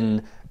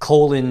open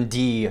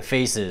 :D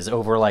faces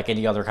over like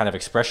any other kind of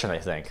expression, I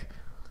think.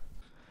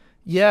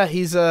 Yeah,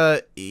 he's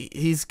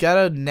got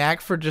a knack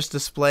for just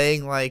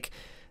displaying like.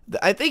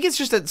 I think it's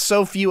just that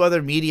so few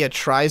other media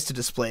tries to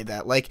display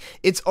that. Like,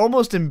 it's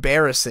almost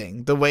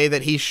embarrassing the way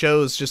that he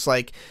shows just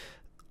like,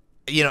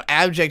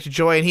 abject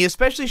joy, and he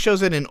especially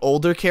shows it in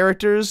older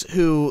characters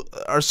who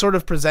are sort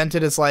of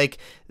presented as like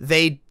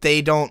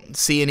they don't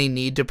see any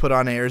need to put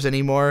on airs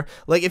anymore.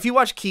 Like, if you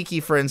watch Kiki,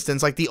 for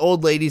instance, like the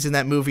old ladies in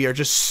that movie are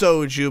just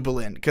so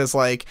jubilant because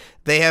like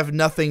they have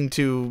nothing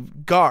to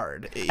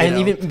guard.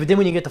 But then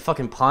when you get to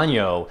fucking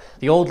Ponyo,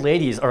 the old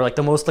ladies are like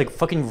the most like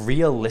fucking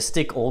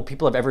realistic old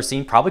people I've ever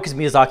seen. Probably because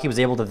Miyazaki was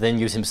able to then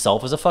use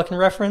himself as a fucking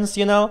reference.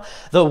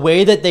 The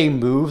way that they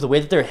move, the way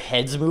that their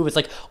heads move, it's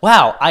like,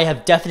 wow, I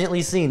have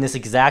definitely seen this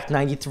exact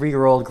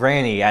 93-year-old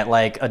granny at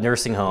like a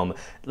nursing home,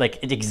 like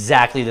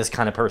exactly this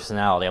kind of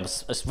personality. I'm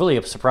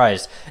really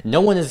surprised. No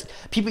one is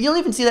people. You don't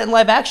even see that in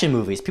live action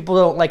movies. People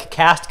don't like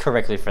cast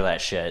correctly for that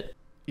shit.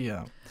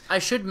 Yeah. I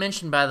should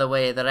mention, by the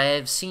way, that I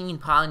have seen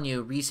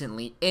Ponyo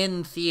recently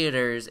in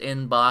theaters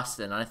in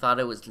Boston. I thought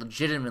it was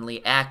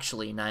legitimately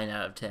actually 9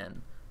 out of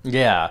 10.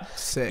 Yeah.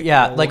 Sick.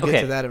 Yeah, we'll like get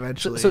okay. to that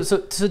eventually. So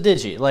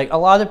Digi, like a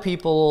lot of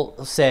people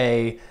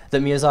say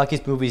that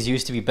Miyazaki's movies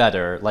used to be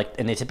better, like,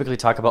 and they typically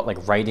talk about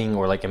like writing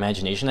or like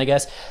imagination, I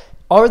guess.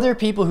 Are there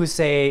people who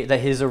say that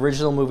his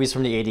original movies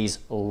from the 80s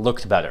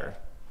looked better?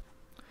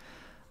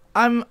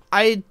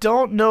 I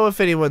don't know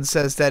if anyone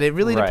says that. It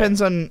really Right.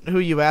 depends on who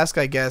you ask,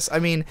 I guess. I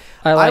mean,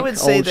 I would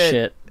say old that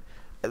shit.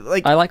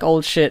 like I like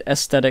old shit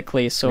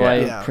aesthetically, so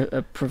Yeah.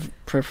 I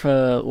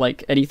prefer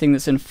like anything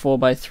that's in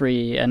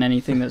 4:3 and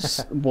anything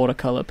that's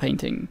watercolor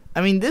painting.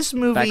 I mean, this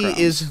movie Backgrounds.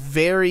 is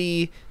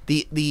very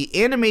the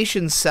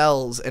animation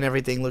cells and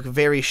everything look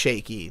very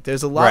shaky.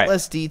 There's a lot Right.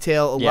 less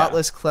detail, a Yeah. lot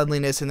less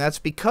cleanliness, and that's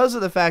because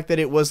of the fact that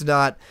it was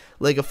not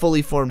like a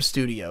fully formed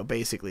studio,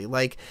 basically.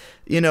 Like,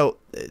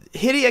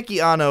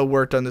 Hideaki Anno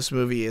worked on this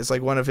movie as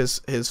like one of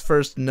his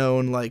first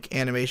known like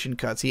animation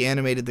cuts. He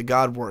animated The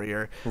God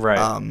Warrior.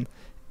 Right.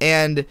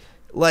 And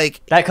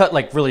like That cut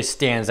like really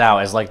stands out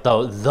as like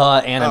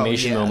the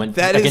animation moment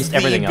that is against the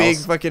everything big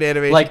else. fucking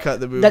animation Like cut in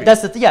the movie.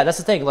 that's the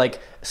thing. Like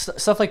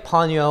stuff like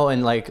Ponyo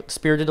and like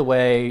Spirited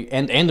Away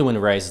and The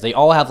Wind Rises, they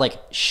all have like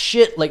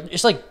shit like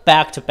it's like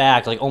back to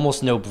back, like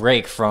almost no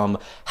break from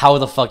how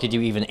the fuck did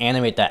you even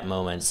animate that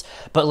moments.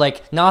 But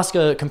like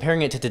Nausicaa,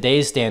 comparing it to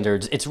today's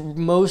standards, it's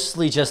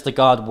mostly just the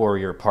God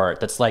Warrior part.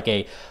 That's like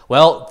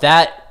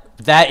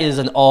that is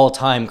an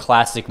all-time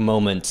classic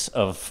moment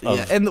of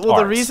and art.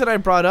 the reason I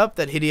brought up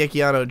that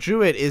Hideaki Anno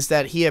drew it is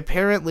that he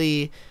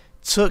apparently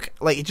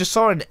just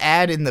saw an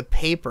ad in the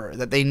paper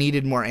that they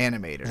needed more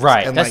animators,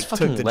 Right, and that's like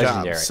fucking took the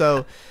legendary. job.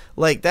 So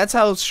like that's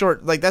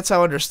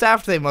how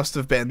understaffed they must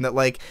have been, that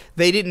like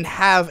they didn't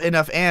have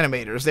enough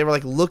animators. They were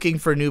like looking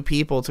for new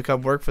people to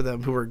come work for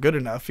them who were good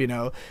enough,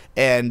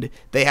 and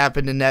they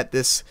happened to net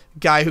this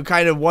guy who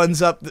kind of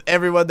ones up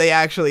everyone they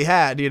actually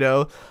had,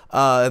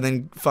 and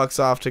then fucks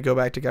off to go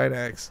back to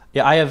Gainax.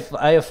 Yeah, I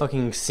have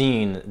fucking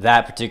seen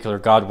that particular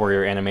God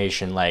Warrior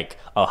animation like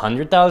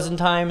 100,000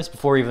 times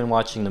before even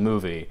watching the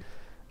movie.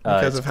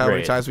 Because It's of how many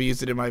great. times we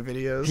used it in my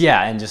videos.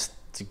 Yeah, and just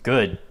it's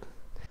good.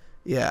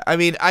 Yeah, I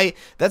mean,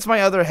 that's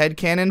my other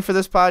headcanon for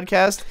this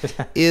podcast,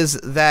 is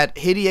that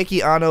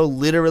Hideaki Anno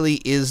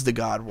literally is the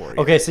God Warrior.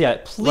 Okay, so yeah,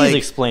 please Like,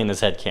 explain this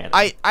headcanon.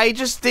 I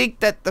just think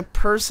that the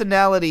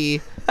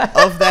personality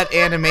of that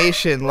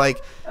animation,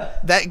 like,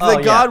 that the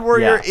yeah, God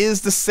Warrior yeah.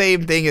 is the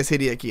same thing as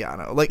Hideaki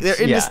Anno. Like, they're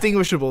Yeah.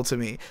 indistinguishable to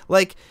me.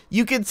 Like,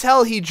 you can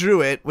tell he drew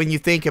it when you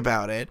think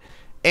about it.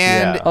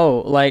 And Yeah.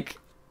 Oh, like,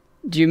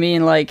 do you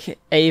mean like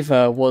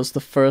Ava was the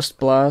first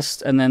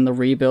blast and then the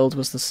rebuild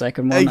was the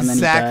second one and then he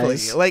exactly.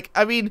 dies? Like,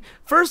 I mean,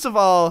 first of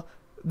all,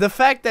 the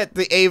fact that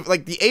the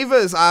Ava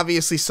is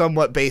obviously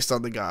somewhat based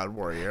on the God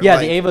Warrior. Yeah,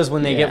 like, the Avas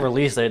when they get Yeah.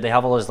 released, they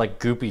have all this like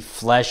goopy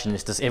flesh and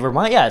it's just it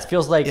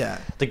feels like Yeah.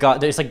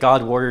 it's like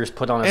God Warriors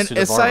put on a And suit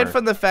of aside armor.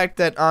 from the fact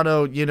that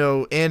Anno,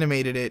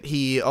 animated it,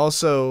 he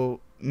also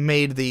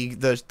made the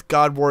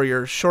God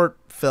Warrior short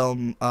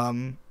film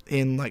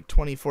in like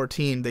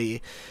 2014.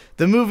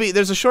 The movie,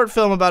 there's a short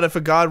film about if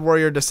a God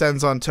Warrior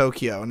descends on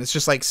Tokyo, and it's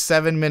just like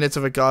 7 minutes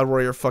of a God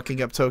Warrior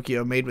fucking up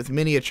Tokyo made with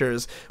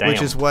miniatures, which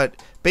Damn. is what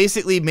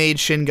basically made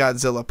Shin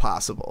Godzilla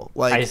possible.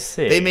 Like, I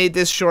see. they made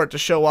this short to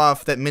show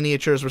off that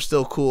miniatures were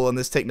still cool and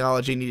this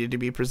technology needed to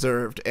be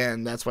preserved,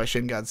 and that's why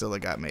Shin Godzilla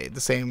got made.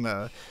 The same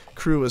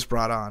crew was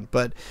brought on.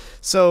 But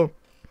so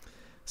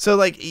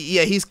like,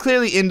 yeah, he's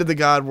clearly into the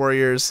God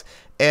Warriors,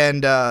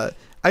 and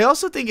I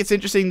also think it's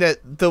interesting that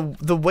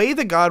the way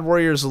the God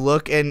Warriors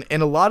look, and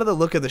a lot of the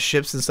look of the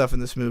ships and stuff in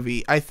this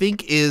movie, I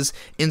think is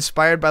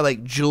inspired by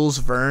like Jules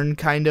Verne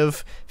kind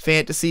of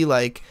fantasy,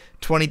 like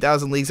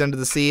 20,000 Leagues Under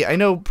the Sea. I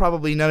know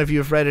probably none of you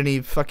have read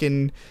any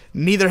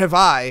neither have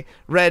I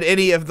read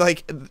any of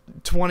like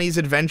 20s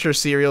adventure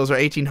serials or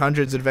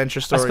 1800s adventure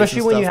stories.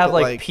 Especially when stuff, you have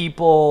but, like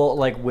people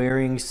like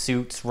wearing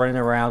suits running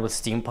around with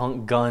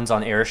steampunk guns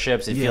on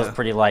airships. It feels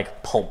pretty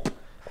like pulp.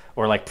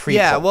 Or like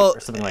pre-pulp or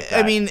something like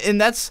that. I mean, and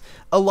that's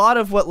a lot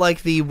of what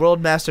like the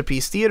World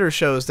Masterpiece Theater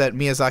shows that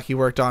Miyazaki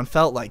worked on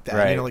felt like that.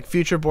 Right. You know, like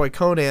Future Boy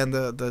Conan,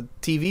 the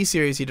TV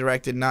series he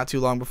directed not too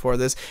long before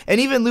this,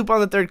 and even Lupin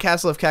the Third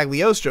Castle of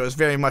Cagliostro is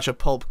very much a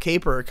pulp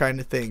caper kind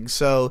of thing.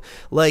 So,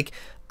 like,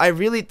 I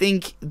really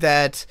think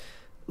that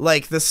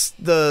like the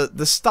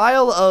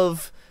style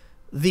of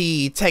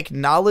the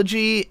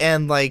technology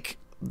and like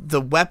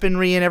the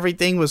weaponry and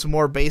everything was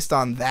more based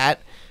on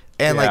that.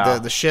 And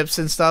like the ships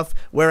and stuff,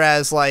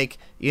 whereas like,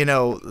 you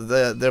know,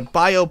 the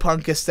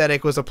biopunk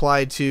aesthetic was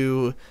applied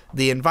to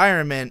the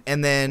environment,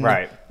 and then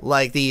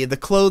like the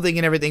clothing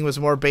and everything was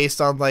more based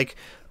on like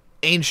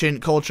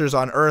ancient cultures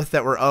on Earth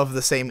that were of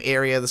the same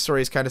area the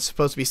story is kind of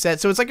supposed to be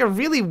set. So it's like a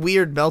really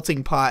weird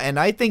melting pot, and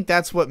I think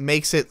that's what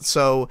makes it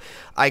so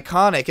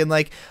iconic. And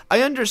like,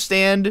 I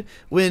understand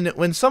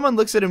when someone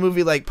looks at a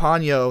movie like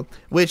Ponyo,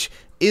 which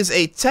is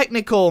a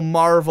technical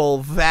marvel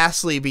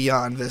vastly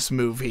beyond this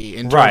movie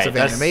in terms of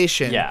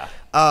animation. Yeah.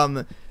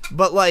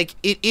 But like,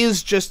 it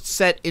is just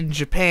set in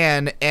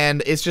Japan,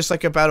 and it's just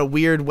like about a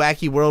weird,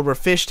 wacky world where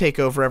fish take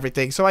over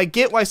everything. So I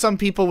get why some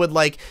people would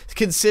like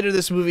consider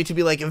this movie to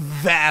be like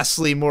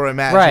vastly more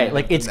imaginative. Right,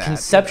 like it's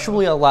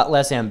conceptually a lot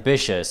less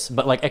ambitious,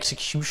 but like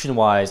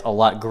execution-wise, a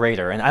lot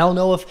greater. And I don't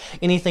know if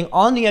anything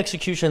on the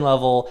execution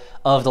level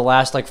of the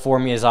last like 4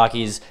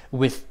 Miyazakis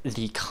with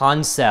the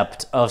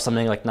concept of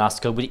something like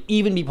Nausicaa would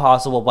even be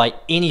possible by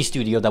any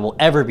studio that will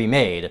ever be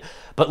made.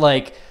 But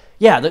like,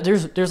 yeah,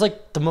 there's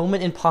like the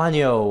moment in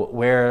Ponyo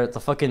where the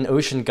fucking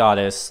ocean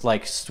goddess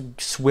like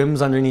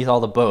swims underneath all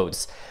the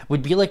boats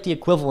would be like the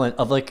equivalent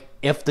of like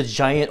if the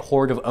giant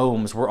horde of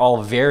ohms were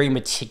all very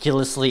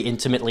meticulously,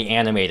 intimately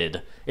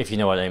animated, if you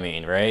know what I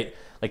mean, right?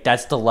 Like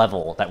that's the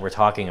level that we're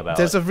talking about.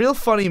 There's a real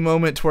funny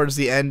moment towards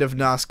the end of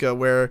Nausicaa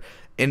where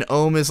an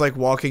ohm is like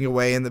walking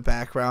away in the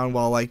background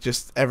while like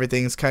just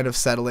everything's kind of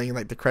settling and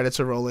like the credits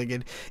are rolling,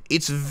 and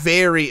it's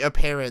very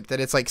apparent that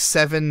it's like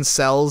 7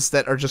 cells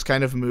that are just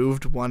kind of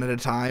moved one at a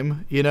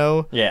time, you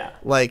know? Yeah.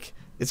 Like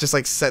it's just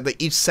like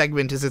each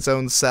segment is its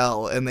own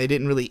cell, and they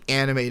didn't really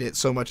animate it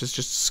so much as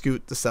just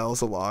scoot the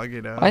cells along,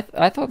 you know?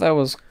 I thought that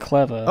was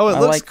clever. Oh, it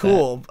looks like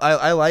cool.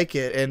 I like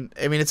it, and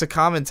I mean it's a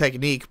common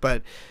technique,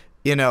 but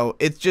you know,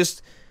 it's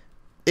just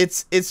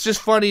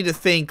funny to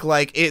think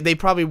like they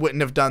probably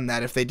wouldn't have done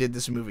that if they did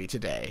this movie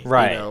today,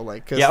 right? You know,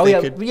 like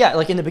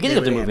like in the beginning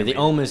of the movie, animate the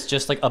ohm is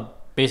just like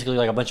basically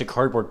like a bunch of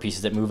cardboard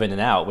pieces that move in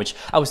and out, which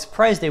I was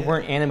surprised they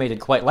weren't animated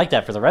quite like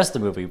that for the rest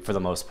of the movie for the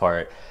most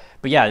part.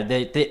 But yeah,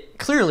 they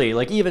clearly,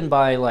 like, even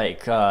by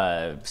like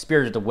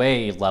Spirited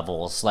Away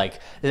levels, like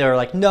they're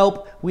like,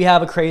 nope, we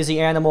have a crazy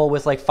animal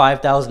with like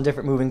 5,000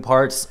 different moving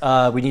parts.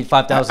 We need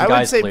 5,000 guys. I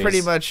would say please.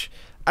 pretty much.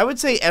 I would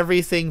say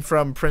everything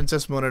from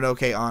Princess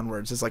Mononoke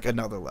onwards is like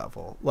another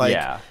level.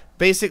 Like,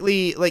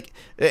 basically, like,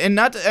 and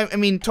not. I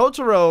mean,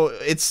 Totoro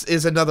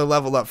is another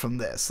level up from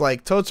this.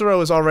 Like,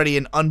 Totoro is already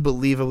an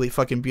unbelievably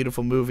fucking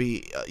beautiful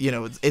movie. You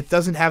know, it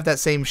doesn't have that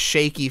same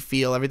shaky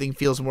feel. Everything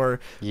feels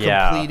more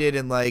completed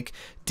and like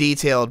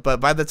detailed. But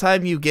by the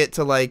time you get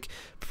to like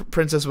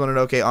Princess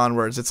Mononoke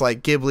onwards, it's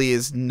like Ghibli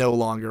is no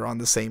longer on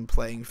the same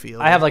playing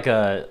field. I have like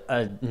a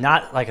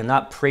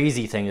not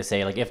crazy thing to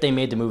say. Like, if they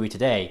made the movie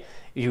today.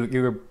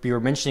 You were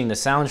mentioning the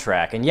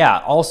soundtrack, and yeah,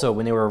 also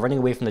when they were running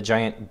away from the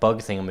giant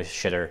bug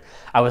shitter,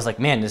 I was like,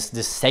 man, this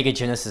Sega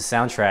Genesis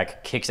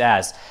soundtrack kicks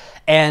ass.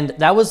 And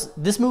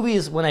this movie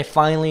is when I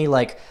finally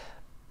like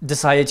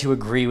decided to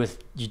agree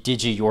with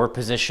Digi, your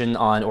position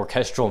on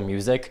orchestral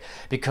music,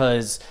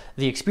 because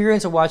the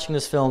experience of watching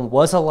this film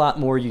was a lot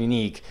more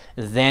unique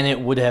than it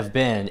would have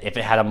been if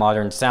it had a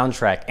modern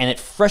soundtrack. And it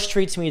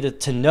frustrates me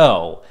to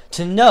know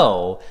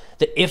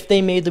that if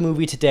they made the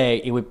movie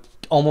today, it would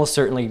almost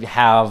certainly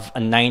have a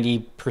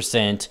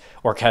 90%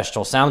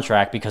 orchestral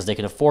soundtrack because they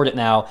can afford it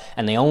now,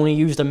 and they only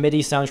used a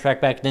MIDI soundtrack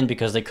back then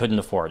because they couldn't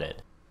afford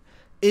it.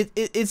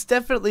 It's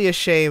definitely a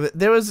shame.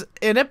 There was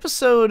an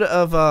episode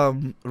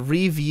of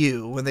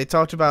Review when they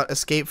talked about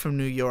Escape from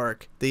New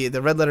York, the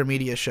Red Letter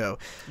Media show.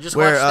 I just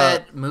watched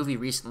that movie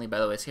recently, by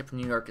the way. Escape from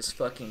New York is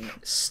fucking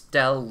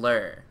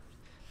stellar.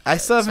 I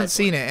still haven't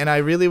seen it, and I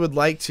really would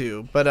like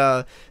to.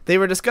 But they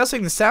were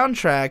discussing the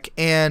soundtrack,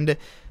 and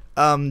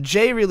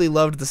Jay really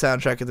loved the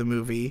soundtrack of the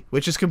movie,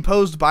 which is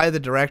composed by the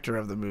director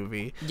of the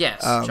movie.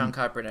 Yes, John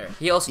Carpenter.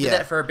 He also did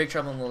that for Big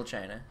Trouble in Little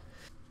China,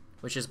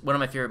 which is one of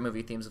my favorite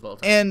movie themes of all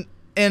time.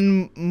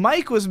 And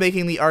Mike was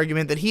making the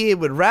argument that he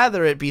would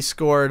rather it be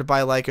scored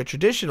by like a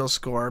traditional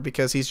score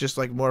because he's just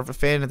like more of a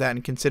fan of that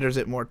and considers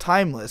it more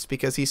timeless,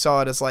 because he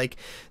saw it as like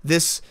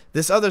this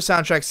other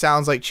soundtrack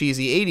sounds like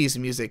cheesy 80s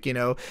music, you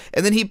know.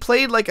 And then he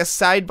played like a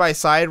side by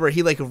side where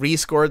he like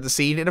rescored the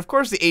scene, and of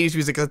course the 80s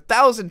music is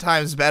 1,000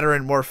 times better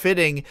and more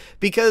fitting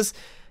because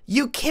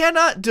you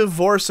cannot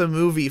divorce a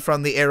movie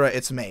from the era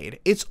it's made.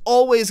 It's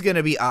always going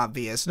to be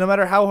obvious, no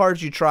matter how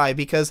hard you try,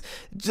 because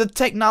the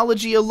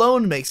technology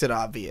alone makes it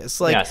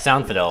obvious. Like, yeah,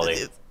 sound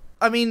fidelity.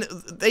 I mean,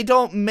 they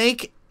don't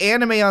make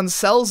anime on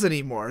cells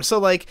anymore. So,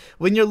 like,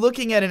 when you're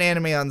looking at an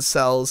anime on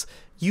cells,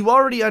 you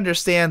already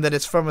understand that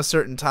it's from a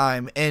certain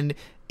time, and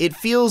it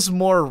feels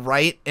more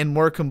right and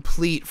more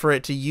complete for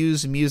it to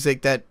use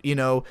music that, you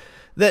know,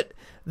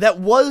 that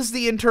was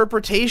the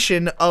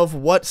interpretation of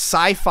what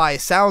sci-fi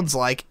sounds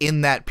like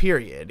in that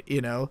period, you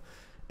know?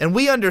 And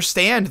we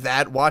understand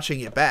that watching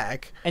it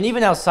back. And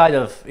even outside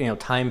of, you know,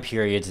 time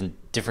periods and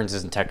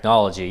differences in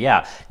technology,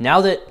 yeah.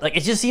 Now that, like,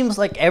 it just seems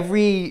like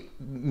every,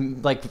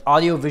 like,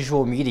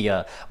 audiovisual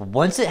media,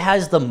 once it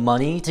has the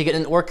money to get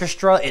an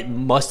orchestra, it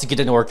must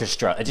get an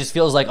orchestra. It just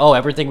feels like, oh,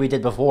 everything we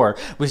did before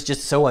was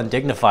just so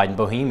undignified and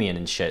bohemian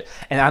and shit.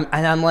 And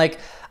I'm like,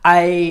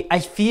 I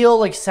feel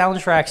like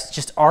soundtracks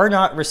just are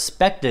not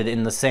respected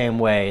in the same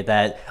way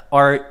that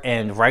art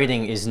and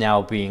writing is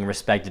now being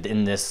respected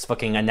in this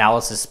fucking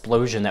analysis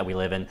explosion that we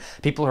live in.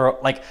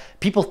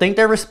 People think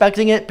they're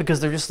respecting it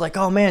because they're just like,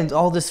 oh man,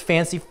 all this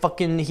fancy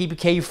fucking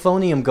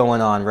euphonium going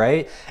on,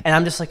 right? And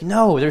I'm just like,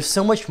 no, there's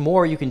so much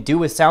more you can do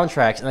with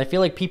soundtracks. And I feel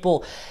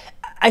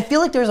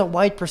like there's a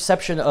wide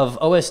perception of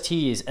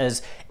OSTs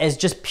as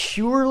just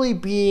purely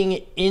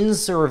being in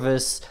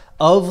service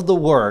of the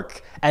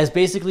work, as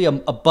basically a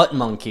butt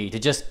monkey to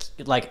just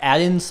like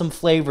add in some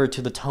flavor to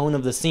the tone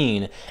of the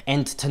scene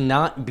and to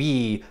not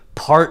be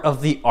part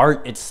of the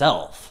art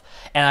itself.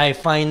 And I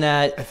find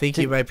that I think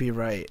you might be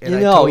right. And you I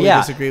know, totally yeah.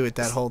 disagree with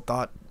that whole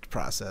thought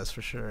process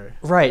for sure.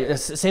 Right.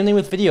 Same thing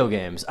with video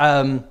games.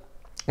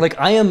 Like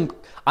I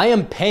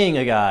am paying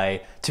a guy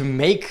to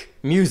make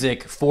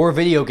music for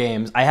video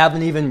games I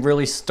haven't even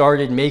really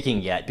started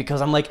making yet,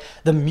 because I'm like,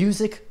 the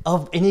music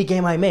of any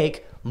game I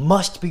make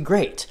must be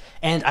great,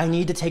 and I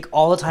need to take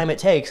all the time it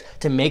takes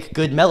to make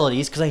good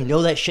melodies, because I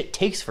know that shit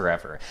takes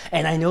forever.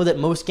 And I know that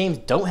most games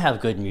don't have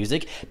good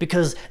music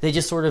because they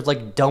just sort of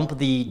like dump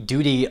the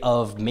duty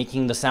of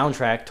making the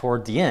soundtrack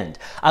toward the end.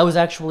 I was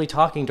actually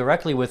talking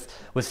directly with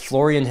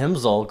Florian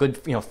Himsel,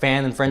 good, you know,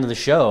 fan and friend of the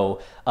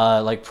show,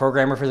 like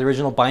programmer for the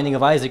original Binding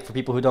of Isaac, for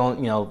people who don't,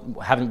 you know,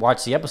 haven't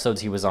watched the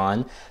episodes he was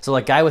on. So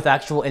like, guy with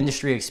actual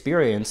industry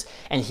experience,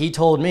 and he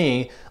told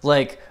me,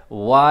 like,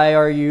 why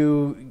are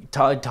you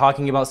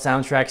talking about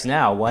soundtracks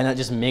now? Why not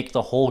just make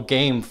the whole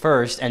game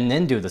first and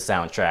then do the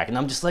soundtrack? And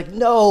I'm just like,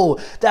 no,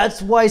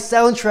 that's why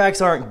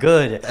soundtracks aren't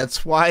good.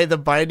 That's why The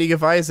Binding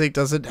of Isaac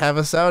doesn't have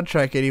a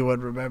soundtrack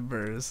anyone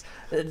remembers.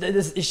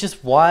 It's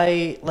just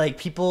why, like,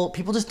 people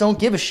just don't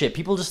give a shit.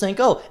 People just think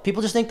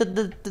that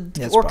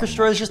the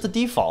orchestra is just the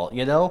default,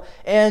 you know?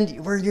 And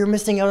you're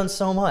missing out on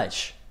so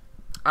much.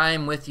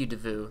 I'm with you,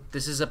 Davoo.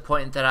 This is a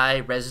point that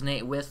I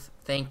resonate with.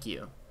 Thank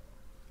you.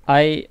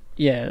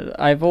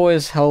 I've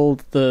always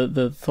held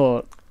the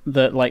thought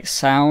that like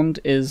sound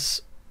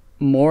is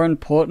more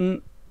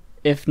important,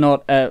 if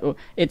not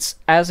it's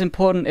as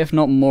important, if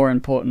not more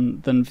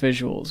important than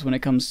visuals when it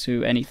comes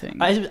to anything.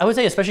 I would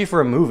say, especially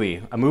for a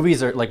movie.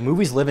 Movies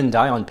live and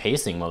die on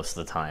pacing most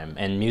of the time,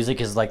 and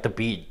music is like the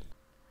beat.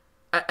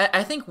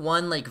 I think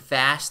one like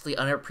vastly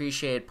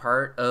unappreciated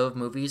part of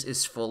movies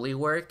is Foley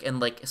work and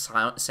like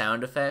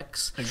sound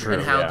effects. True,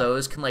 and how yeah.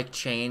 those can like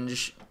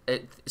change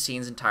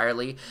scenes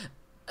entirely.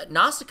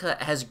 Nausicaa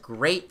has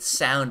great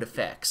sound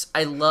effects.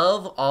 I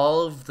love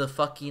all of the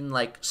fucking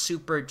like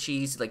super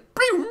cheesy like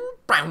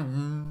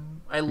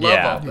I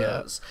love all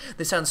those.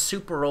 They sound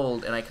super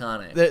old and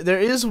iconic. There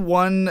is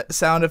one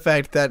sound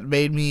effect that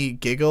made me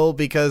giggle,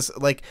 because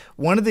like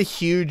one of the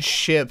huge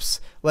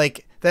ships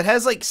like that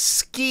has like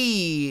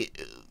ski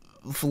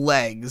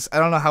legs. I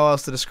don't know how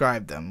else to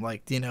describe them.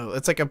 Like, you know,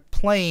 it's like a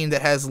plane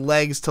that has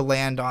legs to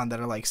land on that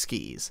are like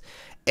skis.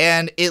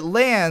 And it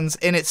lands,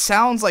 and it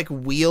sounds like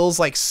wheels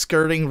like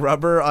skirting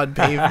rubber on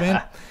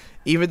pavement,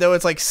 even though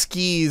it's like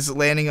skis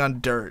landing on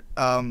dirt.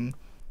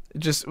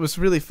 It was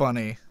really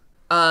funny.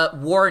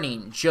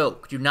 Warning,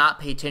 joke, do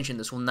not pay attention,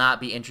 this will not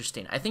be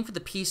interesting. I think for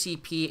the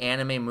PCP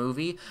anime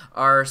movie,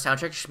 our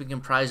soundtrack should be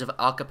comprised of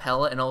a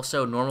cappella and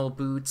also normal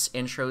boots,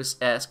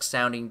 intros-esque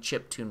sounding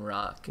chiptune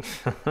rock.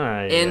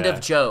 End of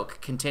joke,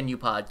 continue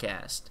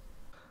podcast.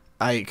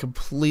 I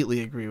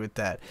completely agree with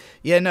that.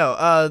 Yeah,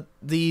 no,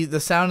 the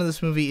sound of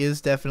this movie is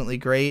definitely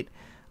great.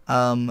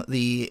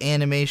 The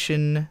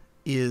animation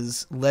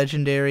is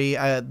legendary.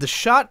 The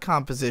shot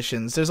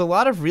compositions, there's a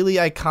lot of really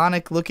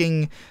iconic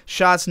looking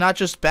shots, not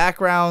just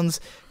backgrounds,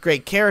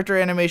 great character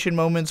animation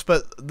moments,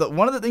 but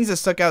one of the things that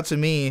stuck out to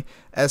me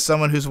as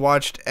someone who's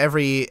watched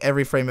every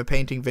frame of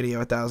painting video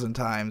 1,000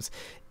 times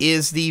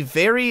is the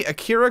very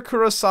Akira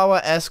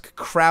Kurosawa-esque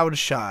crowd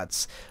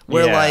shots,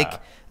 where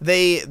like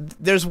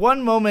there's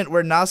one moment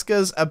where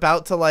Nausicaa's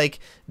about to like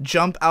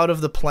jump out of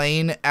the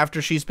plane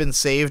after she's been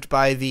saved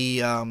by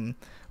the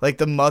like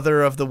the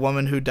mother of the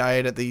woman who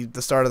died at the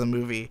start of the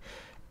movie,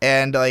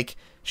 and like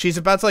she's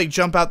about to like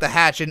jump out the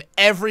hatch, and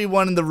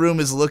everyone in the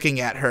room is looking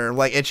at her,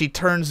 like, and she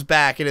turns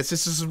back, and it's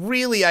just this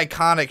really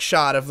iconic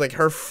shot of like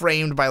her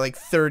framed by like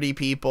 30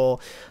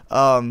 people.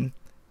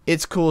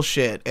 it's cool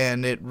shit,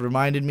 and it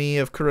reminded me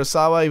of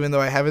Kurosawa, even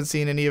though I haven't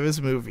seen any of his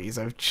movies.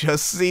 I've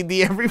just seen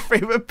the Every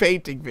Frame a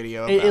Painting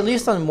video. At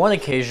least on one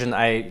occasion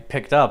I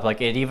picked up, like,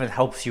 it even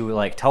helps you,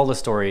 like, tell the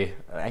story,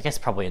 I guess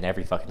probably in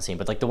every fucking scene,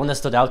 but, like, the one that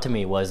stood out to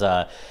me was,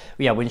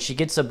 when she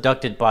gets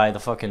abducted by the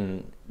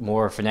fucking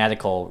more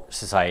fanatical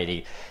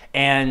society,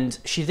 and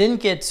she then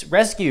gets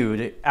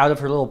rescued out of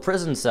her little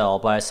prison cell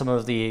by some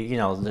of the,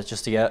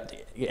 just the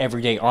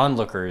everyday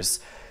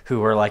onlookers, who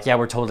were like, yeah,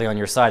 we're totally on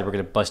your side. We're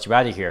going to bust you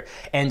out of here.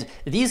 And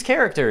these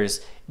characters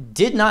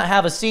did not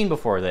have a scene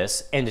before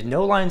this and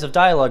no lines of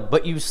dialogue,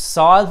 but you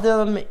saw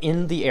them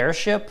in the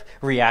airship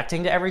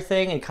reacting to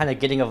everything and kind of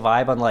getting a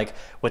vibe on like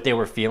what they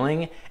were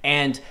feeling.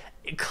 And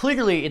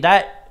clearly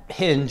that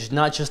hinged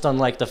not just on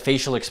like the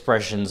facial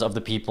expressions of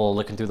the people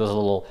looking through those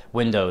little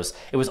windows.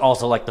 It was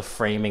also like the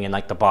framing and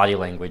like the body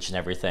language and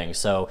everything.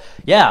 So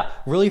yeah,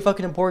 really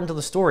fucking important to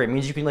the story. It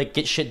means you can like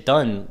get shit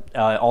done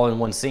all in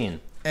one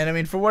scene. And I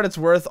mean, for what it's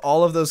worth,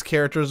 all of those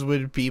characters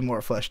would be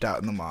more fleshed out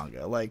in the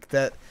manga. Like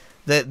the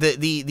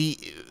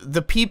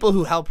people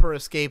who help her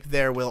escape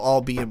there will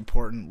all be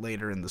important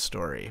later in the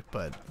story.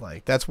 But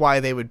like that's why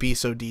they would be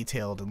so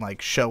detailed and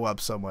like show up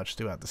so much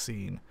throughout the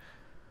scene.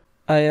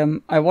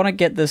 I want to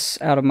get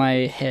this out of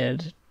my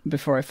head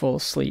before I fall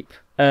asleep.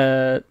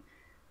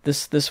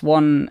 This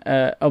one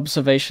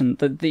observation,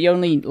 the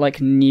only like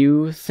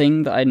new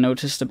thing that I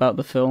noticed about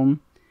the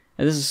film.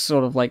 And this is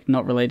sort of like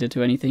not related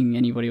to anything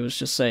anybody was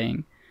just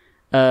saying.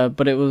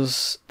 But it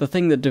was the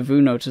thing that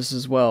Davoo noticed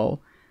as well,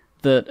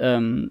 that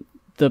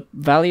the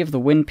Valley of the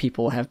Wind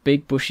people have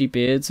big bushy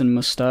beards and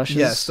mustaches.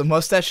 Yes, the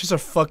mustaches are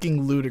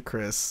fucking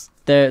ludicrous.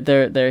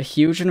 They're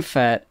huge and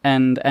fat,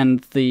 and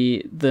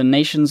the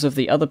nations of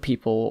the other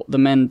people, the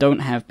men don't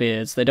have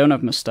beards, they don't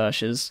have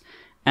mustaches,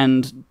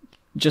 and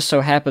just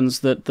so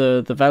happens that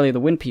the Valley of the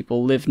Wind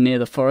people live near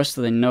the forest,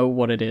 so they know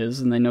what it is,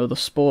 and they know the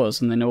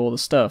spores, and they know all the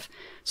stuff.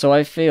 So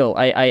I feel,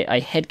 I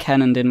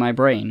headcanoned in my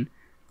brain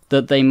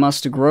that they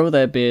must grow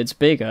their beards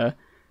bigger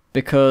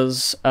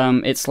because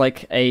it's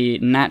like a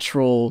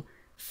natural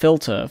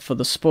filter for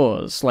the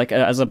spores, like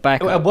as a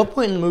backup. At what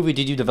point in the movie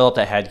did you develop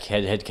that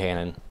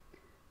headcanon?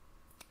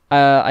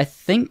 I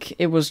think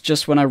it was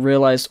just when I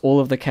realized all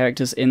of the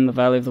characters in the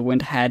Valley of the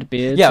Wind had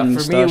beards. Yeah, and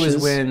for me it mustaches.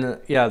 was when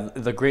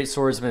the great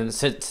swordsman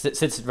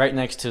sits right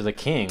next to the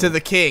king. To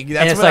the king. And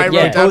That's it's when like,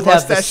 I wrote down both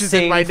have the mustaches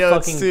in my same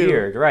notes fucking too.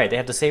 beard. Right, they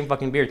have the same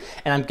fucking beard.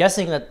 And I'm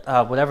guessing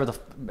that whatever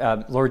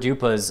the Lord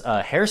Yupa's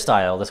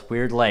hairstyle, this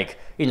weird like,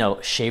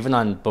 shaven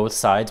on both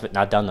sides but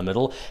not down the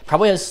middle,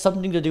 probably has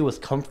something to do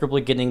with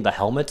comfortably getting the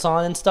helmets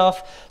on and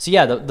stuff. So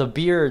yeah, the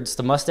beards,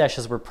 the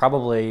mustaches were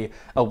probably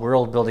a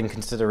world building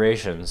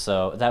consideration.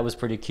 So that was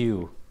pretty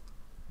cute.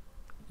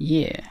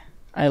 Yeah,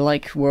 I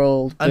like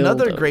world builders.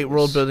 Another great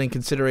world building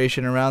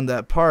consideration around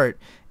that part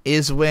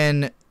is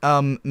when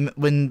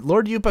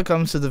Lord Yupa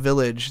comes to the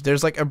village,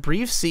 there's like a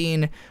brief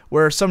scene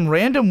where some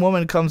random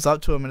woman comes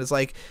up to him and is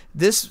like,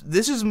 this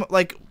is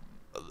like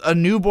a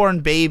newborn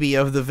baby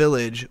of the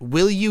village.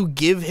 Will you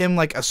give him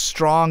like a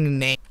strong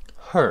name?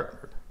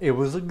 Her. It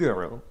was a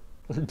girl.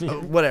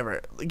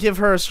 Whatever. Give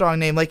her a strong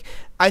name. Like,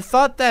 I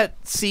thought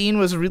that scene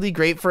was really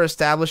great for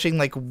establishing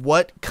like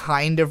what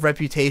kind of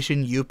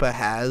reputation Yupa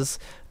has.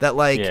 That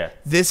like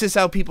this is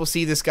how people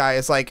see this guy.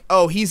 It's like,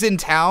 oh, he's in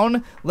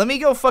town. Let me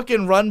go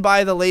fucking run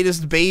by the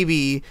latest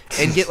baby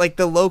and get like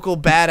the local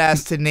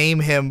badass to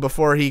name him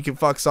before he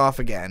fucks off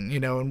again.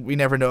 And we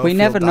never know. We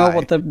never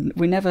know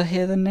we never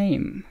hear the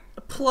name.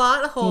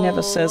 Plot hole. He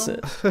never says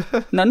it.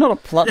 No, not a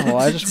plot hole.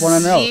 I just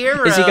want to know.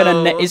 Zero.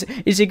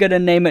 Is he gonna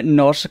name it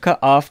Nausicaa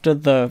after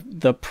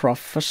the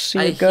prophecy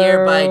I girl?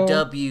 hereby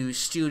dub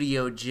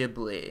Studio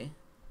Ghibli.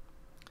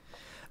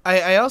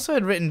 I also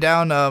had written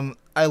down.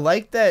 I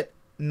like that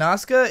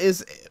Nausicaa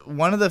is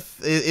one of the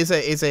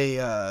is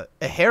a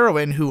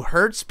heroine who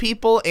hurts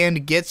people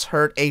and gets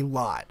hurt a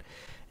lot.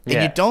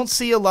 And you don't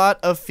see a lot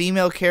of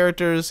female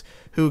characters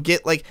who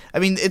get, like, I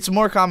mean, it's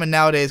more common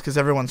nowadays because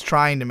everyone's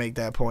trying to make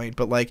that point,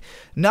 but, like,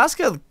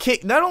 Nausicaa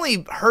not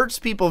only hurts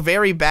people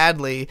very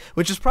badly,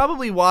 which is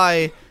probably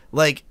why,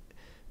 like,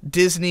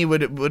 Disney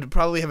would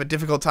probably have a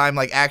difficult time,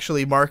 like,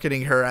 actually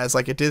marketing her as,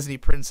 like, a Disney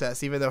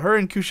princess, even though her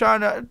and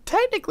Kushana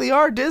technically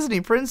are Disney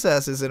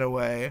princesses in a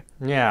way.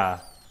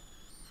 Yeah.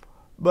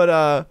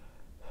 But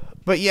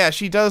yeah,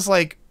 she does,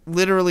 like,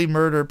 literally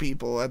murder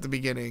people at the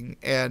beginning,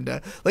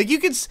 and like you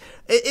could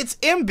it's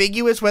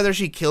ambiguous whether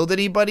she killed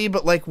anybody,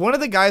 but like one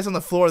of the guys on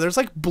the floor, there's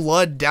like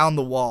blood down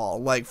the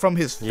wall, like from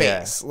his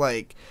face.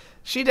 Like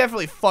she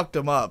definitely fucked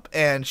him up,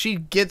 and she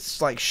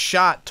gets like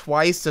shot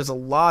twice. There's a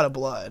lot of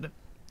blood.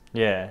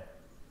 So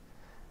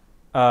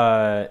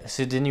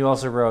then you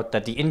also wrote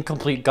that the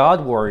incomplete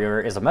god warrior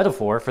is a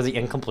metaphor for the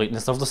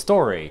incompleteness of the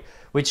story,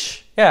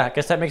 which I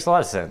guess that makes a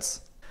lot of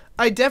sense.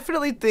 I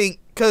definitely think,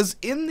 because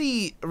in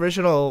the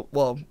original,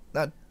 well,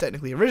 not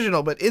technically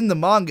original, but in the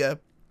manga,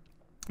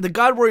 the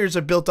God Warriors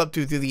are built up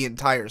through the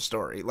entire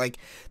story. Like,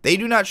 they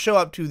do not show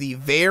up to the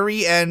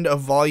very end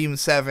of Volume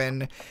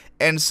 7,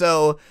 and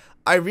so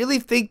I really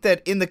think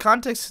that in the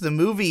context of the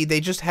movie, they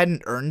just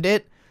hadn't earned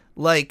it.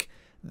 Like,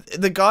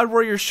 the God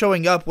Warrior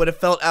showing up would have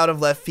felt out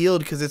of left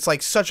field because it's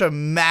like such a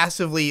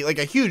massively, like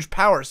a huge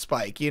power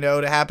spike, you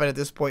know, to happen at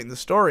this point in the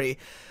story.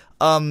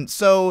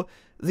 So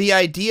the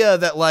idea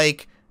that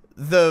like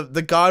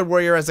the God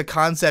Warrior as a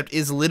concept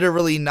is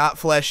literally not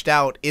fleshed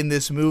out in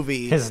this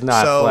movie. It's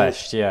not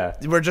fleshed, yeah.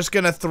 We're just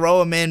gonna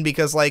throw him in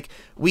because like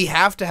we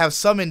have to have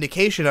some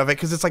indication of it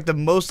because it's like the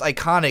most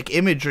iconic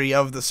imagery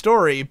of the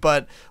story.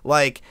 But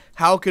like,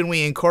 how can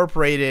we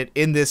incorporate it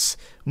in this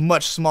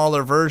much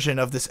smaller version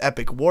of this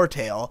epic war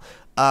tale?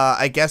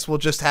 I guess we'll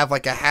just have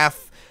like a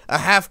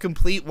half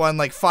complete one,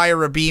 like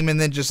fire a beam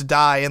and then just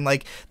die, and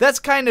like that's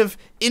kind of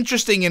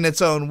interesting in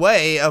its own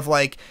way of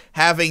like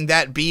having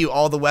that be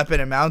all the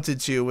weapon amounted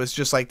to was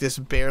just like this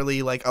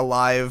barely like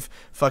alive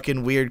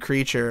fucking weird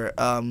creature.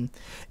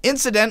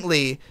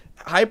 Incidentally,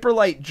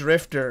 Hyperlight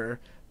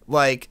Drifter,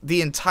 like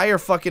the entire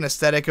fucking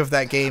aesthetic of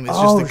that game is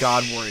just the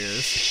God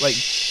Warriors. Like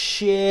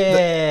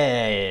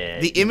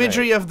shit. The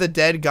imagery of the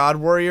dead God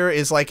Warrior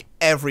is like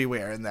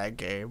everywhere in that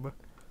game.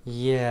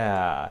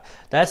 Yeah,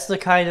 that's the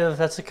kind of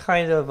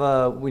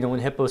you know, when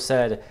Hippo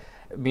said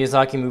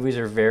Miyazaki movies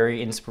are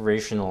very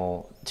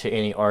inspirational to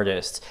any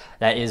artist,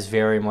 that is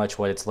very much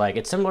what it's like.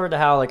 It's similar to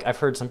how like I've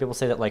heard some people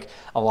say that like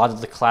a lot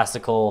of the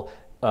classical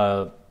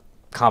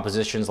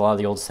compositions, a lot of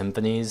the old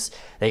symphonies,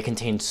 they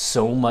contain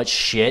so much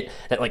shit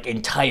that like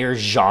entire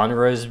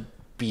genres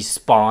be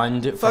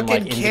spawned from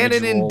fucking like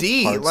canon in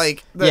D, parts.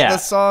 like the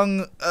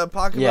song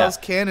Apocalypse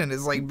Canon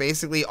is like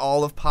basically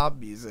all of pop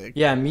music.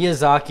 Yeah,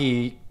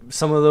 Miyazaki,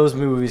 some of those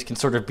movies can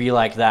sort of be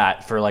like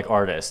that for like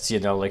artists, you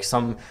know, like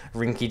some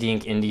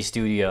rinky-dink indie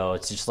studio.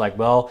 It's just like,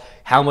 well,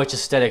 how much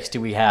aesthetics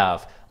do we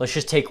have? Let's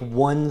just take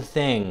one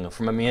thing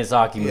from a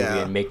Miyazaki movie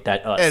and make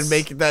that us. And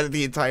make that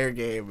the entire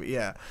game,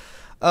 yeah.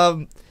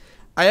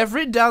 I have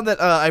written down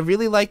that I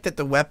really like that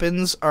the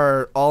weapons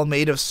are all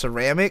made of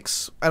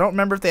ceramics. I don't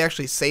remember if they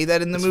actually say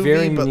that in the movie,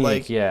 very but unique,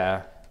 like,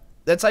 yeah.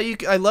 That's how you.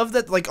 I love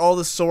that like all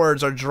the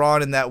swords are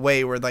drawn in that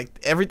way, where like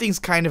everything's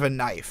kind of a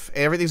knife.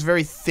 Everything's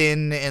very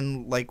thin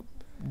and like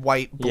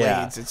white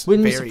blades. Yeah. It's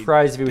Wouldn't be very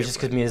surprised if it was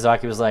just different. because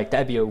Miyazaki was like,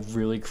 that'd be a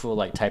really cool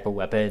like type of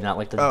weapon, not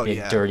like the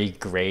big dirty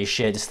gray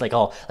shit, just like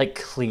all like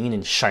clean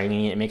and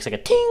shiny. It makes like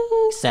a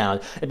ting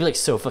sound. It'd be like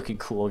so fucking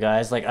cool,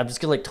 guys. Like I'm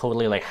just gonna like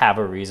totally like have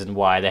a reason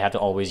why they have to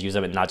always use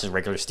them and not just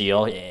regular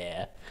steel.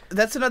 Yeah.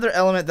 That's another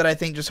element that I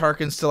think just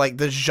harkens to like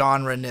the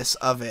genre-ness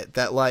of it.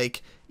 That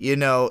like, you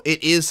know,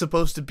 it is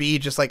supposed to be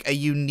just like a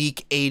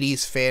unique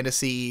 80s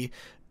fantasy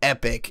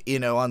epic, you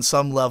know, on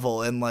some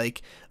level, and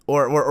like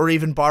or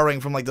even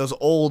borrowing from like those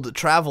old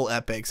travel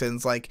epics, and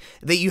it's like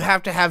that you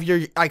have to have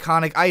your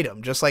iconic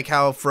item, just like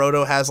how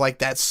Frodo has like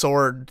that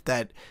sword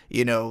that,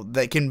 you know,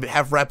 that can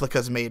have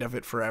replicas made of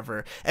it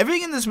forever.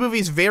 Everything in this movie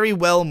is very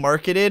well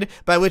marketed,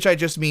 by which I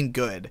just mean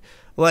good.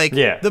 Like,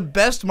 the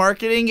best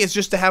marketing is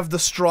just to have the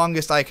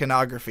strongest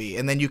iconography,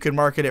 and then you can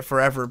market it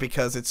forever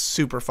because it's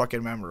super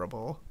fucking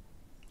memorable.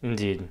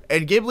 Indeed.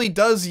 And Ghibli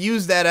does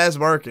use that as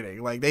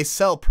marketing. Like, they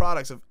sell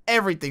products of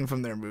everything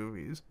from their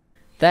movies.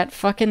 That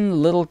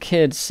fucking little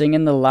kid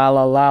singing the La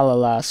La La La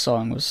La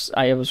song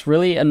I was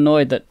really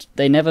annoyed that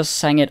they never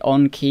sang it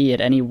on key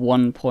at any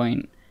one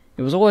point.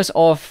 It was always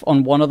off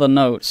on one of the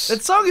notes.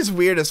 That song is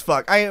weird as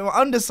fuck. I am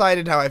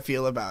undecided how I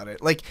feel about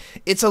it. Like,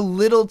 it's a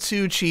little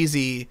too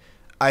cheesy,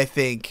 I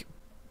think.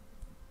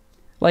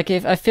 Like,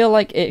 if I feel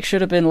like it should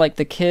have been like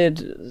the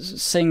kid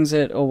sings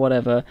it or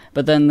whatever,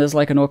 but then there's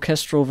like an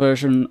orchestral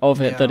version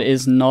of it that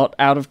is not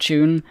out of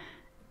tune,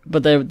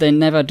 but they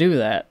never do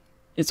that.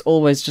 It's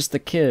always just the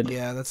kid.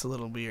 Yeah, that's a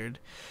little weird.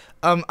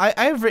 I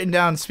have written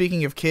down,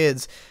 speaking of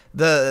kids,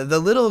 the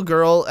little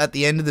girl at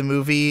the end of the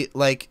movie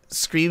like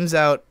screams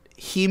out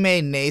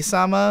Hime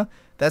Ne-sama.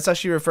 That's how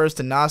she refers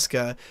to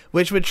Nausicaa,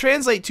 which would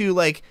translate to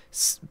like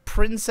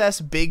Princess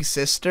Big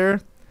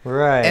Sister.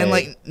 Right. And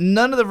like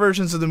none of the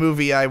versions of the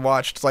movie I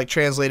watched like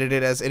translated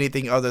it as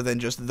anything other than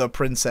just the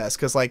princess,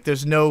 because like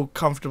there's no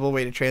comfortable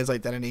way to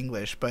translate that in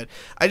English. But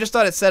I just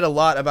thought it said a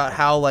lot about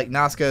how like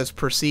Nausicaa is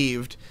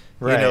perceived.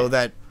 Right. You know,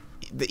 that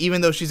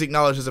even though she's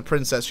acknowledged as a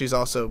princess, she's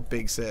also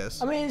big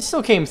sis. I mean, it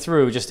still came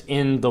through just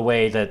in the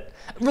way that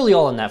really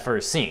all in that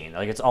first scene.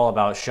 Like, it's all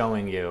about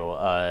showing you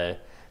that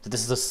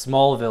this is a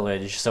small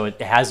village, so it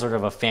has sort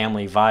of a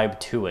family vibe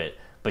to it,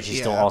 but she's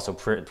still also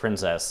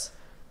princess.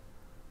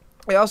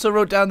 I also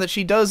wrote down that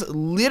she does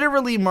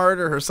literally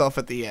murder herself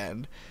at the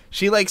end.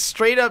 She like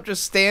straight up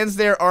just stands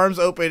there, arms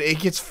open, and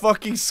gets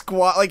fucking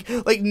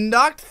like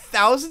knocked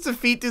thousands of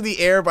feet through the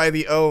air by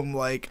the ohm,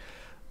 like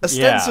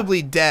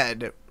ostensibly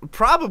dead.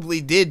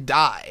 Probably did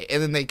die,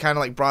 and then they kind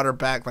of like brought her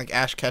back like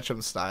Ash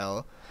Ketchum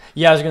style.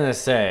 Yeah, I was gonna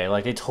say,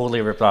 like, they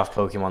totally ripped off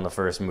Pokemon the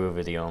first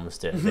movie the Ohms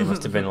did. They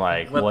must have been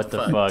like, what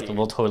the fuck? Dude?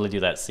 We'll totally do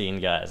that scene,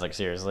 guys. Like,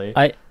 seriously.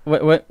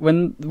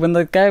 When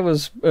the guy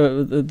was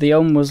the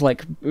Ohm was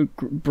like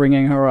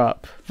bringing her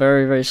up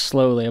very, very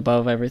slowly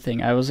above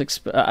everything. I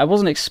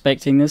wasn't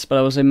expecting this, but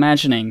I was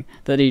imagining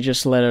that he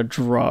just let her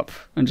drop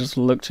and just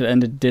looked at it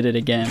and did it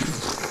again,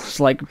 just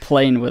like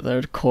playing with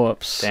her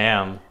corpse.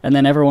 Damn. And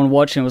then everyone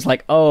watching was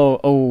like,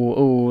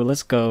 oh,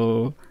 let's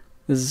go.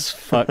 This is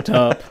fucked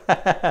up.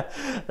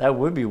 That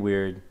would be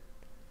weird.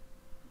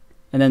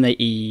 and then they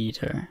eat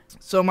her.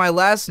 So my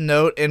last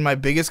note and my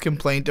biggest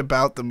complaint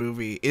about the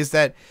movie is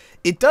that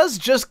it does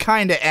just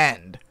kind of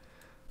end.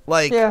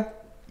 Like,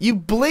 you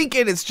blink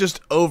and it's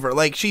just over.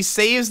 Like, she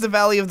saves the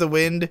Valley of the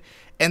Wind,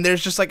 and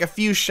there's just, like, a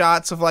few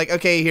shots of, like,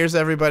 okay, here's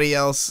everybody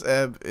else,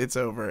 it's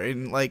over.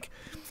 And, like,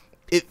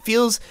 it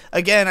feels,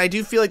 again, I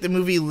do feel like the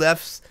movie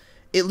leaves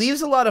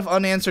a lot of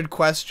unanswered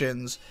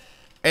questions,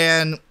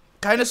 and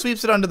kind of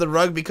sweeps it under the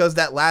rug because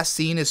that last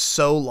scene is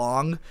so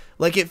long.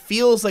 Like, it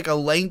feels like a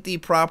lengthy,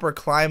 proper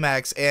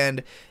climax,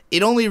 and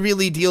it only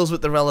really deals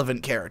with the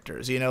relevant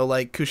characters, you know?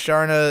 Like,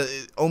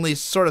 Kusharna only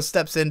sort of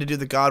steps in to do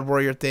the God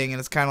Warrior thing, and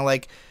it's kind of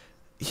like,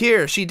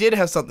 here, she did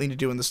have something to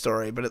do in the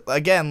story, but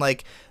again,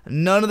 like,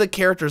 none of the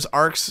characters'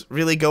 arcs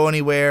really go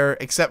anywhere,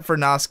 except for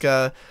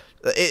Nausicaa.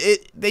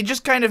 They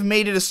just kind of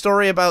made it a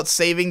story about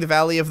saving the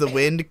Valley of the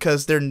Wind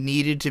because there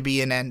needed to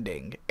be an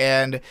ending,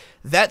 and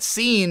that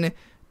scene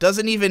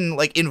doesn't even,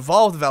 like,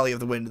 involve the Valley of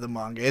the Wind in the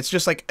manga. It's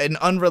just, like, an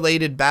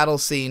unrelated battle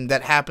scene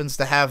that happens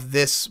to have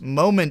this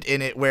moment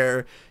in it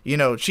where, you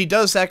know, she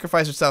does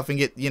sacrifice herself and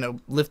get, you know,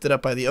 lifted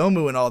up by the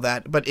Omu and all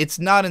that, but it's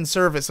not in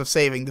service of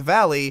saving the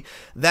valley.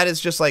 That is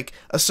just, like,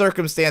 a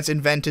circumstance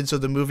invented so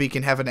the movie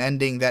can have an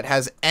ending that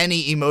has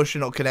any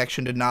emotional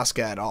connection to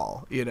Nausicaa at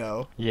all, you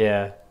know?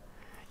 Yeah.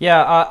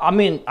 Yeah, I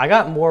mean, I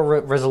got more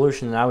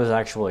resolution than I was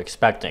actually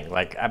expecting.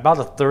 Like, about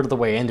a third of the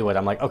way into it,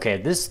 I'm like, okay,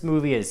 this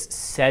movie is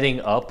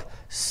setting up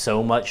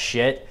so much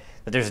shit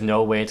that there's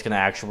no way it's going to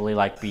actually,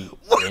 like, be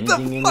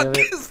ending any of it. What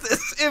the fuck is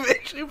this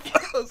image you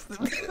posted?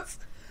 What's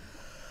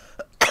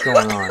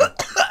going on?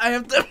 I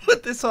have to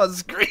put this on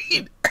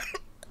screen.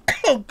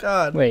 Oh,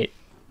 God. Wait,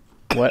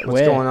 What's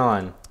where? going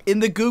on? In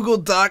the Google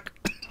Doc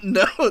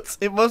notes,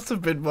 it must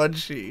have been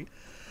Munchy.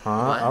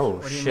 Huh? What? Oh,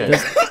 What do you shit. mean?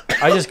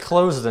 I just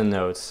closed the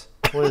notes.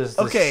 What is this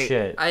Okay.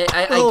 shit?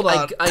 Hold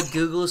on. I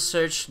Google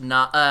searched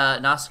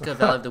Nausicaa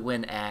Valley of the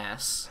Wind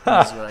ass.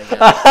 That's what I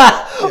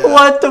got.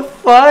 What the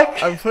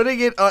fuck? I'm putting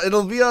it on,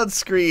 it'll be on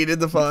screen in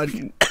the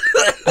podcast.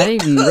 I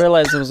didn't even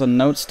realize there was a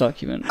notes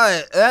document.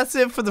 Alright, that's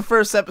it for the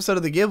first episode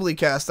of the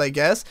GhibliCast, I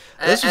guess.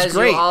 This was As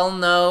great. you all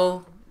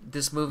know,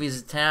 this movie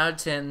is a 10 out of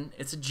 10.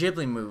 It's a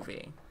Ghibli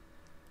movie.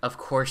 Of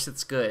course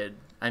it's good.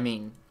 I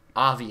mean,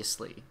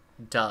 obviously.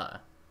 Duh.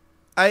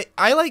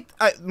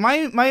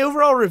 My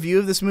overall review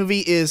of this movie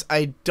is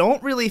I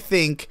don't really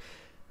think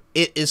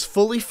it is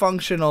fully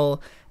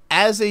functional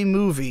as a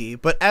movie,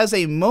 but as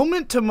a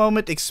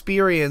moment-to-moment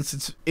experience,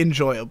 it's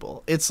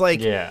enjoyable. It's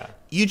like,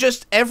 you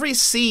just, every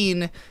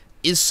scene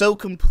is so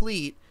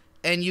complete,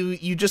 and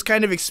you just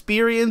kind of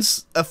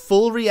experience a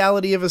full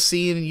reality of a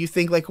scene, and you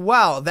think like,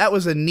 wow, that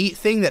was a neat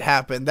thing that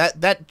happened.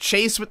 That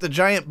chase with the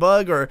giant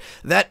bug, or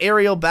that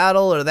aerial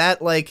battle, or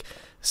that, like,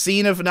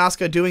 scene of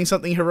Nausicaa doing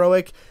something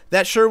heroic,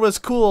 that sure was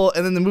cool,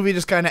 and then the movie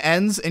just kind of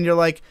ends, and you're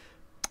like,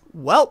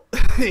 well,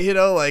 you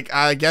know, like,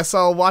 I guess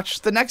I'll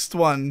watch the next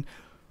one.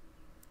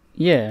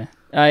 Yeah,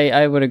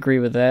 I would agree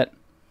with that.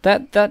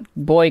 That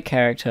boy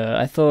character,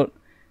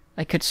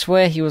 I could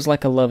swear he was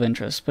like a love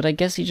interest, but I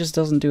guess he just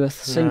doesn't do a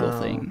single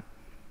thing.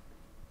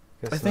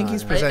 I think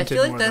he's I presented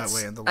feel like more that's.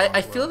 that way in the long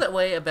I feel run. that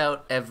way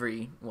about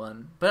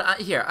everyone. But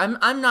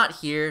I'm not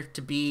here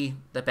to be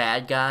the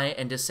bad guy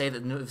and to say that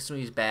this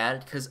movie's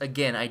bad, because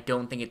again, I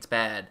don't think it's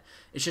bad.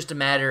 It's just a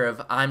matter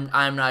of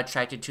I'm not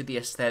attracted to the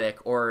aesthetic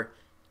or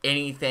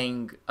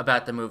anything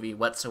about the movie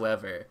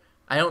whatsoever.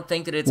 I don't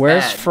think that it's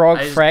Where's bad. Frog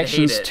I just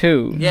Fractions hate it.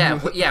 2?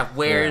 Yeah,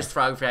 where's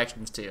Frog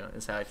Fractions 2?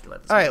 Is how I feel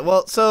about this. All right, movie.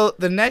 well, so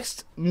the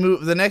next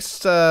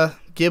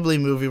Ghibli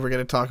movie we're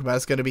going to talk about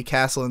is going to be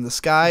Castle in the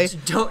Sky.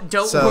 Don't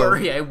So-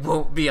 worry, I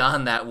won't be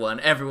on that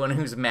one. Everyone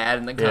who's mad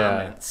in the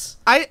comments.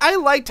 I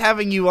liked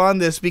having you on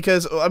this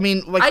because, I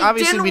mean, like,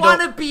 obviously didn't we want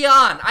don't... to be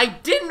on. I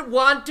didn't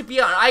want to be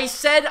on. I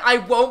said I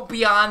won't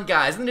be on,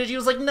 guys. And she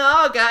was like,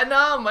 no, God,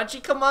 no,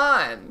 Munchy, come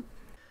on.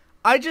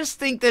 I just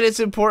think that it's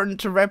important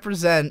to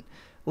represent,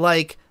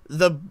 like,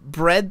 the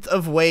breadth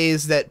of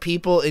ways that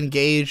people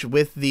engage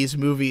with these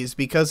movies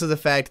because of the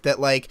fact that,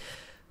 like,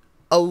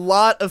 a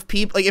lot of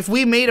people, like, if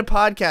we made a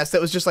podcast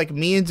that was just like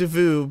me and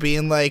Davoo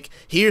being like,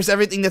 here's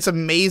everything that's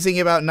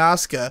amazing about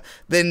Nausicaa,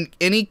 then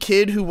any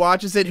kid who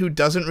watches it who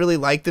doesn't really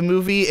like the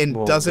movie and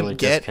Won't doesn't really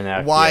get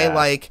disconnect, why, yeah.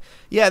 like,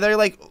 yeah, they're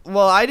like,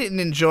 well, I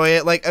didn't enjoy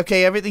it. Like,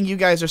 okay, everything you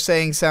guys are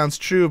saying sounds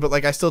true, but,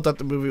 like, I still thought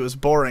the movie was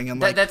boring.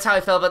 And, like, That's how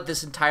I felt about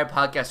this entire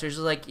podcast. They're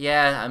just like,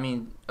 yeah, I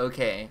mean,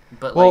 okay.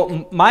 But, Well,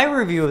 like, my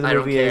review of the I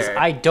don't movie is care.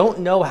 I don't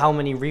know how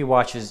many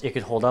rewatches it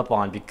could hold up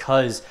on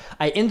because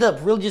I ended up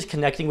really just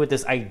connecting with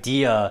this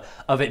idea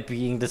of it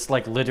being this,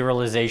 like,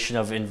 literalization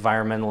of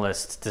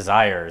environmentalist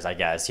desires, I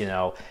guess, you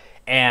know.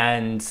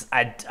 And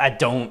I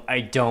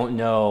don't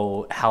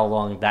know how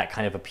long that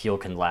kind of appeal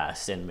can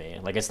last in me.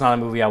 Like, it's not a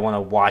movie I want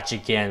to watch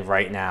again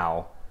right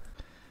now.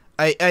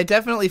 I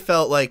definitely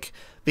felt like,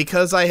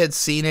 because I had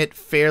seen it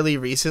fairly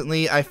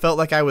recently, I felt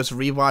like I was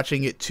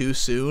rewatching it too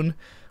soon,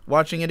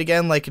 watching it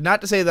again. Like, not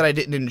to say that I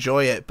didn't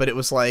enjoy it, but it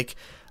was like,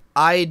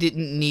 I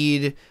didn't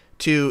need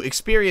to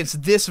experience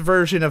this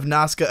version of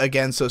Nausicaa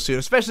again so soon,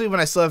 especially when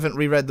I still haven't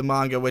reread the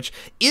manga, which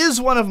is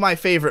one of my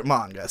favorite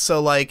manga.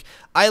 So like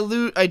I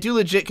do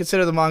legit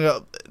consider the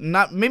manga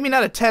maybe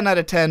not a 10 out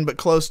of 10, but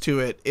close to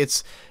it.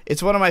 It's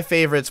one of my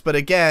favorites, but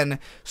again,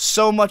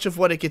 so much of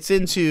what it gets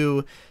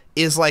into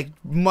is like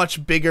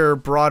much bigger,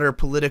 broader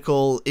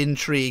political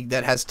intrigue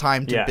that has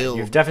time to build.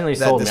 You've definitely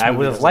sold me. I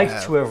would have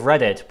liked to have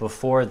read it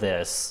before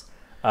this.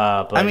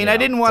 But, I mean, I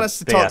didn't want us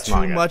to talk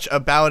too much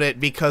about it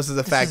because of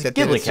the fact that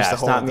it's just a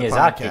whole other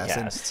podcast.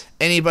 And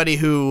anybody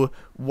who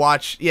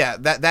watched,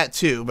 that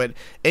too, but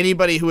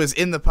anybody who was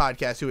in the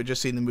podcast who had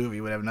just seen the movie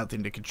would have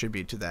nothing to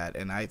contribute to that.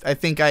 And I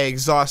think I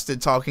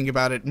exhausted talking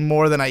about it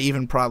more than I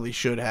even probably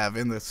should have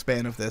in the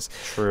span of this.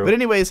 True. But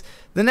anyways,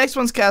 the next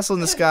one's Castle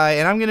in the Sky,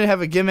 and I'm going to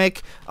have a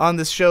gimmick on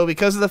this show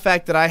because of the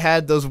fact that I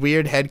had those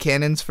weird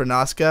headcanons for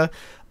Nausicaa.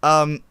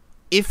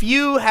 If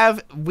you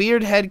have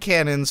weird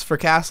headcanons for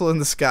Castle in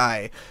the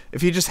Sky,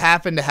 if you just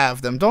happen to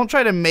have them, don't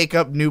try to make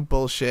up new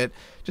bullshit.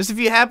 Just if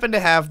you happen to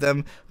have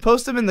them,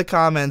 post them in the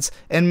comments,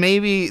 and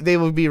maybe they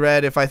will be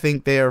read if I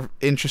think they are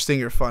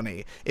interesting or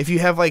funny. If you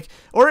have like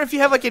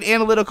an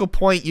analytical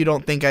point you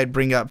don't think I'd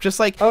bring up, just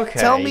like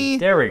tell me,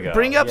 there we go.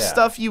 Bring up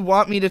stuff you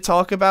want me to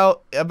talk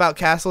about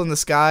Castle in the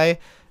Sky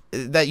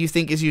that you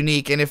think is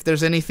unique, and if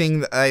there's anything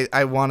that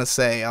I want to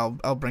say,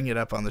 I'll bring it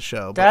up on the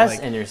show. That's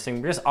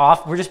interesting.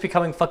 We're just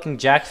becoming fucking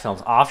Jack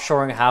films,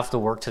 offshoring half the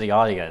work to the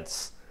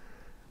audience.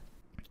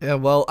 Yeah,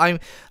 well,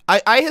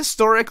 I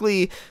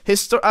historically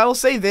I will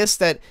say this,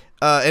 that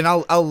and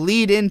I'll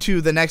lead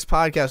into the next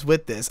podcast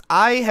with this.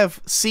 I have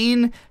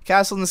seen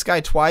Castle in the Sky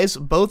twice,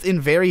 both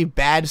in very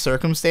bad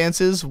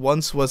circumstances.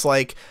 Once was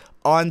like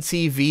on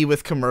TV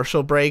with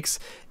commercial breaks,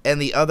 and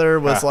the other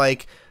was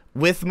like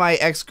with my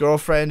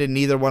ex-girlfriend, and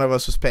neither one of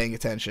us was paying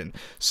attention.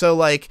 So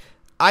like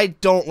I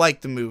don't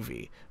like the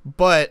movie,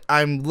 but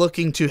I'm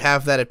looking to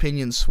have that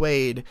opinion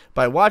swayed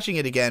by watching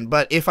it again.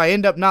 But if I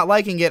end up not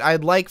liking it,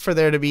 I'd like for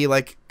there to be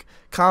like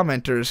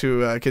commenters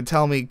who could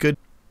tell me good.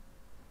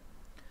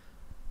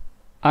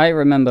 I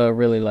remember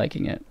really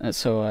liking it,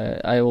 so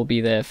I will be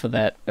there for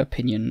that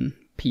opinion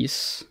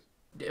piece.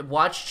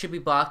 Watch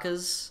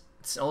Chibibakas.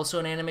 It's also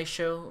an anime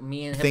show.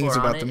 Me and Hippo Things are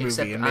on about it, the movie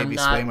except and I'm maybe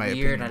not sway my weird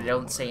opinion and I a don't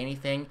little say more.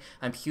 anything.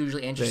 I'm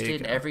hugely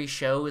interested. Every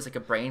show is like a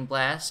brain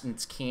blast, and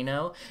it's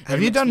Kino.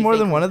 Have you done more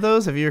than one of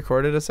those? Have you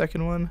recorded a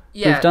second one?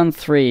 Yeah. We've done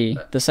 3.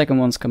 The second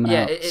one's coming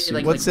out.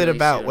 What's it really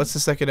about? soon. What's the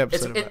second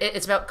episode about?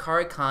 It's about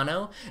Kari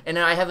Kano, and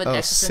I have an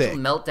existential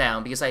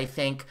meltdown because I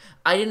think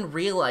I didn't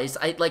realize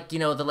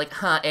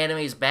anime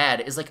is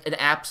bad is like an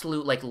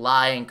absolute like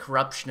lie and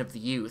corruption of the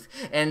youth.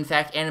 And in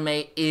fact,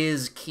 anime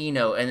is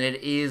Kino, and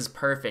it is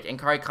perfect. And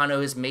Kari Kano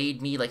has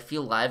made me like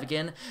feel alive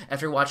again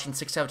after watching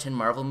 6 out of 10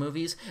 Marvel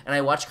movies. And I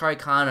watch Kari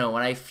Kano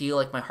and I feel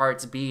like my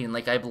heart's beating,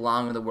 like I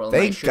belong in the world.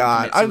 Thank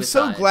God. I'm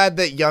so glad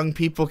that young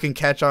people can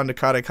catch on to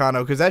Kari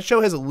Kano, because that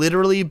show has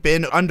literally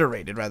been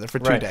underrated for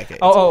 2 decades.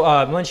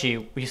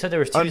 Munchy, you said there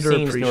was 2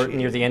 scenes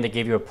near the end that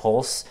gave you a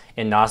pulse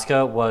in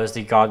Nausicaa. Was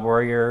the God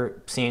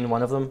Warrior scene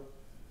one of them?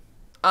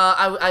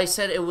 I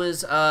said it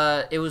was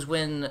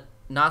when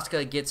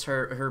Nausicaa gets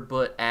her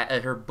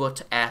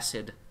butt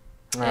acid.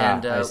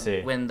 And I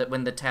see. when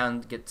the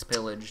town gets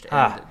pillaged.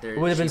 It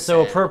would have been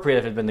so appropriate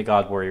if it had been the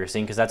God Warrior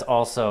scene, because that's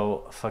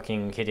also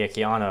fucking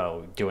Hideaki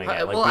Anno doing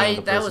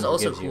it. That was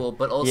also cool,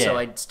 but also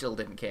I still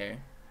didn't care.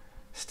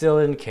 Still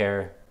didn't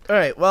care. All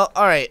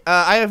right.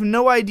 I have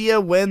no idea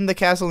when the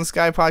Castle in the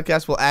Sky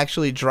podcast will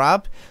actually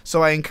drop,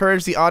 so I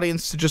encourage the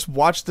audience to just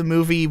watch the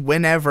movie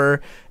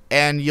whenever,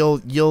 and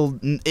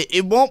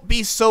it won't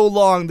be so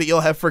long that you'll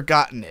have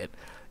forgotten it,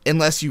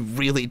 unless you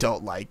really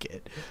don't like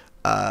it.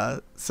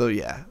 So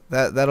yeah,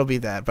 that'll be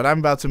that. But I'm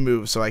about to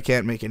move, so I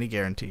can't make any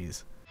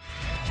guarantees.